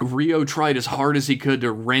 Rio tried as hard as he could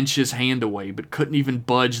to wrench his hand away, but couldn't even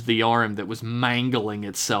budge the arm that was mangling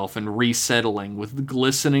itself and resettling with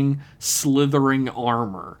glistening, slithering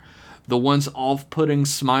armor. The once off-putting,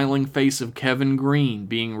 smiling face of Kevin Green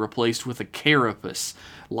being replaced with a carapace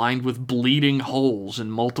lined with bleeding holes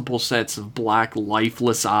and multiple sets of black,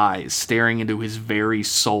 lifeless eyes staring into his very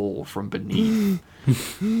soul from beneath.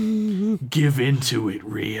 Give into it,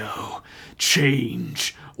 Rio.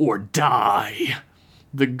 Change or die.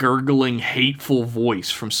 The gurgling, hateful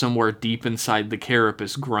voice from somewhere deep inside the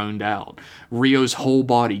carapace groaned out, Rio's whole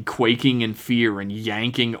body quaking in fear and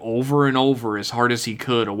yanking over and over as hard as he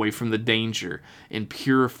could away from the danger in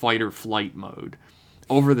pure fight-or-flight mode.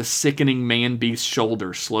 Over the sickening man-beast's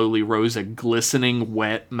shoulder slowly rose a glistening,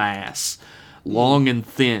 wet mass, long and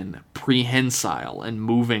thin, prehensile, and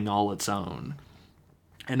moving all its own.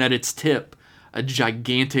 And at its tip, a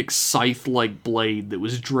gigantic scythe-like blade that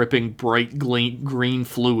was dripping bright green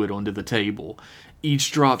fluid onto the table, each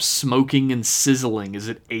drop smoking and sizzling as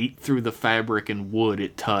it ate through the fabric and wood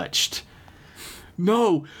it touched.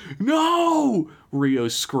 No! No! Rio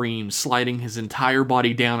screamed, sliding his entire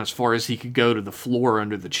body down as far as he could go to the floor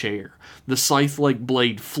under the chair, the scythe-like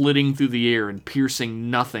blade flitting through the air and piercing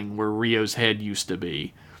nothing where Rio's head used to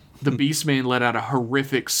be. The Beastman let out a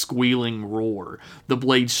horrific squealing roar, the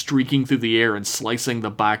blade streaking through the air and slicing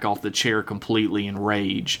the back off the chair completely in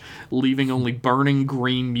rage, leaving only burning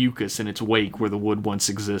green mucus in its wake where the wood once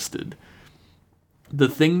existed. The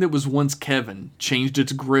thing that was once Kevin changed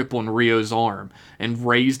its grip on Rio's arm and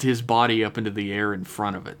raised his body up into the air in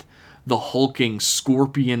front of it, the hulking,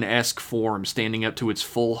 scorpion-esque form standing up to its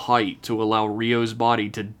full height to allow Rio's body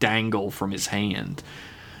to dangle from his hand.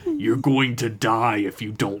 You're going to die if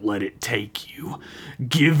you don't let it take you.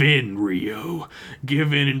 Give in, Rio.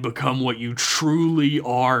 Give in and become what you truly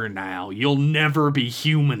are now. You'll never be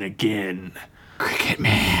human again. Cricket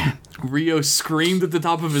Man. Rio screamed at the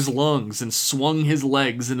top of his lungs and swung his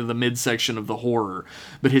legs into the midsection of the horror,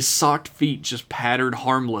 but his socked feet just pattered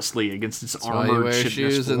harmlessly against its armored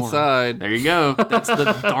shoes form. inside. There you go. That's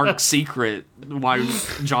the dark secret why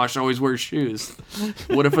Josh always wears shoes.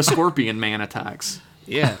 What if a scorpion man attacks?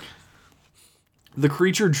 Yeah. The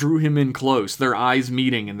creature drew him in close, their eyes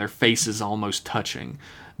meeting and their faces almost touching.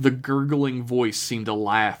 The gurgling voice seemed to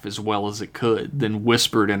laugh as well as it could, then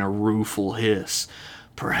whispered in a rueful hiss,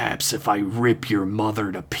 Perhaps if I rip your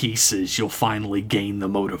mother to pieces, you'll finally gain the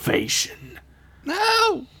motivation.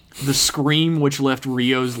 No! The scream which left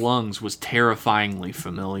Rio's lungs was terrifyingly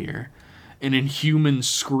familiar. An inhuman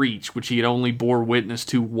screech which he had only bore witness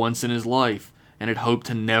to once in his life and had hoped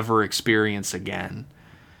to never experience again.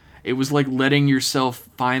 It was like letting yourself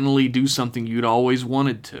finally do something you'd always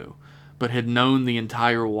wanted to, but had known the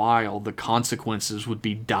entire while the consequences would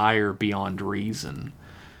be dire beyond reason.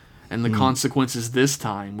 And the consequences this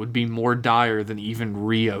time would be more dire than even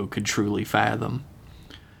Rio could truly fathom.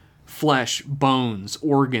 Flesh, bones,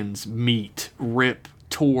 organs, meat, rip,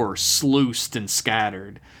 tore, sluiced, and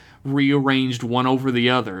scattered, rearranged one over the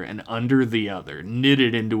other and under the other,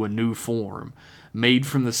 knitted into a new form, made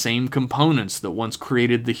from the same components that once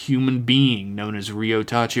created the human being known as Rio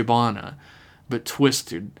Tachibana, but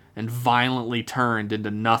twisted and violently turned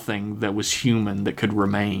into nothing that was human that could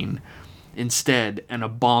remain. Instead, an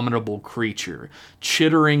abominable creature,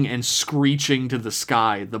 chittering and screeching to the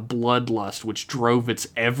sky the bloodlust which drove its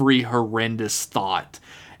every horrendous thought,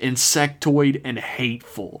 insectoid and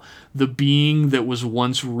hateful, the being that was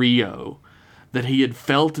once Rio, that he had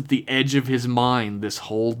felt at the edge of his mind this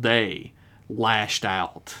whole day, lashed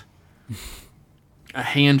out. A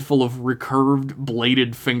handful of recurved,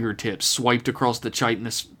 bladed fingertips swiped across the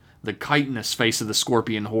chitinous face of the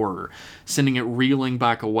scorpion horror, sending it reeling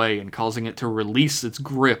back away and causing it to release its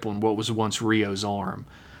grip on what was once Rio's arm.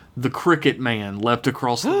 The Cricket Man leapt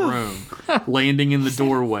across the room, landing in the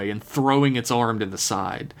doorway and throwing its arm to the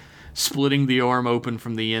side. Splitting the arm open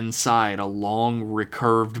from the inside, a long,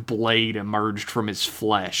 recurved blade emerged from his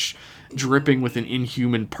flesh, dripping with an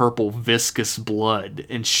inhuman purple viscous blood,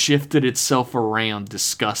 and shifted itself around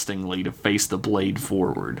disgustingly to face the blade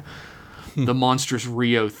forward. The monstrous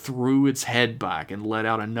Rio threw its head back and let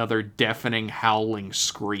out another deafening howling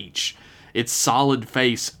screech, its solid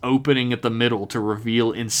face opening at the middle to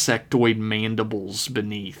reveal insectoid mandibles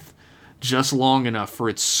beneath. just long enough for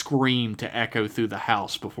its scream to echo through the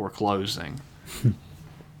house before closing.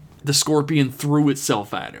 The scorpion threw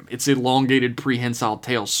itself at him, its elongated prehensile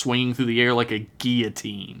tail swinging through the air like a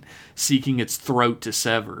guillotine, seeking its throat to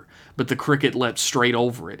sever. But the cricket leapt straight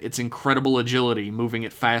over it, its incredible agility moving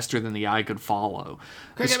it faster than the eye could follow.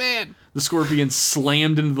 Cricket Man! The scorpion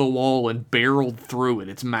slammed into the wall and barreled through it,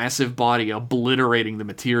 its massive body obliterating the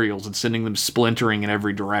materials and sending them splintering in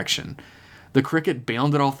every direction. The cricket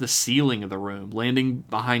bounded off the ceiling of the room, landing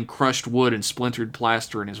behind crushed wood and splintered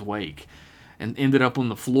plaster in his wake, and ended up on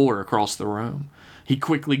the floor across the room. He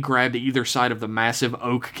quickly grabbed either side of the massive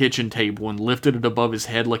oak kitchen table and lifted it above his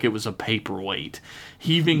head like it was a paperweight,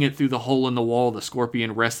 heaving it through the hole in the wall the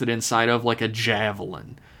scorpion rested inside of like a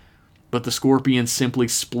javelin. But the scorpion simply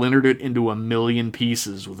splintered it into a million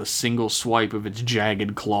pieces with a single swipe of its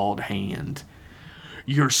jagged clawed hand.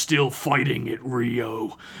 "You're still fighting it,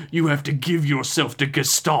 Rio. You have to give yourself to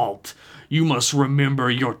Gestalt. You must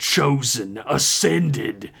remember you're chosen,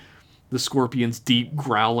 ascended." The scorpion's deep,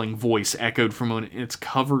 growling voice echoed from its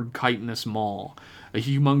covered chitinous maw, a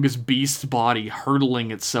humongous beast's body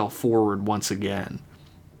hurtling itself forward once again.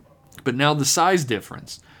 But now the size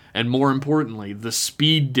difference, and more importantly, the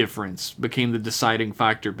speed difference, became the deciding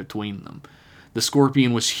factor between them. The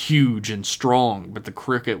scorpion was huge and strong, but the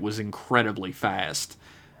cricket was incredibly fast.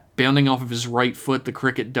 Bounding off of his right foot, the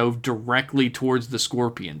cricket dove directly towards the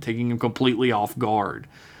scorpion, taking him completely off guard.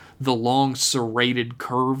 The long, serrated,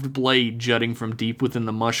 curved blade jutting from deep within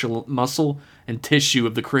the muscle and tissue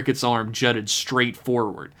of the cricket's arm jutted straight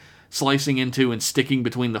forward, slicing into and sticking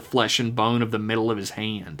between the flesh and bone of the middle of his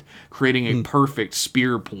hand, creating a perfect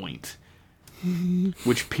spear point,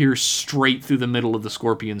 which pierced straight through the middle of the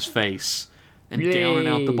scorpion's face and down and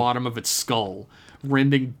out the bottom of its skull,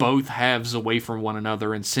 rending both halves away from one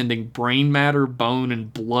another and sending brain matter, bone,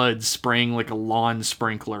 and blood spraying like a lawn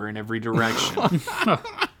sprinkler in every direction.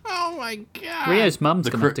 Oh my god. Rio's mum's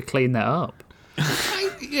going to have to clean that up.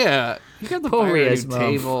 Yeah. You got the Poor fire Rio's new mum.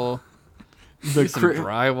 table. The Some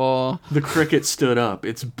drywall. The cricket stood up,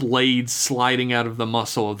 its blades sliding out of the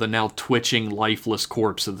muscle of the now twitching, lifeless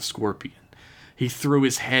corpse of the scorpion. He threw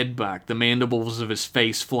his head back, the mandibles of his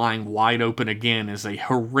face flying wide open again as a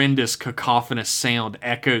horrendous, cacophonous sound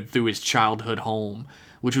echoed through his childhood home,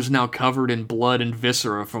 which was now covered in blood and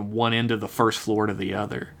viscera from one end of the first floor to the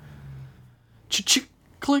other. Ch-ch,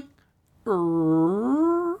 click.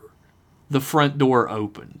 The front door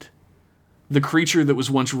opened. The creature that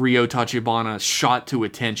was once Rio Tachibana shot to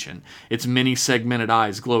attention, its many segmented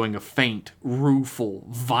eyes glowing a faint, rueful,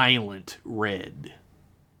 violent red.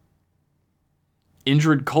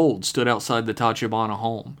 Indrid Cold stood outside the Tachibana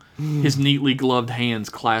home, his neatly gloved hands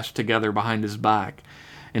clasped together behind his back,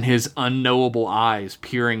 and his unknowable eyes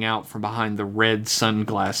peering out from behind the red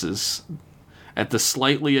sunglasses at the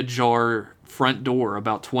slightly ajar front door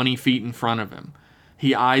about 20 feet in front of him.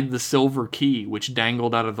 He eyed the silver key which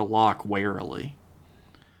dangled out of the lock warily.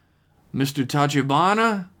 "Mr.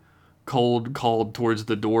 Tachibana?" Cold called towards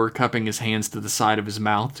the door, cupping his hands to the side of his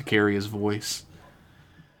mouth to carry his voice.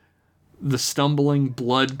 The stumbling,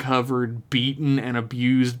 blood-covered, beaten, and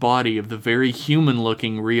abused body of the very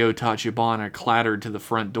human-looking Rio Tachibana clattered to the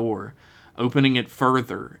front door, opening it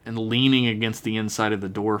further and leaning against the inside of the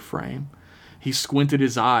door frame. He squinted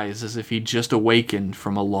his eyes as if he'd just awakened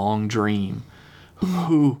from a long dream.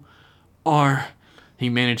 "Who are..." he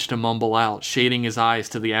managed to mumble out, shading his eyes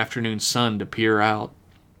to the afternoon sun to peer out.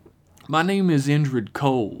 "My name is Indrid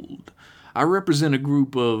Cold. I represent a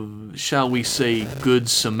group of, shall we say, good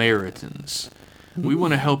Samaritans. We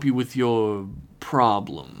want to help you with your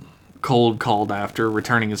problem," Cold called after,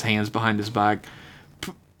 returning his hands behind his back.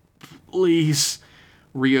 "Please."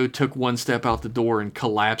 Rio took one step out the door and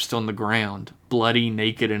collapsed on the ground, bloody,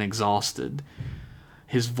 naked, and exhausted.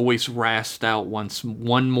 His voice rasped out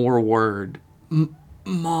one more word.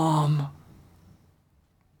 "Mom."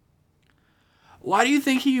 "Why do you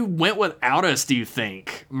think he went without us, do you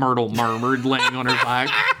think?" Myrtle murmured, laying on her back,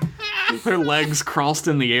 her legs crossed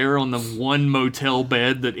in the air on the one motel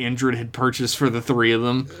bed that Indrid had purchased for the three of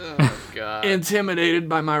them. Oh, God. "Intimidated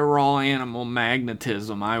by my raw animal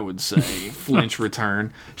magnetism, I would say," Flinch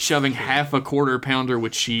returned, shoving half a quarter-pounder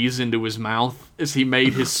with cheese into his mouth as he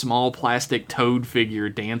made his small plastic toad figure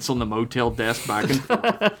dance on the motel desk back and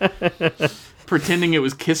forth. Pretending it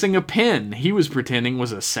was kissing a pen, he was pretending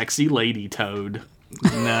was a sexy lady toad.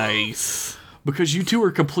 Nice. "Because you two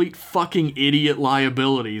are complete fucking idiot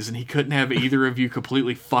liabilities, and he couldn't have either of you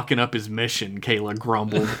completely fucking up his mission," Kayla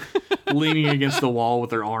grumbled, leaning against the wall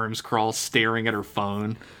with her arms crossed, staring at her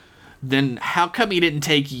phone. "Then how come he didn't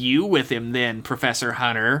take you with him then, Professor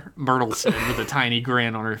Hunter?" Myrtle said with a tiny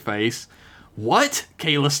grin on her face. What?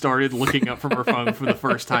 Kayla started, looking up from her phone for the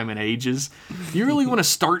first time in ages. You really want to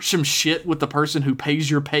start some shit with the person who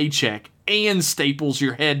pays your paycheck and staples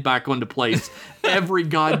your head back onto place every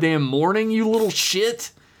goddamn morning, you little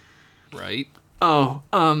shit? Right? Oh,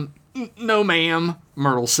 no ma'am,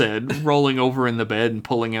 Myrtle said, rolling over in the bed and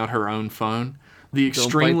pulling out her own phone. The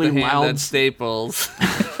extremely Don't bite the hand loud that staples.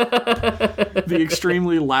 the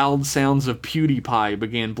extremely loud sounds of PewDiePie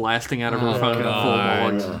began blasting out of her phone in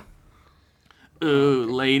full volume. Ooh,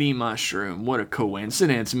 Lady Mushroom, what a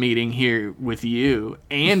coincidence meeting here with you.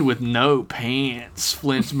 And with no pants,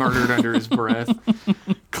 Flint's murmured under his breath,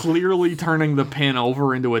 clearly turning the pen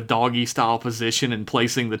over into a doggy-style position and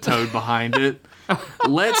placing the toad behind it.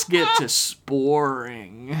 Let's get to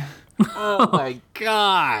sporing. Oh my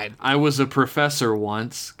god. I was a professor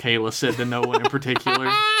once, Kayla said to no one in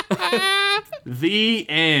particular. The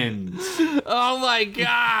end. Oh my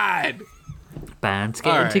god. Band's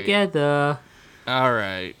getting Alright. together. All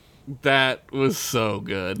right. That was so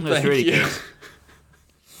good. That's really you.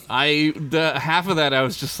 good. The half of that I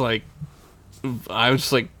was just like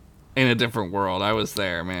in a different world. I was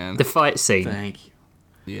there, man. The fight scene. Thank you.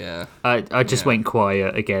 Yeah. I just Yeah. went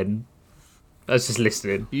quiet again. I was just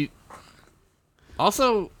listening.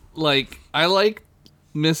 Also, like, I like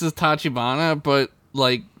Mrs. Tachibana, but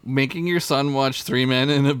like making your son watch Three Men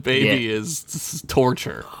and a Baby Yeah. is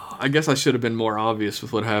torture. I guess I should have been more obvious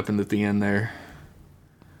with what happened at the end there.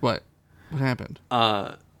 What? What happened?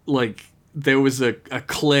 Like, there was a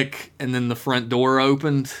click, and then the front door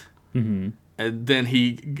opened. Mm-hmm. And then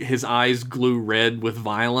his eyes glue red with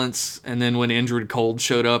violence. And then when Indrid Cold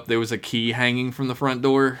showed up, there was a key hanging from the front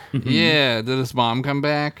door. Yeah. Did his mom come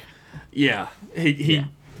back? Yeah,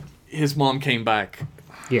 his mom came back.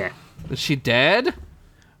 Yeah. Is she dead?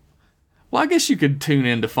 Well, I guess you could tune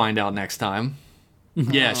in to find out next time.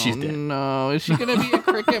 Yeah, she's dead. No. Is she gonna be a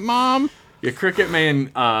cricket mom? Yeah, Cricket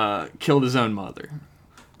Man killed his own mother.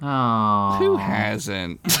 Oh. Who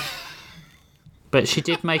hasn't? But she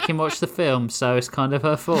did make him watch the film, so it's kind of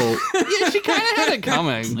her fault. Yeah, she kind of had it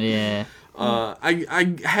coming. Yeah.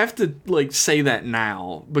 I have to like say that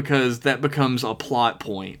now because that becomes a plot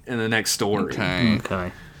point in the next story. Okay.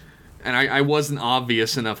 Okay. And I wasn't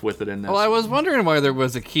obvious enough with it in this. Well, I was wondering why there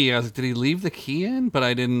was a key. I was like, did he leave the key in? But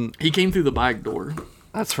I didn't. He came through the back door.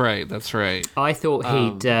 That's right. That's right. I thought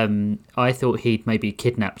he'd maybe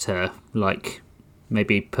kidnapped her, like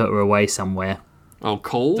maybe put her away somewhere. Oh,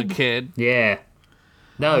 Cold? The kid. Yeah.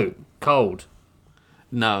 No, Cold.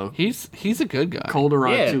 No. He's a good guy. Cold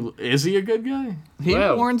arrived Yeah. too... Is he a good guy? He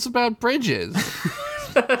Well. warns about bridges.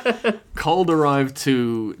 Cold arrived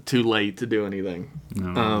too late to do anything.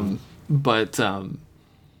 But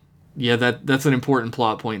yeah, that's an important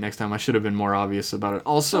plot point next time. I should have been more obvious about it.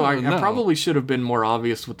 Also, I no. probably should have been more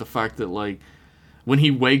obvious with the fact that like when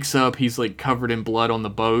he wakes up, he's like covered in blood on the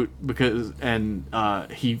boat because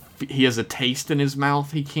he has a taste in his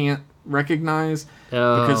mouth he can't recognize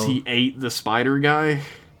because he ate the spider guy.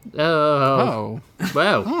 Oh. Oh.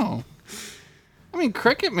 Well. Oh. I mean,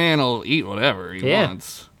 Cricket Man will eat whatever he Yeah.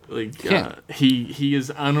 wants. Like Yeah. he is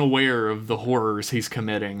unaware of the horrors he's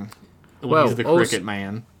committing when Well, he's the also- Cricket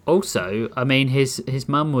Man. Also, I mean, his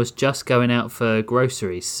mum was just going out for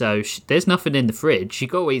groceries, so there's nothing in the fridge. You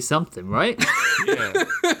got to eat something, right? Yeah.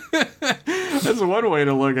 That's one way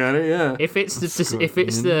to look at it. Yeah. If it's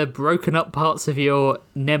the broken up parts of your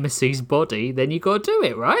nemesis body, then you got to do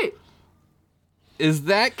it, right? Is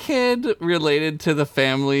that kid related to the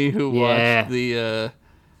family who Yeah. watched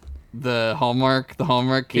the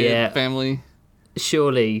Hallmark kid Yeah. family?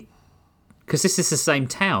 Surely, because this is the same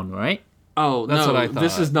town, right? Oh, That's no, what I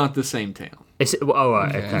this thought. is not the same town. Oh,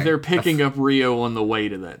 right, okay. They're picking up Rio on the way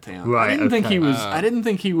to that town. Right, I didn't think okay. he was. I didn't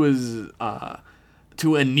think he was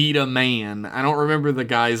to Anita Man. I don't remember the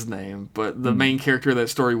guy's name, but the main character of that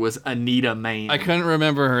story was Anita Man. I couldn't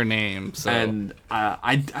remember her name, so And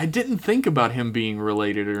I didn't think about him being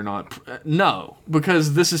related or not. No,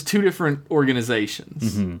 because this is two different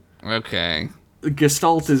organizations. okay.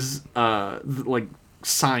 Gestalt is like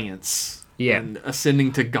science. Yeah. And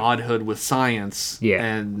ascending to godhood with science. Yeah.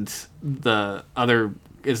 And the other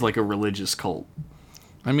is like a religious cult.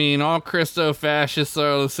 I mean, all Christo-fascists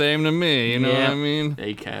are the same to me, you know Yeah. what I mean?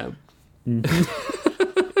 ACAB.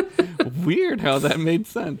 Weird how that made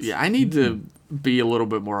sense. Yeah, I need to be a little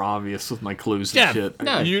bit more obvious with my clues and Yeah, shit.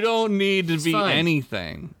 no. You don't need to be fine.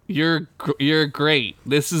 anything. You're great.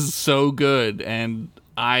 This is so good, and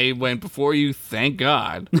I went before you, thank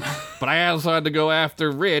God. But I also had to go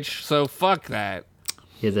after Rich, so fuck that.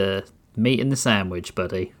 You're the meat in the sandwich,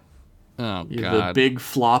 buddy. Oh You're God. the big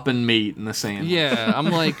flopping meat in the sandwich. Yeah,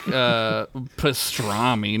 I'm like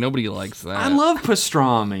pastrami. Nobody likes that. I love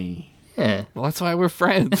pastrami. Yeah. Well, that's why we're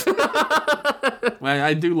friends. Well,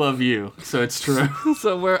 I do love you, so it's true.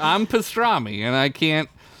 So I'm pastrami, and I can't,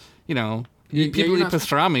 people you're eat not-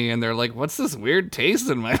 pastrami, and they're like, "What's this weird taste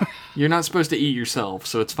in my?" You're not supposed to eat yourself,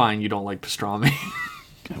 so it's fine. You don't like pastrami.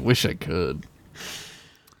 I wish I could.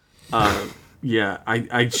 Yeah,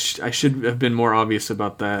 I should have been more obvious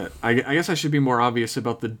about that. I guess I should be more obvious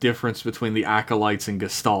about the difference between the Acolytes and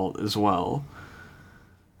Gestalt as well.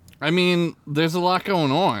 I mean, there's a lot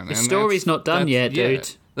going on. The story's not done yet, dude.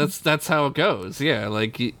 That's how it goes. Yeah,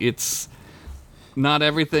 like it's not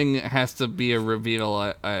everything has to be a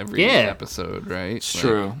reveal every episode, right? It's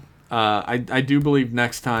true. I do believe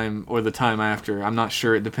next time or the time after. I'm not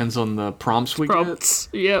sure. It depends on the prompts we Prompts.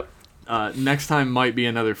 Yep. get. Next time might be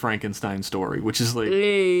another Frankenstein story, which is like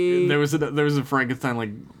there was a Frankenstein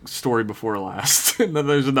like story before last. And then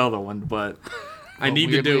there's another one, but I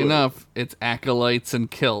need to do enough. It's acolytes and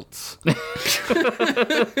kilts.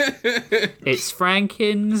 It's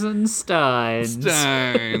Frankens and Steins.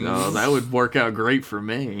 Oh, that would work out great for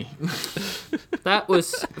me. That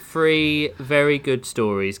was 3 very good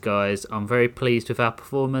stories, guys. I'm very pleased with our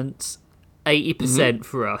performance. 80%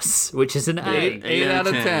 for us, which is an A. 8 out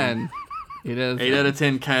of 10. 8 out of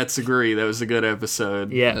 10 cats agree. That was a good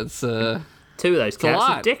episode. Yeah. That's 2 of those cats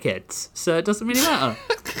are dickheads, so it doesn't really matter.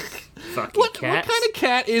 Fucking what cats. kind of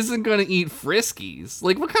cat isn't gonna eat Friskies?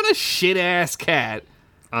 Like, what kind of shit ass cat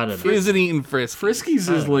I don't know. isn't eating Friskies?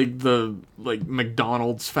 Friskies is like the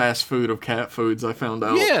McDonald's fast food of cat foods. I found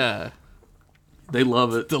out. Yeah, they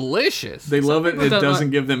love it. delicious. They love it. And it don't doesn't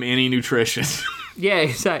like- give them any nutrition. Yeah,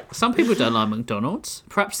 exactly. Some people don't like McDonald's.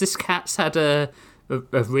 Perhaps this cat's had a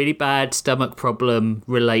really bad stomach problem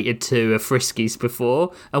related to a Friskies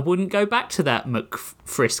before and wouldn't go back to that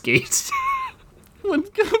McFriskies. Let's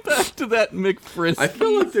go back to that McFrisk. I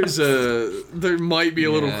feel like there might be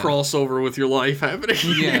a little crossover with your life happening.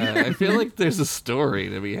 Yeah, I feel like there's a story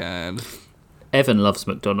to be had. Evan loves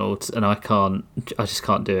McDonald's and I just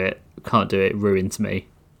can't do it. Can't do it. It ruins me.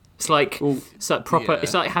 It's like proper. yeah.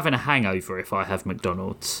 It's like having a hangover if I have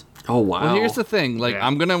McDonald's. Oh wow. Well, here's the thing. Like, Yeah.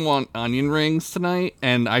 I'm gonna want onion rings tonight,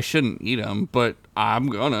 and I shouldn't eat them, but I'm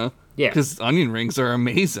gonna. Yeah. Because onion rings are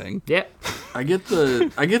amazing. Yep. I get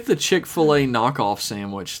the Chick-fil-A knockoff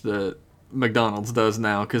sandwich that McDonald's does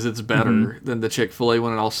now because it's better than the Chick-fil-A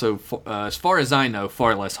one, and also, as far as I know,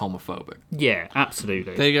 far less homophobic. Yeah.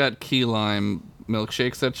 Absolutely. They got key lime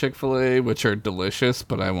milkshakes at Chick-fil-A, which are delicious,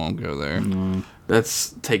 but I won't go there.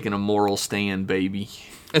 That's taking a moral stand, baby.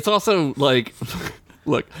 It's also like,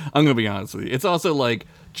 look, I'm gonna be honest with you. It's also like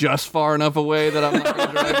just far enough away that I'm not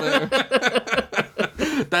gonna drive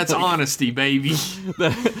there. That's honesty, baby.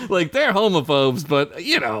 Like, they're homophobes, but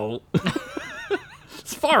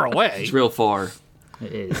it's far away. It's real far.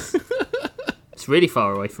 It is. It's really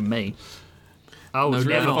far away from me. Oh, No, never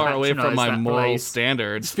really far away patronise from my that moral place.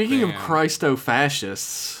 standards. Speaking of Man.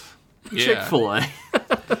 Christo-fascists, Yeah. Chick-fil-A.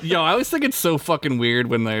 Yo, I always think it's so fucking weird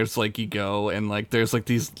when there's like you go and like there's like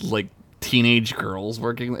these like teenage girls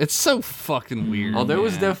working. It's so fucking weird. Oh, there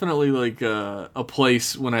was man. definitely like a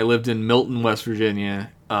place when I lived in Milton, West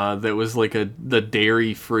Virginia, that was like the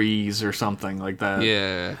Dairy Freeze or something like that.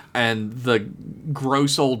 Yeah. And the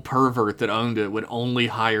gross old pervert that owned it would only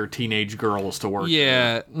hire teenage girls to work.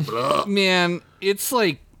 Yeah. Man, it's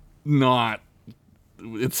like not.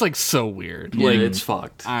 It's like so weird. there. Like Yeah, it's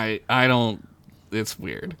fucked. I don't. It's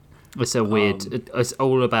weird. It's a weird. It's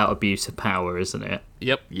all about abuse of power, isn't it?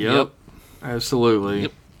 Yep. Yep. Absolutely.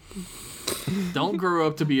 Yep. Don't grow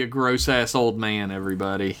up to be a gross ass old man,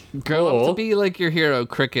 everybody. Grow up Or- to be like your hero,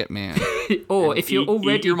 Cricket Man. Or if you're eat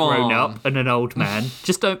already your grown mom. up and an old man,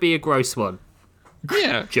 just don't be a gross one.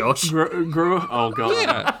 Yeah. Josh. Grow. Oh god.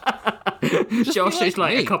 Yeah. Josh be is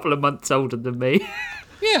like me. a couple of months older than me.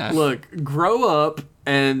 Yeah. Look, grow up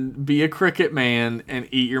and be a cricket man and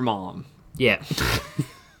eat your mom. Yeah.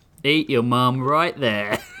 Eat your mum right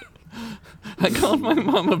there. I called my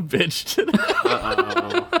mom a bitch today.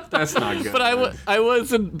 That's not good. But I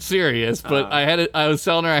wasn't serious. But I was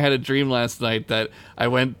telling her I had a dream last night that I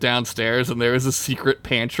went downstairs and there was a secret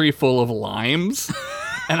pantry full of limes,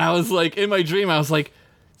 and I was like, in my dream, I was like,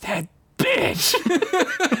 that bitch.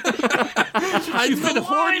 She's been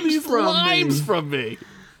hoarding these limes from me.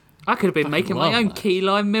 I could have been making my love own that. key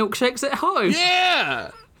lime milkshakes at home.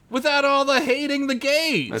 Yeah, without all the hating the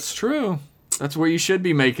gays. That's true. That's where you should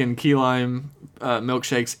be making key lime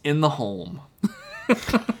milkshakes in the home.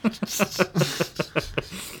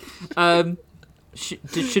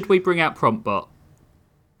 Should we bring out PromptBot?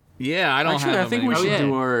 Yeah, I don't Actually, have I think we them should yeah.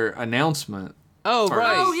 do our announcement. Oh,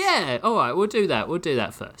 right. Oh yeah. All right, we'll do that. We'll do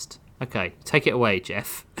that first. Okay, take it away,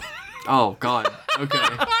 Jeff. Oh God. Okay.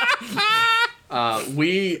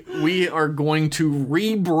 We are going to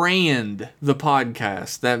rebrand the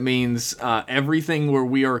podcast. That means everything where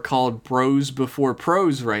we are called Bros Before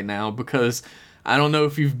Pros right now, because I don't know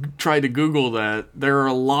if you've tried to Google that. There are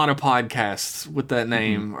a lot of podcasts with that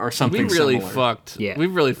name or something We really similar. fucked. Yeah. We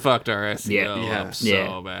really fucked our SEO Yeah. up so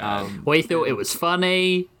Yeah. bad. We thought it was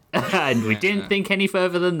funny, and we didn't think any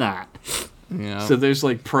further than that. Yeah. So there's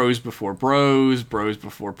like Pros Before Bros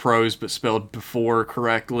Before Pros, but spelled before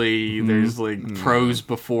correctly. There's like Pros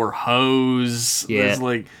Before Hose. Yeah. There's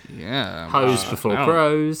like yeah. Hose before I don't-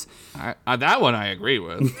 pros. that one I agree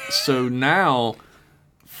with. so now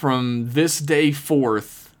from this day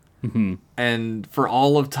forth and for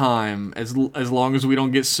all of time, as long as we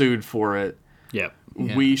don't get sued for it, Yep.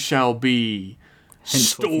 we shall be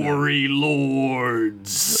Henceforth now. Story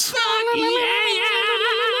Lords.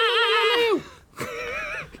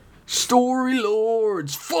 Story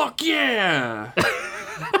Lords. Fuck yeah.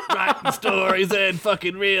 Writing stories and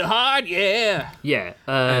fucking real hard, yeah. Yeah.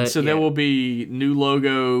 And so there yeah. will be new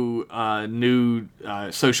logo, new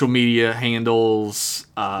social media handles,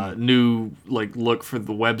 new like look for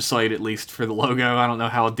the website, at least for the logo. I don't know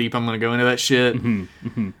how deep I'm going to go into that shit.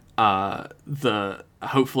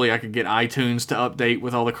 Hopefully I could get iTunes to update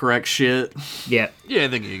with all the correct shit. Yeah. Yeah, I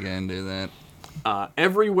think you can do that.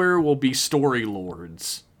 Everywhere will be Story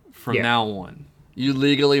Lords from Yeah. now on. You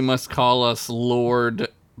legally must call us Lord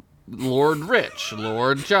Rich,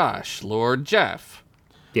 Lord Josh, Lord Jeff.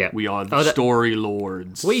 Yeah. We are the Oh, that- Story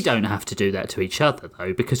Lords. We don't have to do that to each other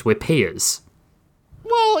though, because we're peers.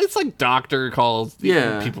 Well, it's like doctor calls.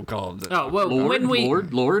 Yeah. People call it. Oh well, Lord, when we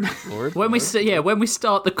Lord. Lord. when we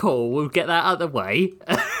start the call, we'll get that out of the way.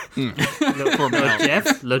 Lord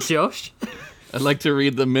Jeff, Lord Josh, I'd like to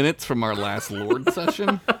read the minutes from our last Lord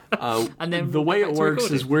session. and then The way back it to works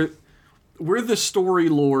recording. is we're the Story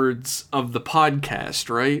Lords of the podcast,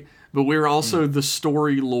 right? But we're also the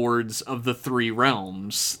Story Lords of the three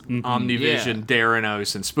realms: Omnivision, Yeah.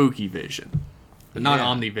 Daranos, and Spooky Vision. Not Yeah.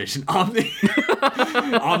 Omnivision,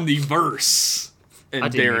 Omniverse, and I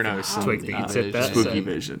didn't even Daranos, twig and that you said that. Spooky so-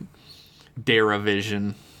 Vision,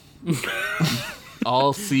 Daravision.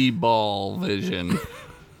 All see ball vision.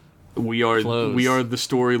 We are Close. the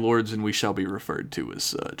Story Lords, and we shall be referred to as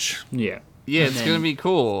such. Yeah. Yeah, And it's then- gonna be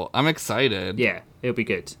cool. I'm excited. Yeah, it'll be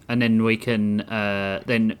good. And then we can,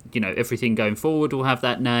 then, everything going forward will have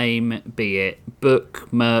that name, be it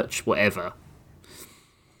book, merch, whatever.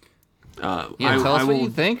 Yeah, tell us what you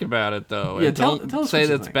think about it, though. Yeah, And tell don't us say what you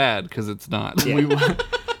that's think. bad, because it's not. Yeah.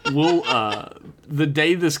 We'll the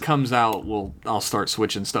day this comes out, I'll start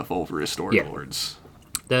switching stuff over as Story Yeah. Lords.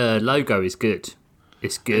 The logo is good.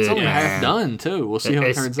 It's good. It's only man. half done too. We'll see how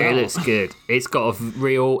it turns It out. looks good. It's got a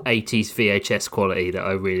real 80s VHS quality that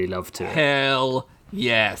I really love to it. Hell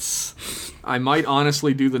yes. I might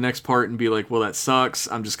honestly do the next part and be like, "Well, that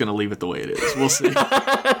sucks. I'm just gonna leave it the way it is." We'll see.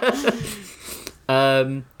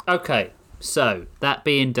 Okay, so that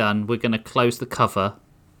being done, we're going to close the cover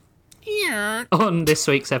on this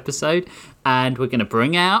week's episode, and we're going to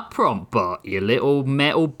bring out Promptbot, you little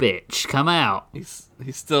metal bitch. Come out. He's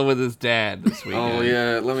still with his dad this weekend. Oh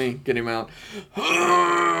yeah, let me get him out.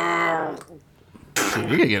 Dude,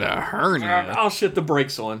 you're gonna get a hernia. I'll shit the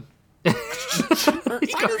brakes on.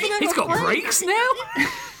 He's got brakes now?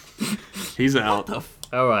 He's out.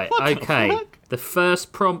 All right, okay. fuck? The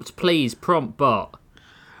first prompt, please, Promptbot,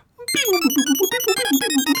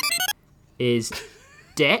 is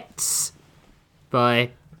Debts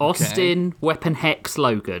by Austin Weapon Hex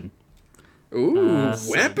Logan. Ooh,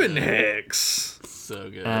 weapon hex. So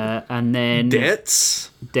good. And then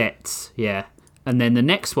Debts. Debts, yeah. And then the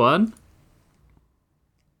next one,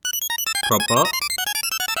 Promptbot.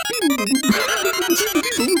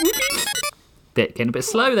 Getting a bit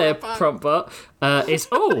slow there, Promptbot.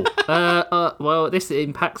 Well, this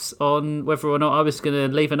impacts on whether or not I was going to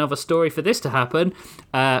leave another story for this to happen.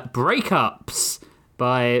 Breakups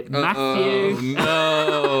by Matthew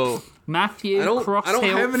no. Matthew I don't Crosshill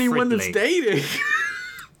have anyone that's Fridley. dating.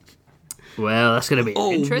 Well, that's going to be an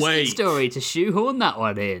Oh, interesting wait. story to shoehorn that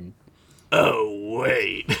one in. Oh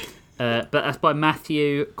wait. But that's by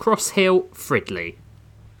Matthew Crosshill Fridley.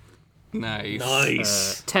 Nice.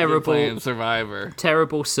 Nice. You're Terrible, playing Survivor.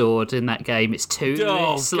 terrible sword in that game. It's too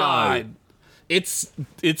Oh slow. God. It's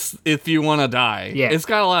if you want to die. Yeah. It's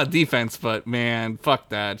got a lot of defense, but man, fuck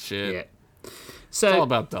that shit. Yeah. It's all So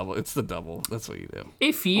about double. It's the double. That's what you do.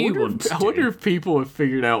 if you want to, I wonder if people have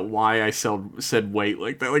figured out why I said wait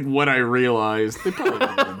like that. Like what I realized. They probably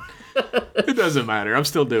didn't. It doesn't matter. I'm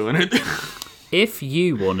still doing it. if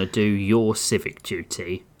you want to do your civic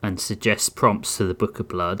duty and suggest prompts to the Book of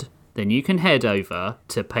Blood, then you can head over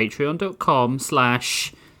to patreon.com/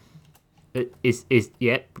 is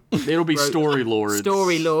It'll be Story Lords.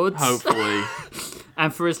 Story Lords. Hopefully.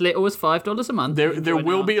 And for as little as $5 a month. There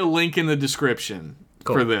will be a link in the description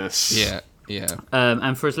for this. Yeah.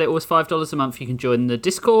 And for as little as $5 a month, you can join the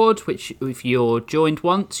Discord, which, if you're joined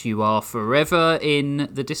once, you are forever in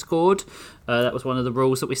the Discord. That was one of the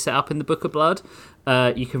rules that we set up in the Book of Blood.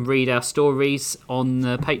 You can read our stories on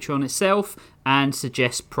the Patreon itself and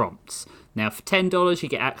suggest prompts. Now, for $10, you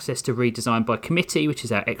get access to Redesign by Committee, which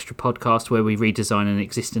is our extra podcast where we redesign an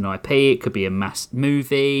existing IP. It could be a mass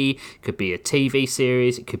movie, it could be a TV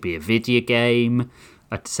series, it could be a video game.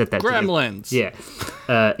 I said that. Gremlins. Yeah.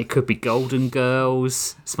 It could be Golden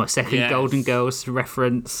Girls. It's my second Golden Girls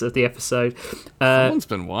reference of the episode. Someone's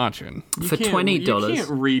been watching. For $20. You can't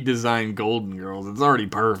redesign Golden Girls. It's already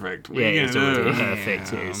perfect. Yeah, it's already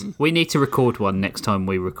perfect. We need to record one next time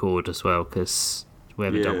we record as well, because we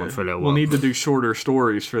haven't done one for a little while. We'll need to do shorter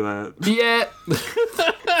stories for that. Yeah.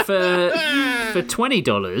 For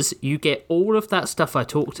 $20, you get all of that stuff I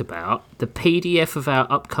talked about, the PDF of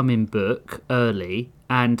our upcoming book early,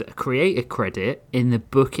 and a creator credit in the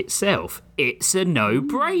book itself. It's a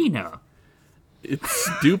no-brainer. It's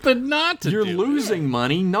stupid not to. You're losing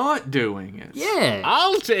money not doing it. Yeah.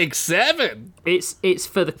 I'll take $7. It's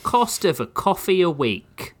for the cost of a coffee a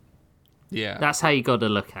week. Yeah. That's how you got to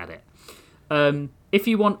look at it. If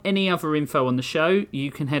you want any other info on the show,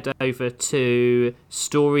 you can head over to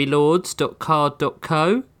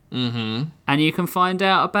storylords.card.co and you can find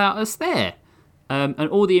out about us there. And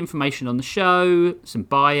all the information on the show, some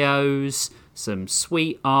bios, some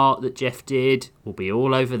sweet art that Jeff did, will be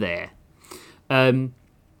all over there. As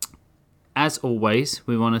always,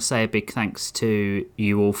 we want to say a big thanks to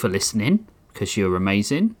you all for listening, because you're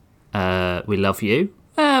amazing. We love you.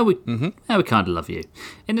 We kind of love you.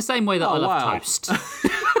 In the same way that I love toast.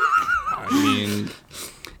 I mean,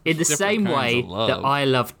 in the same way that I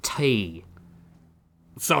love tea.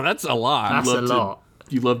 So that's a lot. That's a lot.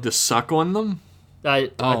 You love to suck on them?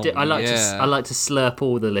 I like to slurp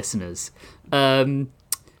all the listeners.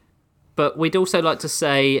 But we'd also like to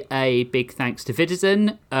say a big thanks to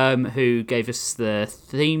Vidizen, who gave us the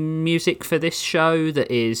theme music for this show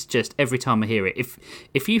that is just every time I hear it.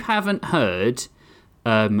 If you haven't heard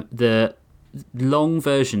the long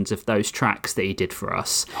versions of those tracks that he did for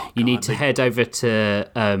us, you need to head over to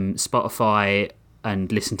Spotify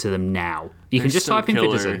and listen to them now. You can just type in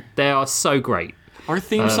Vidizen. They are so great. Our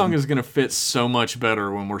theme song is going to fit so much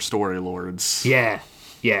better when we're Story Lords. Yeah.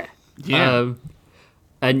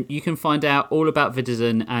 And you can find out all about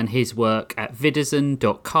Vidizen and his work at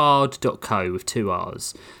vidizen.card.co with 2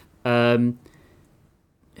 R's. Who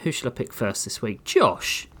shall I pick first this week?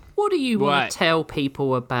 Josh, what do you want to tell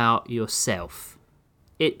people about yourself?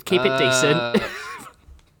 Keep it decent.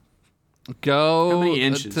 Go How many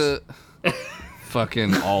inches? To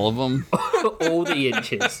fucking all of them. All the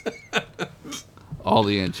inches. All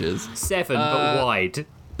the inches. 7, but wide.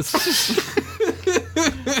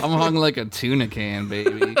 I'm hung like a tuna can,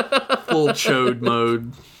 baby. Full chode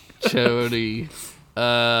mode. Chody.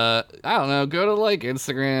 I don't know. Go to like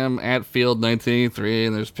Instagram at Field1983,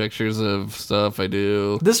 and there's pictures of stuff I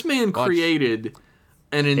do. This man created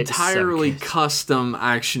an entirely so custom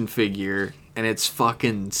action figure, and it's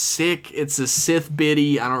fucking sick. It's a Sith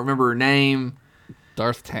biddy. I don't remember her name.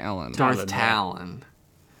 Darth Talon. Darth Talon.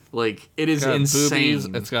 Like, it is It's got insane.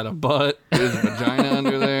 boobies, it's got a butt. There's a vagina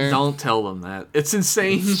under there. Don't tell them that. It's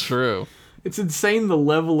insane. It's true. It's insane the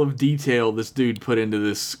level of detail this dude put into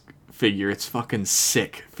this figure. It's fucking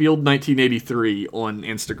sick. Field1983 on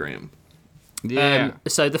Instagram. Yeah.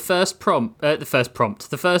 So the first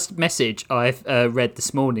message I've read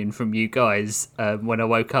this morning from you guys when I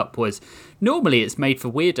woke up was, normally it's made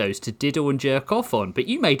for weirdos to diddle and jerk off on, but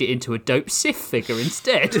you made it into a dope Sith figure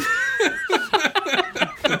instead.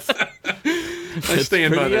 I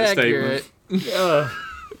stand by that statement. I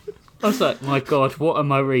was like, my God, what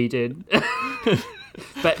am I reading?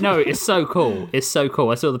 But no, it's so cool. It's so cool.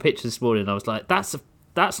 I saw the picture this morning and I was like, that's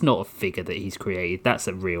not a figure that he's created. That's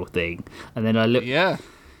a real thing. And then I looked. Yeah.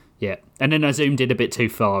 Yeah. And then I zoomed in a bit too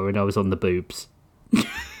far and I was on the boobs.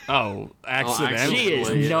 Oh, accidentally. She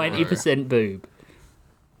is 90% boob.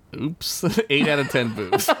 Oops. 8 out of 10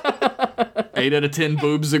 boobs. 8 out of 10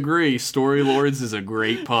 boobs agree. Story Lords is a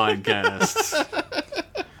great podcast.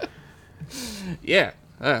 Yeah.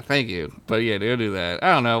 Thank you. But yeah, do that.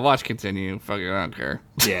 I don't know. Watch continue. Fuck it. I don't care.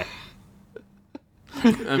 Yeah.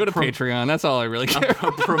 Go to Patreon. That's all I really care.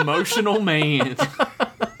 A promotional man.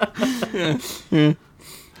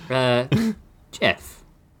 Jeff,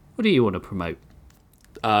 what do you want to promote?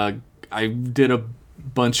 I did a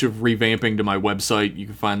bunch of revamping to my website. You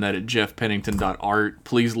can find that at jeffpennington.art.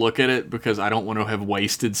 Please look at it because I don't want to have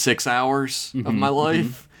wasted 6 hours of my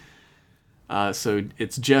life. So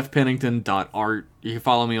it's jeffpennington.art. You can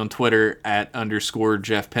follow me on Twitter at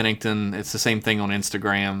 _Jeff Pennington. It's the same thing on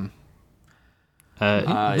Instagram.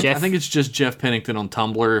 I think it's just Jeff Pennington on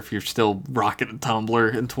Tumblr if you're still rocking a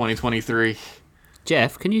Tumblr in 2023.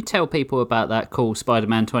 Jeff, can you tell people about that cool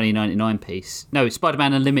Spider-Man 2099 piece? No,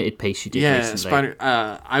 Spider-Man Unlimited piece you did recently.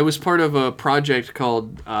 I was part of a project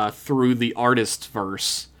called Through the Artist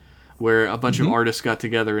Verse, where a bunch of artists got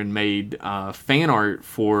together and made fan art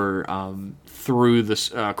for Through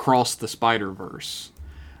the Cross the Spider-Verse,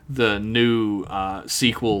 the new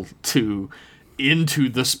sequel to Into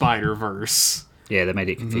the Spider-Verse. Yeah, they made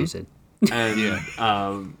it confusing.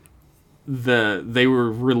 And they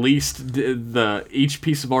were released. Each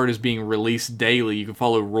piece of art is being released daily. You can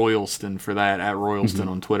follow Royalston for that at Royalston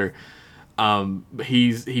on Twitter.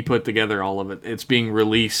 He put together all of it. It's being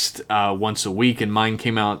released once a week, and mine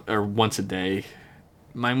came out once a day.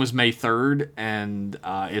 Mine was May 3rd, and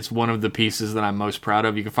it's one of the pieces that I'm most proud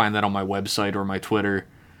of. You can find that on my website or my Twitter.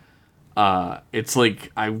 It's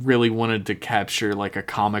like I really wanted to capture like a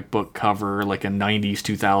comic book cover, like a 90s,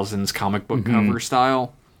 2000s comic book cover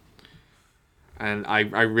style. And I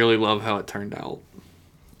really love how it turned out.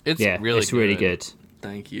 It's really good.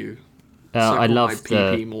 Thank you. I love my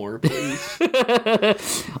PP more, please.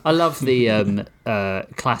 I love the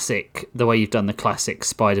classic, the way you've done the classic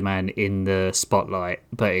Spider-Man in the spotlight,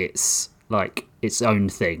 but it's like its own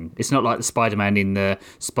thing. It's not like the Spider-Man in the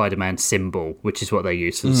Spider-Man symbol, which is what they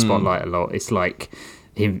use for the spotlight a lot. It's like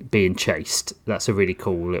him being chased. That's a really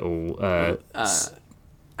cool little twist.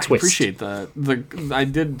 I appreciate that. I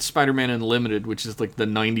did Spider-Man Unlimited, which is like the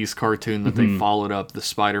 90s cartoon that they followed up the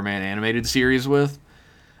Spider-Man animated series with.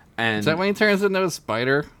 And is that when he turns into a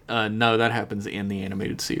spider? No, that happens in the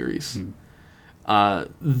animated series.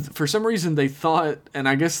 For some reason, they thought, and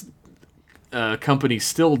I guess companies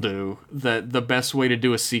still do, that the best way to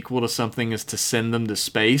do a sequel to something is to send them to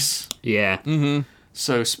space. Yeah.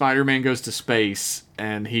 So Spider-Man goes to space,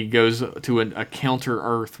 and he goes to a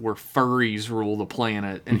counter-Earth where furries rule the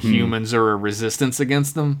planet, and humans are a resistance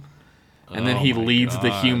against them. And then he leads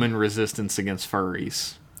the human resistance against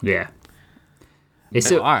furries. Yeah.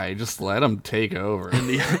 Why? Just let him take over. And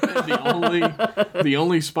the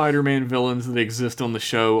only Spider-Man villains that exist on the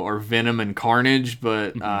show are Venom and Carnage,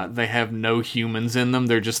 but they have no humans in them.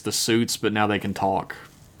 They're just the suits, but now they can talk.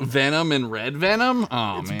 Venom and Red Venom?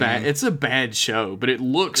 Oh, man. Bad. It's a bad show, but it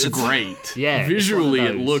looks great. Yeah. Visually,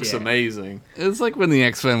 it looks amazing. It's like when the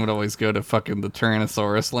X-Men would always go to fucking the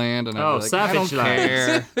Tyrannosaurus land, and I'd be like, Savage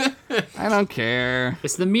Land. I don't care.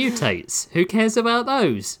 It's the mutates. Who cares about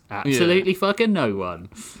those? Absolutely fucking no one.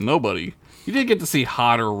 Nobody. You did get to see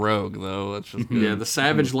hotter Rogue, though. That's just good. Yeah, the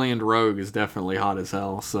Savage Land Rogue is definitely hot as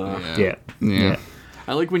hell, so... Yeah.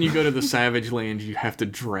 I like when you go to the Savage Land, you have to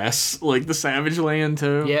dress like the Savage Land,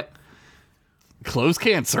 too. Yep. Clothes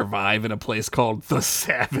can't survive in a place called the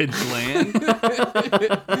Savage Land.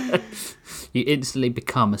 You instantly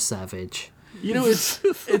become a savage. You know,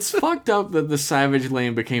 it's fucked up that the Savage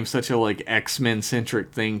Land became such a, like, X-Men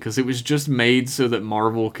centric thing, because it was just made so that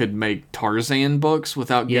Marvel could make Tarzan books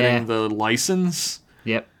without getting the license.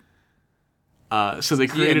 Yep. So they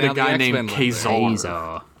created a guy named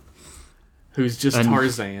Kazar, who's just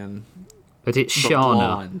Tarzan. But it's Shana.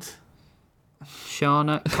 Blonde.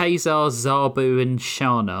 Shana, Kazar, Zabu, and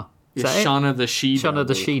Shana. Is that Shana the She-Devil. Shana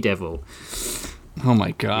the She-Devil. Oh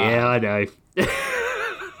my god. Yeah, I know.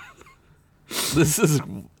 This is...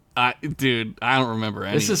 dude, I don't remember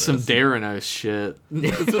any of this. This is some Daranos shit.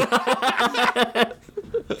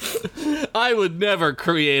 I would never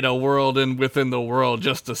create a world within the world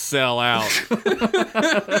just to sell out.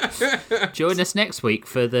 Join us next week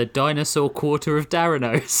for the Dinosaur Quarter of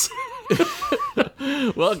Daranos.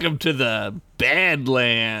 Welcome to the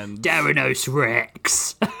Badland. Daranos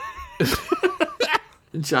Rex.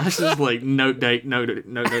 Josh is like, note.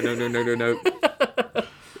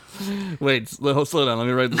 Wait, slow down. Let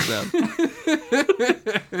me write this down.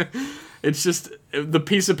 It's just, the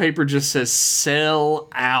piece of paper just says, sell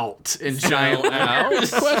out in giant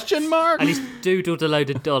letters. Question mark? And he's doodled a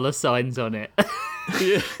load of dollar signs on it.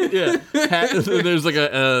 Yeah. There's like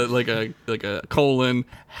a colon.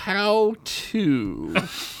 How to.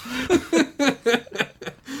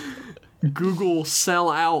 Google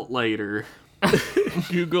sell out later.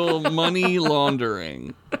 Google money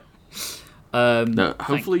laundering. No,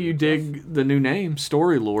 hopefully you dig the new name,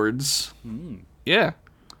 Story Lords. Yeah,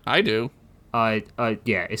 I do.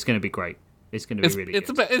 Yeah, it's going to be great. It's going to be really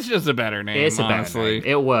good. It's just a better name, It's a better honestly. name.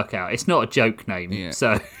 It'll work out. It's not a joke name.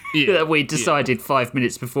 So we decided 5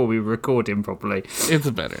 minutes before we were recording properly. It's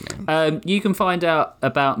a better name. You can find out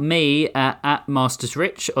about me at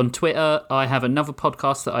MastersRich on Twitter. I have another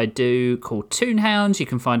podcast that I do called Toonhounds. You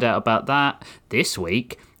can find out about that this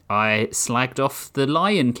week. I slagged off The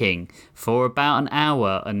Lion King for about an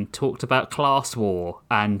hour and talked about class war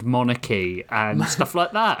and monarchy and stuff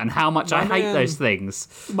like that and how much I hate those things.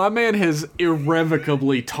 My man has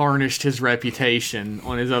irrevocably tarnished his reputation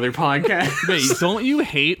on his other podcast. Wait, don't you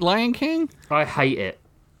hate Lion King? I hate it.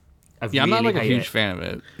 I'm not like a huge fan of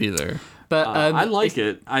it either. But I like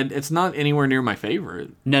it. It's not anywhere near my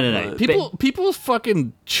favorite. No. People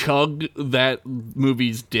fucking chug that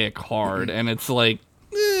movie's dick hard, and it's like,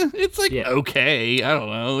 okay, I don't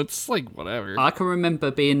know. It's like whatever. I can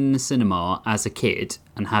remember being in the cinema as a kid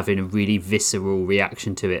and having a really visceral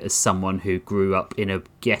reaction to it as someone who grew up in a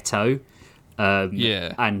ghetto.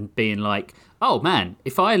 And being like, oh man,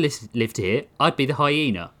 if I lived here, I'd be the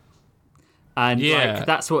hyena. And like,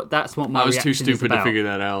 that's what my reaction is about. I was too stupid to figure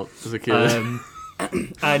that out as a kid.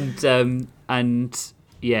 And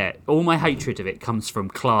yeah, all my hatred of it comes from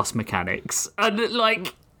class mechanics. And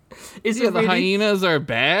like, the hyenas are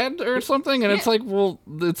bad or something, and it's like, well,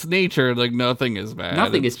 it's nature. Like nothing is bad.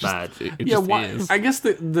 Nothing is bad. It just is. I guess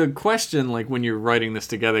the question, like when you're writing this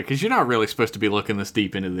together, because you're not really supposed to be looking this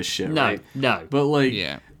deep into this shit, right? No. But like,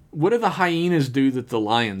 what do the hyenas do that the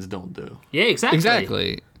lions don't do? Yeah, exactly.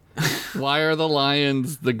 Exactly. Why are the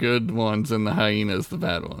lions the good ones and the hyenas the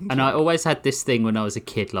bad ones? And I always had this thing when I was a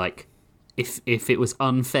kid, like, if it was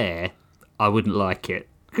unfair, I wouldn't like it.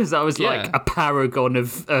 Because I was like a paragon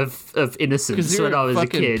of innocence when I was a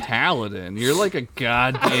kid. You're a fucking paladin. You're like a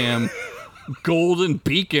goddamn golden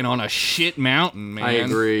beacon on a shit mountain, man. I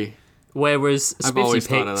agree. Whereas I've always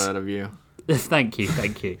thought of that of you. Thank you.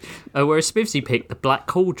 Whereas Spivsy picked The Black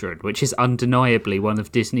Cauldron, which is undeniably one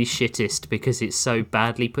of Disney's shittest because it's so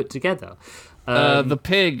badly put together. The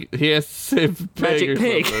pig. He has to save Magic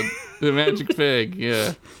Pig. The magic pig,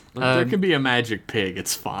 yeah. There can be a magic pig.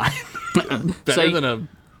 It's fine. Better than a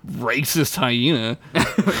racist hyena.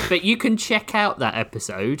 But you can check out that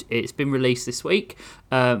episode. It's been released this week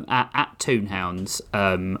at Toonhounds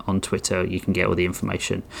on Twitter. You can get all the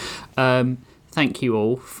information. Thank you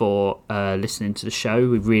all for listening to the show.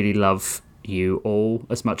 We really love you all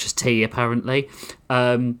as much as T, apparently.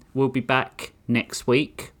 We'll be back next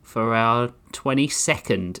week for our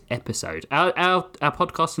 22nd episode. Our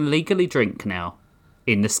podcast can legally drink now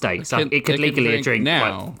in the States. It could legally drink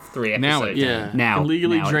now. 3 episodes. Now Yeah, now can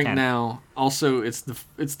legally now drink it can. now. Also, it's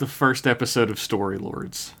the first episode of Story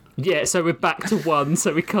Lords. Yeah, so we're back to 1,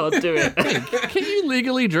 so we can't do it. Can you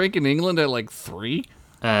legally drink in England at like 3?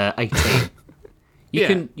 18.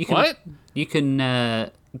 What? You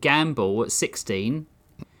can gamble at 16.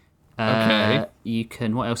 Okay. You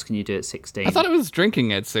can. What else can you do at 16? I thought it was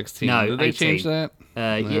drinking at 16. No, Did they 18. change that?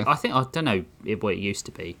 Yeah, I don't know what it used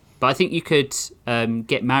to be, but I think you could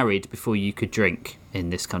get married before you could drink in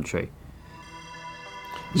this country.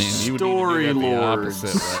 Man, you would Story need to do that the Lords.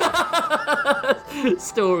 opposite way.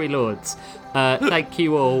 Story Lords. Thank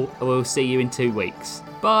you all. We'll see you in 2 weeks.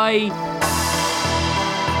 Bye.